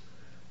it,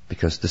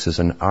 because this is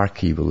an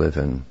archy we live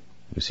in.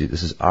 You see,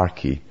 this is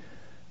archy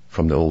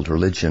from the old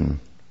religion.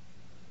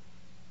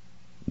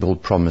 The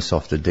old promise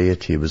of the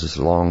deity was as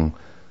long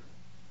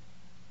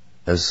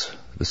as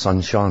the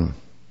sun shone.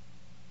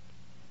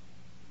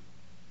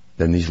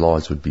 Then these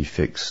laws would be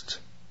fixed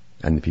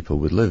and the people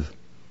would live.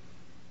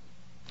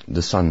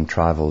 The sun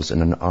travels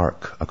in an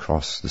arc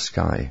across the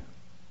sky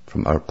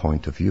from our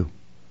point of view.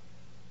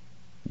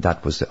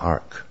 That was the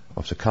arc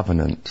of the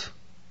covenant,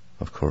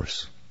 of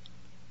course.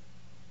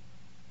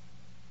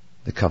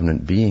 The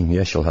covenant being,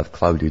 yes, you'll have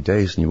cloudy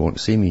days and you won't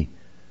see me.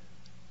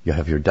 You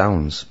have your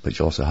downs, but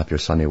you also have your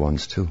sunny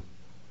ones too.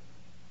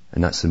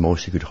 And that's the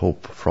most you could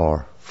hope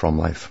for from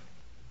life.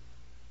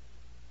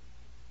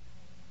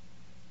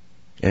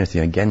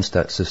 Anything against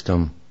that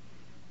system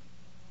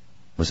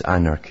was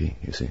anarchy,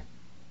 you see.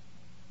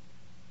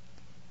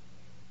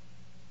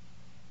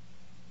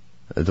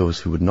 Those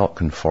who would not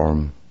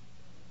conform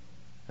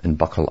and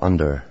buckle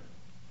under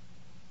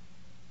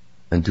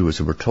and do as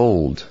they were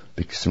told,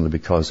 simply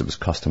because it was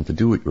custom to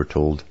do what you were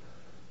told,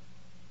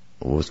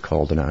 was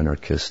called an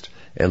anarchist.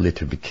 It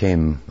later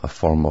became a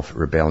form of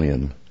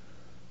rebellion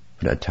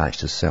when it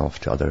attached itself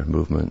to other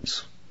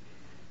movements.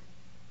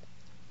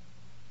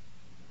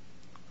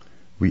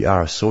 We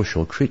are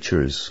social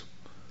creatures.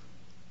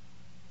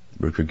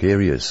 We're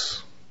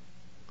gregarious.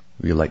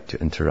 We like to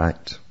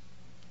interact.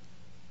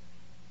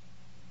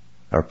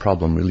 Our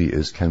problem really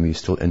is, can we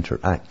still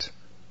interact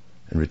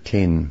and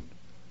retain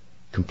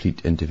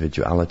complete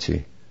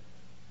individuality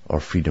or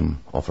freedom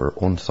of our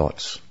own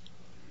thoughts?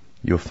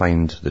 You'll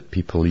find that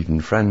people,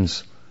 even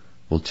friends,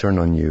 will turn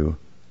on you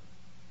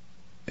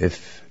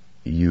if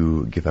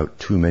you give out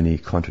too many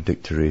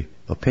contradictory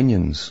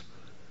opinions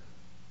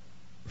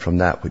from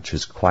that which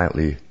is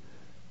quietly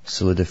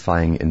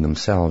solidifying in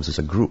themselves as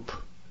a group,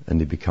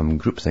 and they become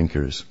group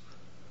thinkers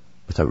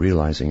without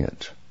realizing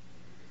it.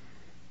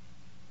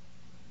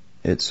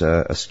 It's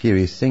a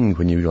scary thing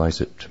when you realize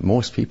that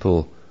most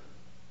people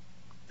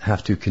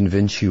have to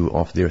convince you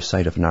of their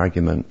side of an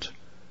argument,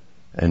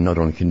 and not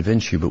only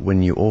convince you, but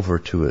win you over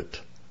to it.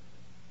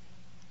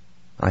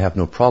 I have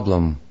no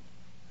problem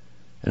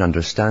in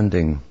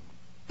understanding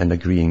and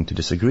agreeing to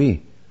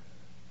disagree,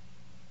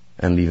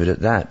 and leave it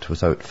at that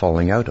without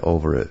falling out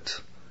over it.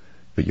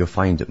 But you'll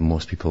find that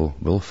most people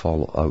will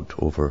fall out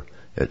over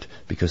it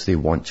because they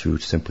want you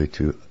simply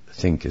to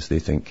think as they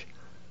think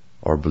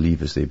or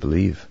believe as they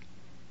believe.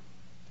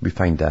 We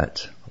find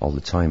that all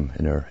the time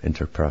in our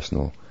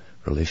interpersonal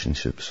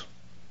relationships.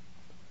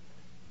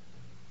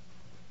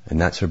 And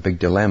that's our big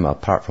dilemma,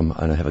 apart from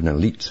having an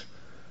elite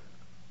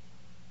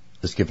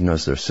that's given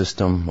us their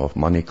system of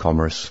money,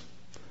 commerce,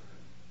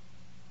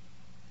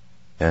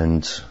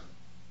 and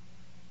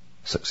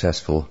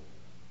successful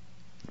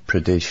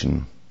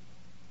predation.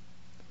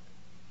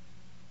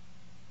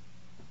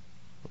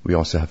 We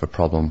also have a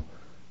problem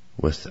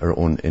with our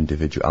own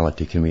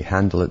individuality. Can we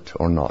handle it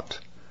or not?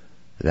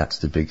 That's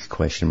the big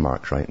question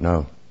mark right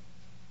now.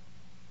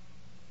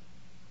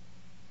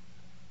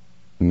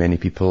 Many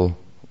people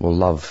will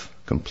love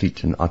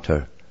complete and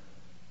utter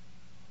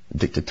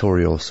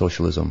dictatorial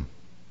socialism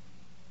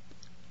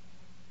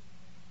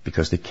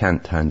because they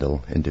can't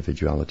handle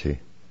individuality.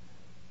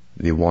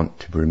 They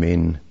want to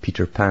remain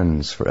Peter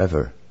Pans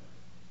forever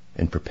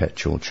in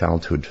perpetual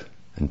childhood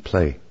and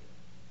play.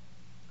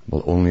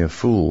 Well, only a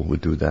fool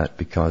would do that,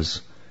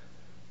 because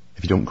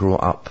If you don't grow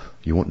up,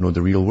 you won't know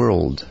the real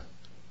world,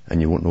 and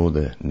you won't know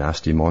the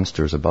nasty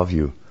monsters above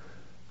you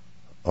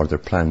or their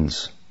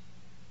plans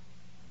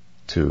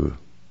to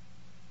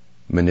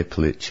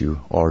manipulate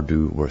you or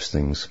do worse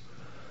things.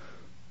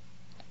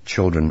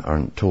 Children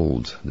aren't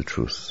told the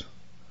truth,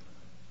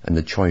 and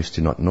the choice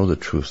to not know the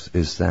truth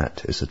is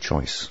a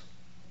choice.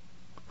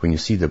 When you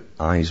see the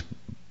eyes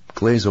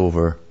glaze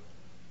over,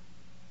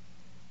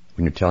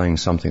 when you're telling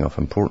something of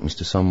importance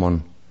to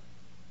someone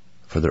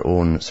for their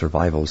own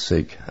survival's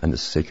sake and the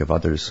sake of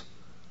others,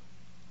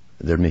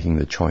 they're making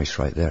the choice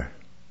right there.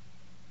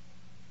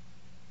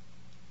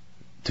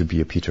 To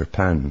be a Peter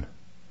Pan,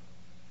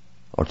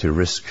 or to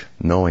risk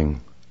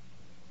knowing,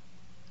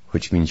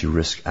 which means you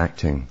risk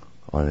acting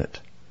on it.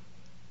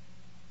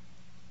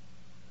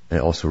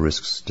 It also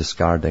risks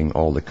discarding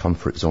all the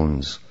comfort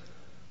zones,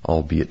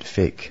 albeit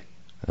fake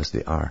as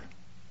they are,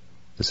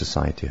 the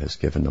society has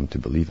given them to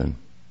believe in.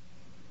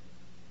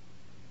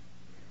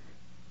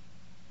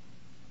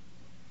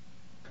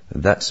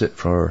 That's it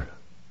for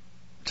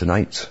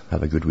tonight.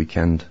 Have a good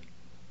weekend.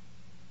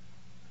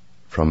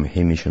 From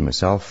Hamish and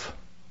myself,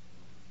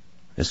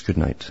 it's good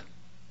night.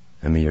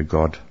 And may your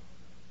God,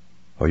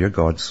 or your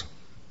gods,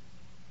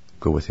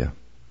 go with you.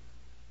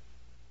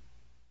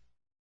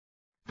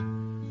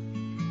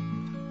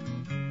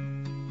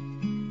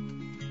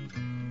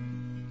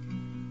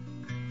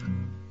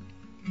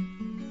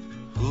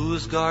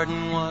 Whose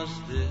garden was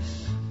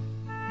this?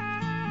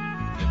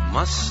 It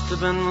must have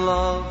been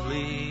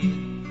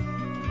lovely.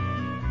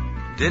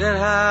 Did it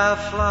have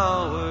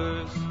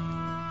flowers?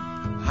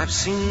 I've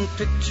seen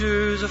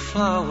pictures of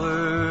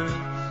flowers,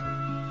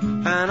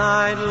 and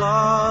I'd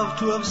love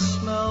to have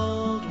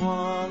smelled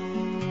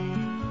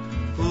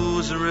one.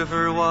 Whose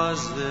river was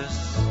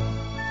this?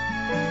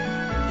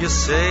 You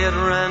say it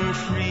ran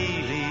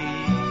freely.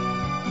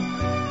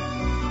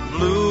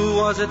 Blue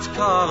was its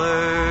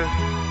color.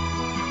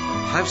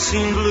 I've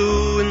seen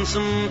blue in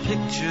some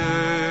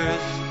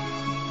pictures,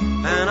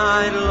 and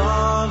I'd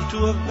love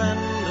to have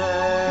been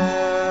there.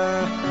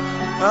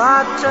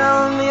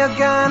 Tell me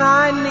again,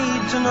 I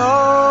need to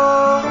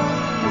know.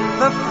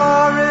 The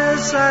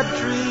forest had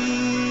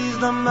trees,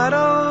 the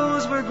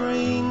meadows were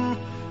green,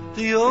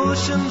 the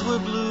oceans were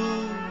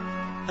blue,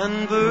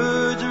 and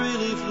birds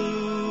really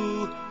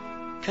flew.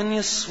 Can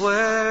you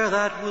swear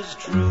that was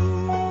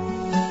true?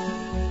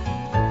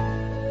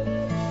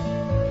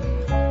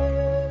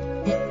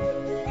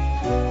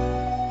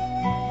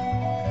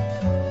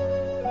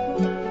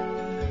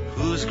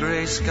 Whose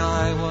gray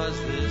sky was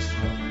this?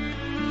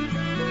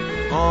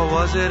 Or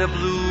was it a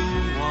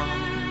blue one?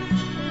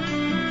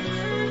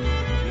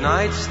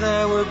 Nights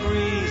there were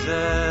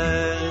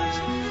breezes,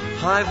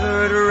 I've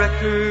heard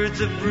records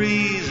of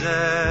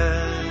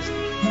breezes,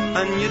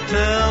 and you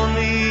tell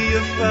me you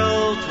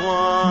felt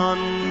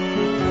one.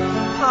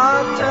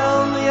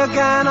 Tell me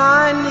again,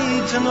 I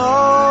need to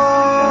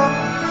know.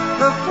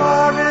 The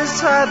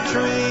forest had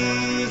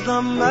trees,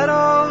 the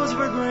meadows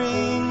were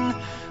green,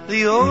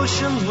 the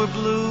oceans were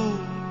blue,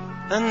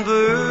 and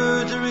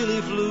birds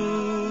really flew.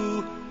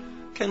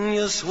 Can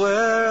you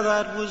swear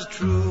that was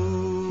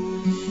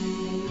true?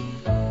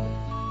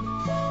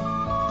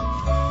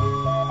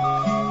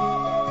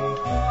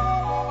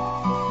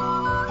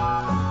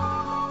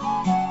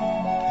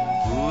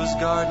 Whose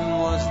garden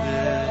was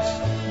this?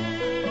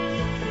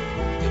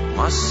 It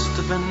must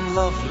have been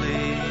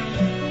lovely.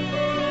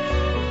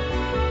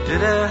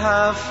 Did it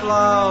have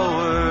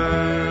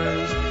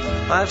flowers?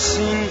 I've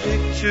seen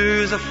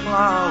pictures of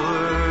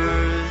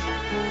flowers,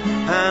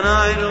 and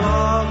I'd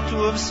love to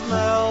have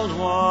smelled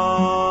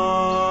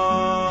one.